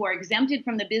whites who are exempted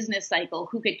from the business cycle,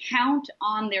 who could count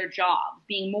on their jobs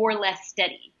being more or less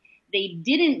steady. They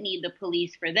didn't need the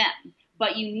police for them,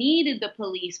 but you needed the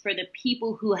police for the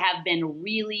people who have been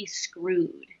really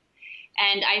screwed.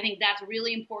 And I think that's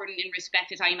really important in respect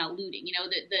to talking about looting.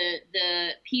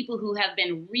 The people who have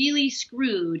been really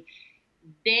screwed,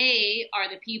 they are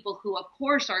the people who, of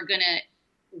course, are going to,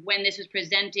 when this is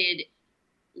presented,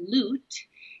 loot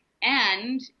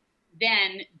and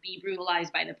then be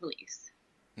brutalized by the police.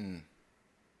 Does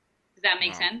that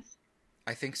make sense?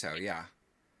 I think so, yeah.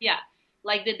 Yeah.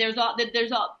 Like that there's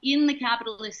all in the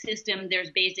capitalist system,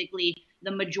 there's basically the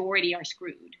majority are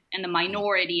screwed and the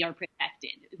minority are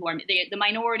protected. The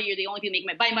minority are the only people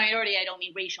making, by minority, I don't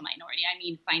mean racial minority. I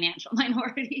mean financial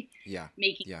minority. Yeah.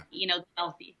 Making,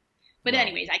 wealthy. But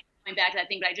anyways, I keep going back to that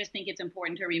thing, but I just think it's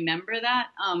important to remember that.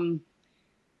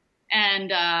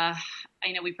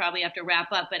 I know we probably have to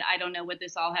wrap up, but I don't know what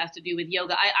this all has to do with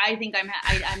yoga. I think I'm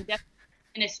definitely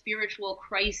in a spiritual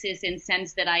crisis in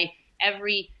sense that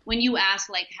when you ask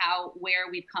like where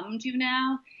we've come to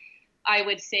now, I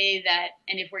would say that,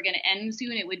 and if we're going to end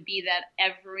soon, it would be that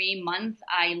every month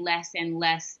I less and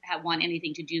less want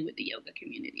anything to do with the yoga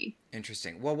community.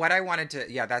 Interesting. Well, what I wanted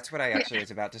to, that's what I actually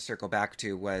was about to circle back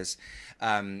to was,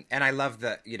 and I love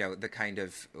the, the kind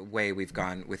of way we've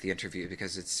gone with the interview,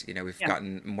 because it's, we've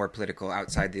gotten more political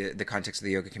outside the context of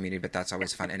the yoga community, but that's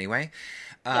always fun anyway.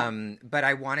 But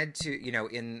I wanted to,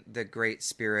 in the great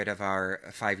spirit of our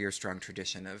 5-year strong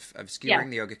tradition of skewering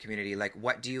the yoga community, like,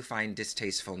 what do you find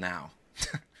distasteful now?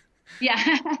 Yeah.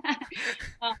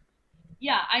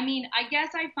 I mean, I guess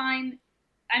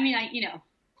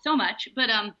so much, but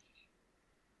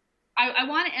I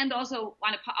want to end also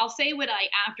I'll say what I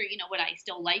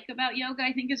still like about yoga,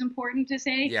 I think is important to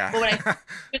say. Yeah. But what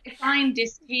I find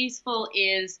distasteful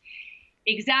is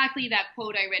exactly that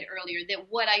quote I read earlier, that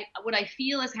what I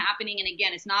feel is happening, and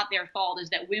again, it's not their fault, is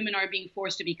that women are being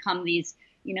forced to become these,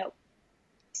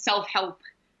 self-help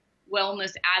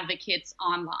wellness advocates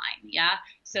online. Yeah.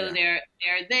 So they're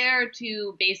there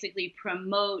to basically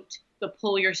promote the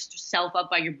pull yourself up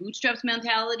by your bootstraps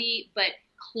mentality, but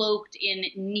cloaked in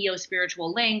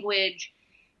neo-spiritual language.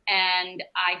 And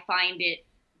I find it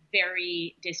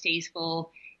very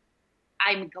distasteful.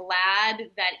 I'm glad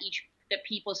that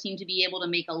people seem to be able to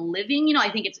make a living. I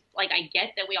think it's like, I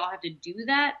get that we all have to do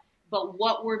that, but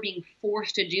what we're being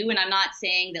forced to do, and I'm not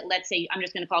saying that, let's say, I'm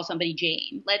just going to call somebody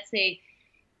Jane. Let's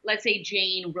say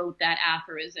Jane wrote that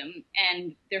aphorism,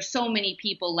 and there's so many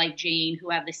people like Jane who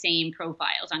have the same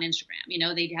profiles on Instagram.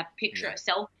 They have a picture, a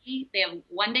selfie. They have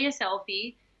one day a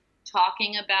selfie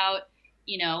talking about,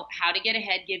 how to get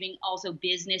ahead, giving also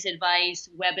business advice,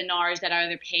 webinars that are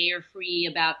either pay or free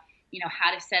about,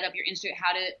 how to set up your Instagram,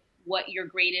 what your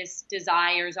greatest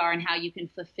desires are and how you can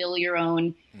fulfill your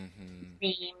own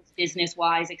dreams,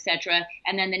 business-wise, etc.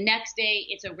 And then the next day,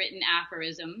 it's a written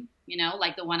aphorism,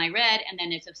 like the one I read, and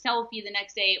then it's a selfie the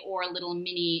next day or a little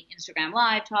mini Instagram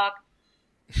live talk.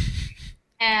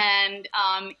 And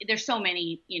there's so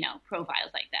many,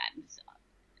 profiles like that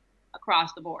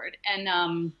across the board.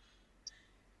 And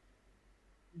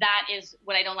that is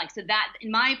what I don't like. So that, in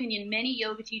my opinion, many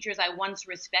yoga teachers I once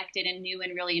respected and knew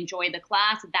and really enjoyed the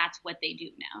class, that's what they do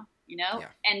now,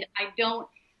 And I don't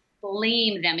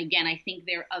blame them. Again, I think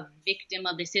they're a victim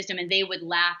of the system, and they would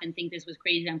laugh and think this was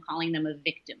crazy. I'm calling them a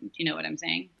victim. Do you know what I'm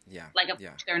saying? Yeah. Like, of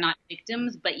course, they're not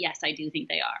victims, but yes, I do think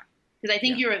they are. Because I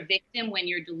think you're a victim when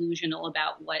you're delusional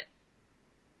about what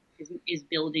is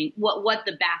building, what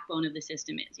the backbone of the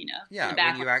system is, Yeah,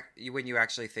 when you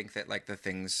actually think that, like, the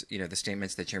things, the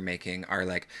statements that you're making are,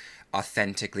 like,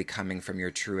 authentically coming from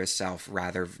your truest self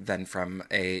rather than from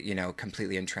a,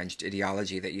 completely entrenched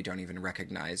ideology that you don't even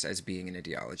recognize as being an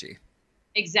ideology.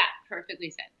 Perfectly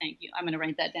said. Thank you. I'm going to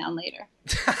write that down later.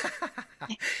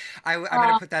 I'm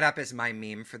going to put that up as my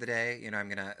meme for the day.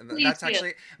 That's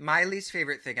actually my least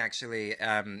favorite thing, actually.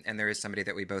 And there is somebody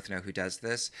that we both know who does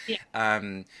this.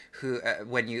 Yeah.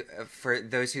 For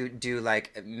those who do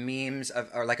like memes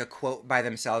or like a quote by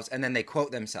themselves, and then they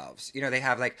quote themselves, they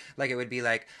have like it would be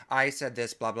like, I said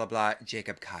this, blah, blah, blah,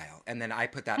 Jacob Kyle. And then I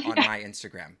put that on my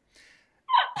Instagram.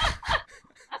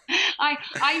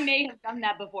 I may have done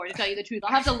that before, to tell you the truth.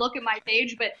 I'll have to look at my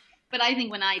page, but I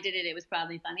think when I did it, it was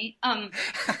probably funny. It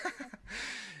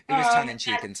was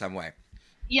tongue-in-cheek in some way.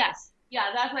 Yes.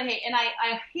 Yeah, that's what I hate. And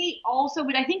I hate also,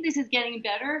 but I think this is getting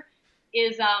better,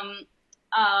 is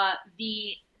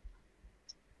the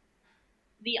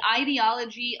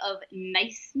ideology of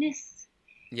niceness.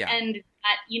 Yeah. And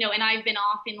that, and I've been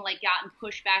often like gotten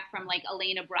pushback from like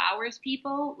Elena Brower's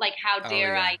people, like, how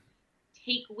dare I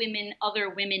take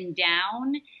other women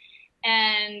down,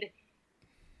 and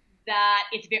that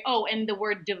it's very, and the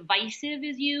word divisive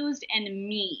is used, and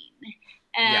mean.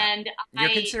 And you're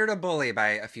considered a bully by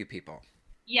a few people.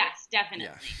 Yes,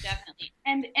 definitely.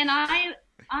 And I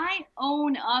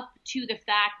own up to the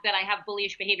fact that I have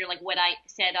bullyish behavior, like what I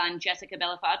said on Jessica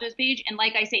Bellafato's page. And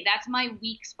like I say, that's my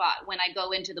weak spot when I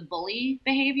go into the bully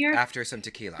behavior. After some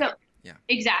tequila. So, yeah.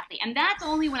 Exactly. And that's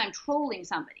only when I'm trolling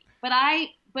somebody.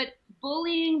 But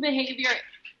bullying behavior,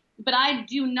 but I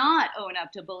do not own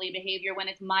up to bully behavior when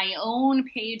it's my own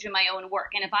page and my own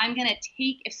work. And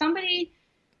if somebody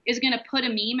is going to put a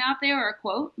meme out there or a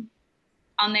quote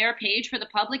on their page for the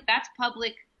public, that's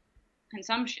public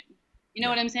consumption. You know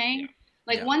what I'm saying?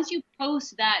 Once you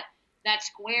post that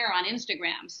square on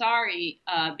Instagram, sorry,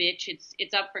 bitch,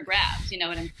 it's up for grabs. You know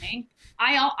what I'm saying?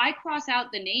 I cross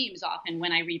out the names often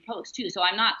when I repost too, so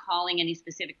I'm not calling any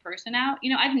specific person out.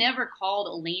 I've never called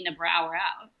Elena Brower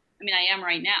out. I mean, I am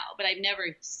right now, but I've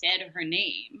never said her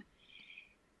name.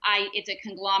 it's a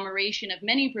conglomeration of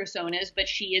many personas, but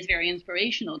she is very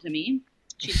inspirational to me.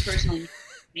 She's personally to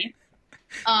me.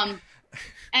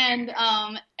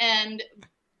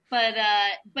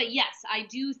 But yes, I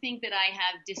do think that I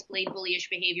have displayed bullyish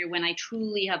behavior when I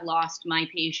truly have lost my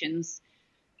patience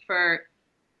for,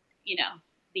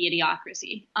 the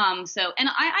idiocracy. And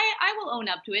I will own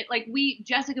up to it. Like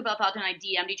Jessica Belfalt and I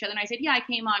DM'd each other, and I said, yeah, I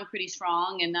came on pretty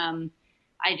strong, and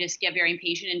I just get very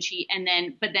impatient,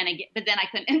 but then I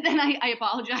couldn't, and then I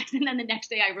apologized, and then the next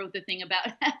day I wrote the thing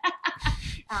about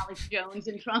Alex Jones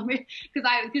and Trump,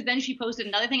 because then she posted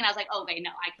another thing, and I was like, okay, no,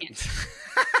 I can't.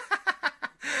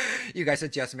 You guys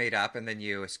had just made up, and then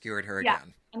you skewered her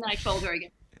again. And then I trolled her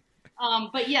again.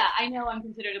 But yeah, I know I'm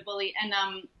considered a bully, and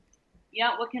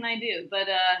yeah, what can I do? But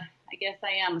I guess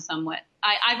I am somewhat.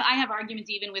 I have arguments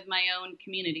even with my own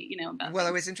community, about Well,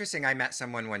 it was interesting. I met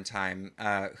someone one time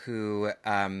who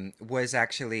was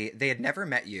actually, they had never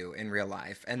met you in real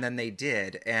life, and then they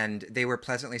did, and they were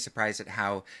pleasantly surprised at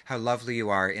how lovely you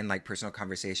are in like personal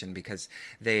conversation, because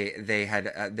they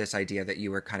had this idea that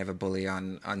you were kind of a bully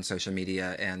on social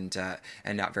media and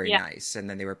not very nice, and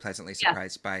then they were pleasantly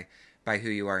surprised by who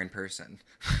you are in person.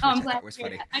 Oh, I'm glad. That was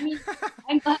funny. I mean,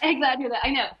 I'm glad to hear that. I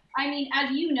know. I mean,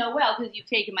 as you know well, because you've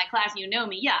taken my class, you know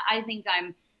me. Yeah, I think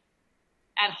I'm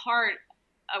at heart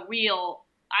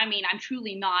I'm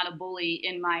truly not a bully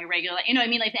in my regular,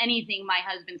 like anything, my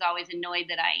husband's always annoyed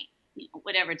that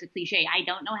whatever, it's a cliche, I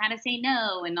don't know how to say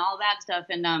no and all that stuff.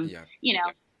 And,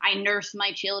 I nurse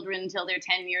my children until they're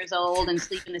 10 years old and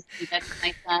sleep in the same bed with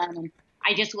my son. And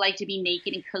I just like to be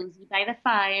naked and cozy by the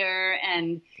fire.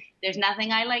 And there's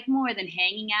nothing I like more than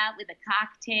hanging out with a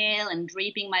cocktail and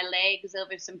draping my legs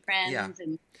over some friends. Yeah.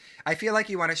 And I feel like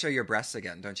you want to show your breasts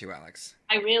again, don't you, Alex?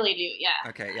 I really do, yeah.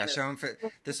 Okay, yeah, show them.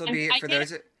 This will be for those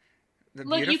that the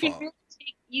look, beautiful. You can really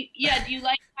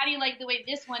how do you like the way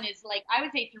this one is, like, I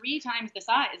would say 3 times the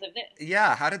size of this?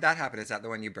 Yeah, how did that happen? Is that the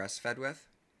one you breastfed with?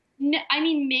 No, I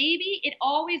mean, maybe it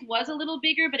always was a little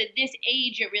bigger, but at this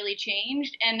age, it really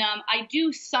changed. And I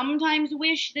do sometimes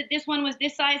wish that this one was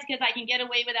this size, because I can get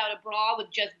away without a bra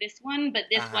with just this one. But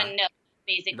this one, no,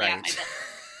 basically at my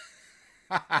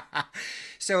belly.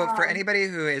 So for anybody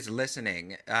who is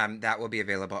listening, that will be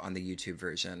available on the YouTube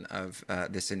version of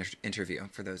this interview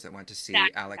for those that want to see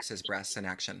Alex's breasts in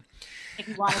action. If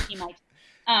you want to see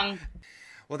my...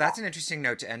 Well, that's an interesting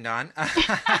note to end on.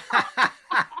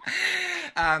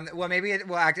 Well, maybe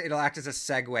it'll act as a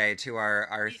segue to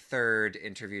our third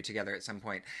interview together at some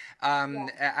point.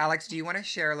 Alex, do you want to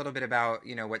share a little bit about,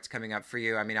 what's coming up for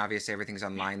you? I mean, obviously everything's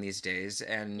online these days,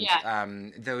 and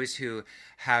those who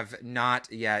have not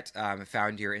yet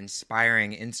found your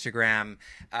inspiring Instagram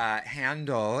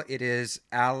handle, it is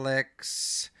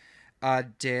Alex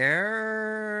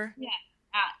Adair.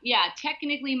 Yeah,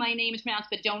 technically my name is pronounced,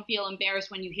 but don't feel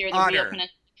embarrassed when you hear the real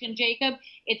pronunciation, Jacob.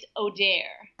 It's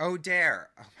O'Dare. O'Dare.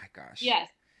 Oh my gosh. Yes.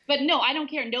 But no, I don't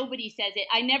care. Nobody says it.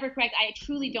 I never correct. I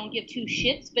truly don't give 2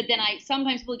 shits. But then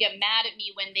sometimes people get mad at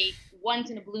me when they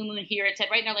once in a blue moon hear it said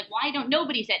right now, like, why don't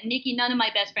nobody say it? Nikki, none of my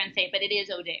best friends say it, but it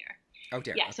is O'Dare.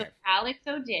 O'Dare. Yeah, okay. So Alex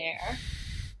O'Dare.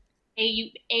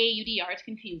 A-U-D-R, it's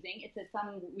confusing. It's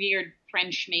some weird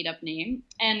French made-up name.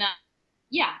 And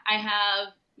I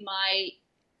have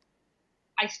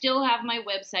I still have my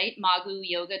website,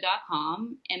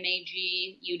 maguyoga.com,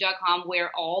 MAGU.com, where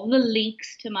all the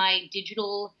links to my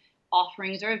digital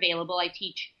offerings are available. I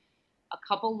teach a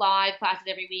couple live classes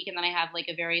every week, and then I have like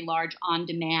a very large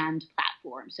on-demand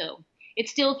platform. So it's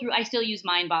still I still use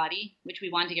MindBody, which we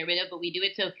want to get rid of, but we do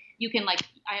it. So you can I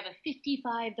have a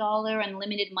 $55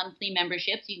 unlimited monthly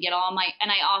membership. So you can get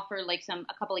and I offer a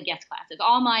couple of guest classes,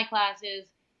 all my classes.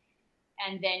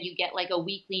 And then you get a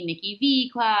weekly Nikki V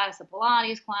class, a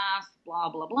Pilates class, blah,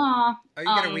 blah, blah. Oh, you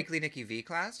get a weekly Nikki V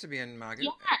class to be in Magu?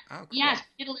 Yeah. Oh, cool. Yes,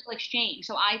 we did a little exchange.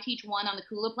 So I teach one on the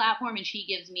Kula platform, and she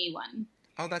gives me one.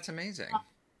 Oh, that's amazing.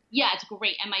 Yeah, it's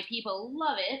great. And my people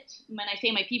love it. When I say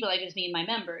my people, I just mean my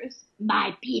members.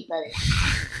 My people.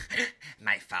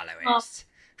 My followers.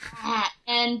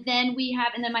 And then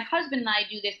my husband and I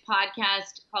do this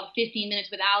podcast called 15 Minutes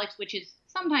with Alex, which is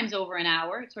sometimes over an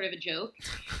hour. It's sort of a joke.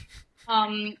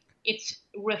 It's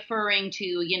referring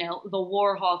to, the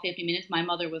Warhol 50 Minutes. My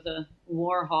mother was a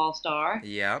Warhol star.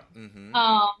 Yep. Mm-hmm.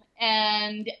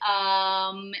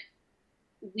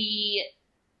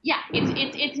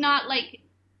 It's not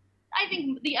I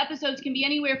think the episodes can be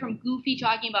anywhere from goofy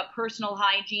talking about personal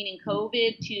hygiene and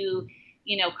COVID to,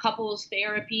 couples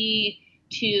therapy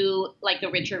to the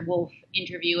Richard Wolff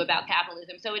interview about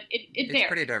capitalism. So it's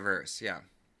pretty diverse. Yeah.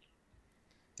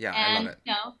 Yeah. And, I love it.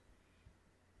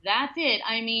 That's it.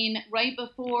 I mean, right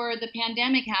before the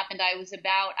pandemic happened, I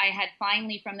had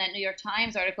finally, from that New York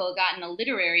Times article, gotten a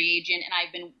literary agent, and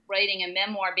I've been writing a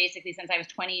memoir basically since I was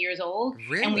 20 years old.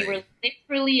 And we were Really?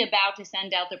 literally about to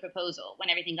send out the proposal when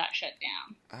everything got shut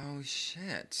down. Oh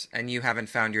shit! And you haven't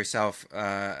found yourself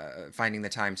finding the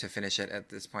time to finish it at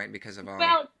this point because of all.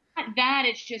 Well, not that.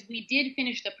 It's just we did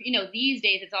finish these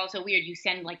days it's also weird. You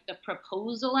send like the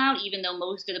proposal out, even though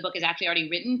most of the book is actually already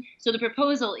written. So the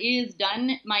proposal is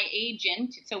done. My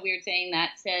agent, it's so weird saying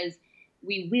that, says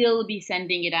we will be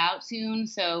sending it out soon.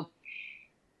 So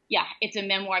yeah, it's a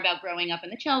memoir about growing up in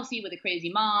the Chelsea with a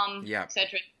crazy mom, Yeah.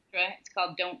 etc., etc. It's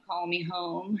called Don't Call Me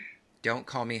Home. Don't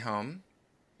Call Me Home.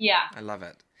 Yeah. I love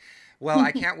it. Well,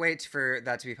 I can't wait for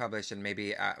that to be published, and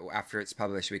maybe after it's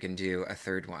published, we can do a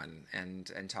third one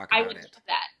and talk I about would it. love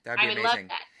that. That would be I would amazing.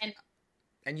 love that.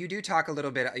 And you do talk a little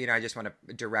bit, I just want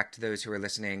to direct those who are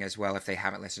listening as well, if they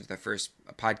haven't listened to the first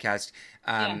podcast.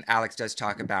 Yeah. Alex does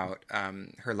talk about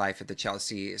her life at the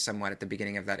Chelsea somewhat at the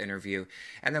beginning of that interview.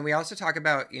 And then we also talk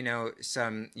about,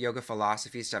 some yoga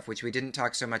philosophy stuff, which we didn't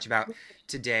talk so much about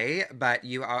today, but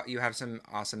you have some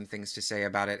awesome things to say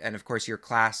about it. And of course, your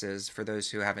classes, for those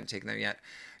who haven't taken them yet,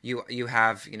 you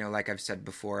have, like I've said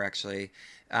before, actually,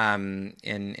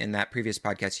 in that previous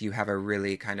podcast, you have a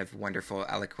really kind of wonderful,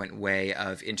 eloquent way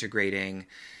of integrating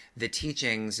the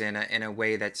teachings in a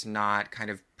way that's not kind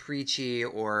of preachy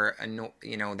or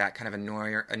that kind of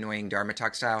annoying Dharma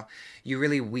talk style. You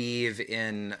really weave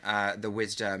in the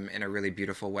wisdom in a really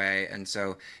beautiful way, and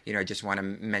so I just want to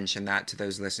mention that to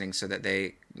those listening so that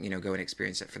they go and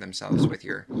experience it for themselves with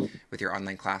your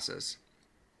online classes.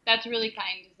 That's really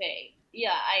kind to say.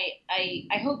 Yeah,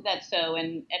 I hope that's so,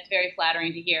 and it's very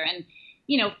flattering to hear. And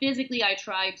physically, I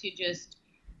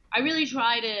really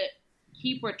try to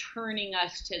keep returning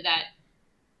us to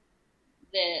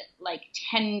the like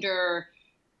tender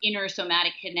inner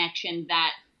somatic connection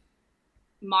that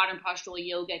modern postural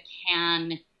yoga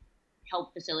can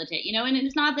help facilitate. And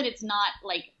it's not that it's not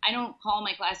like, I don't call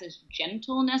my classes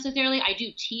gentle necessarily. I do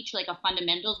teach like a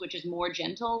fundamentals, which is more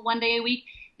gentle, 1 day a week.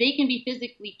 They can be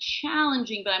physically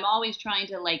challenging, but I'm always trying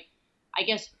to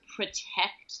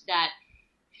protect that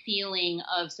feeling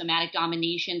of somatic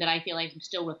domination that I feel like I'm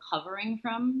still recovering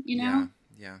from, Yeah.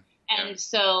 And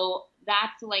so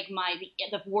that's like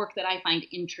the work that I find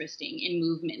interesting in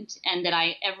movement, and that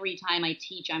every time I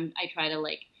teach, I try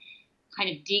to kind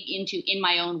of dig into in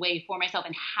my own way for myself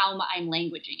and how I'm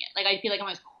languaging it. Like I feel like I'm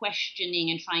always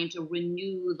questioning and trying to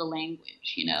renew the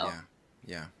language,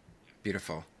 Yeah.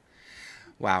 Beautiful.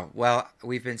 Wow. Well,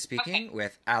 we've been speaking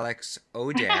with Alex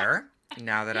O'Dare,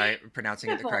 now that I'm pronouncing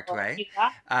it the correct way.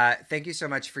 Thank you so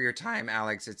much for your time,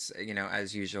 Alex. It's,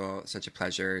 as usual, such a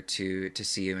pleasure to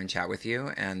see you and chat with you.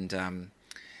 And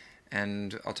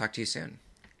I'll talk to you soon.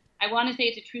 I want to say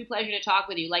it's a true pleasure to talk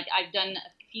with you. Like I've done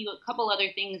a couple other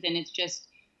things, and it's just,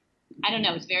 I don't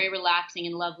know, it's very relaxing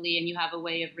and lovely. And you have a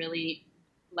way of really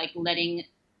letting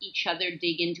each other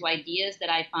dig into ideas that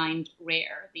I find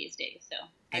rare these days. So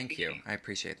Thank you. I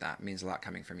appreciate that. It means a lot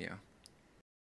coming from you.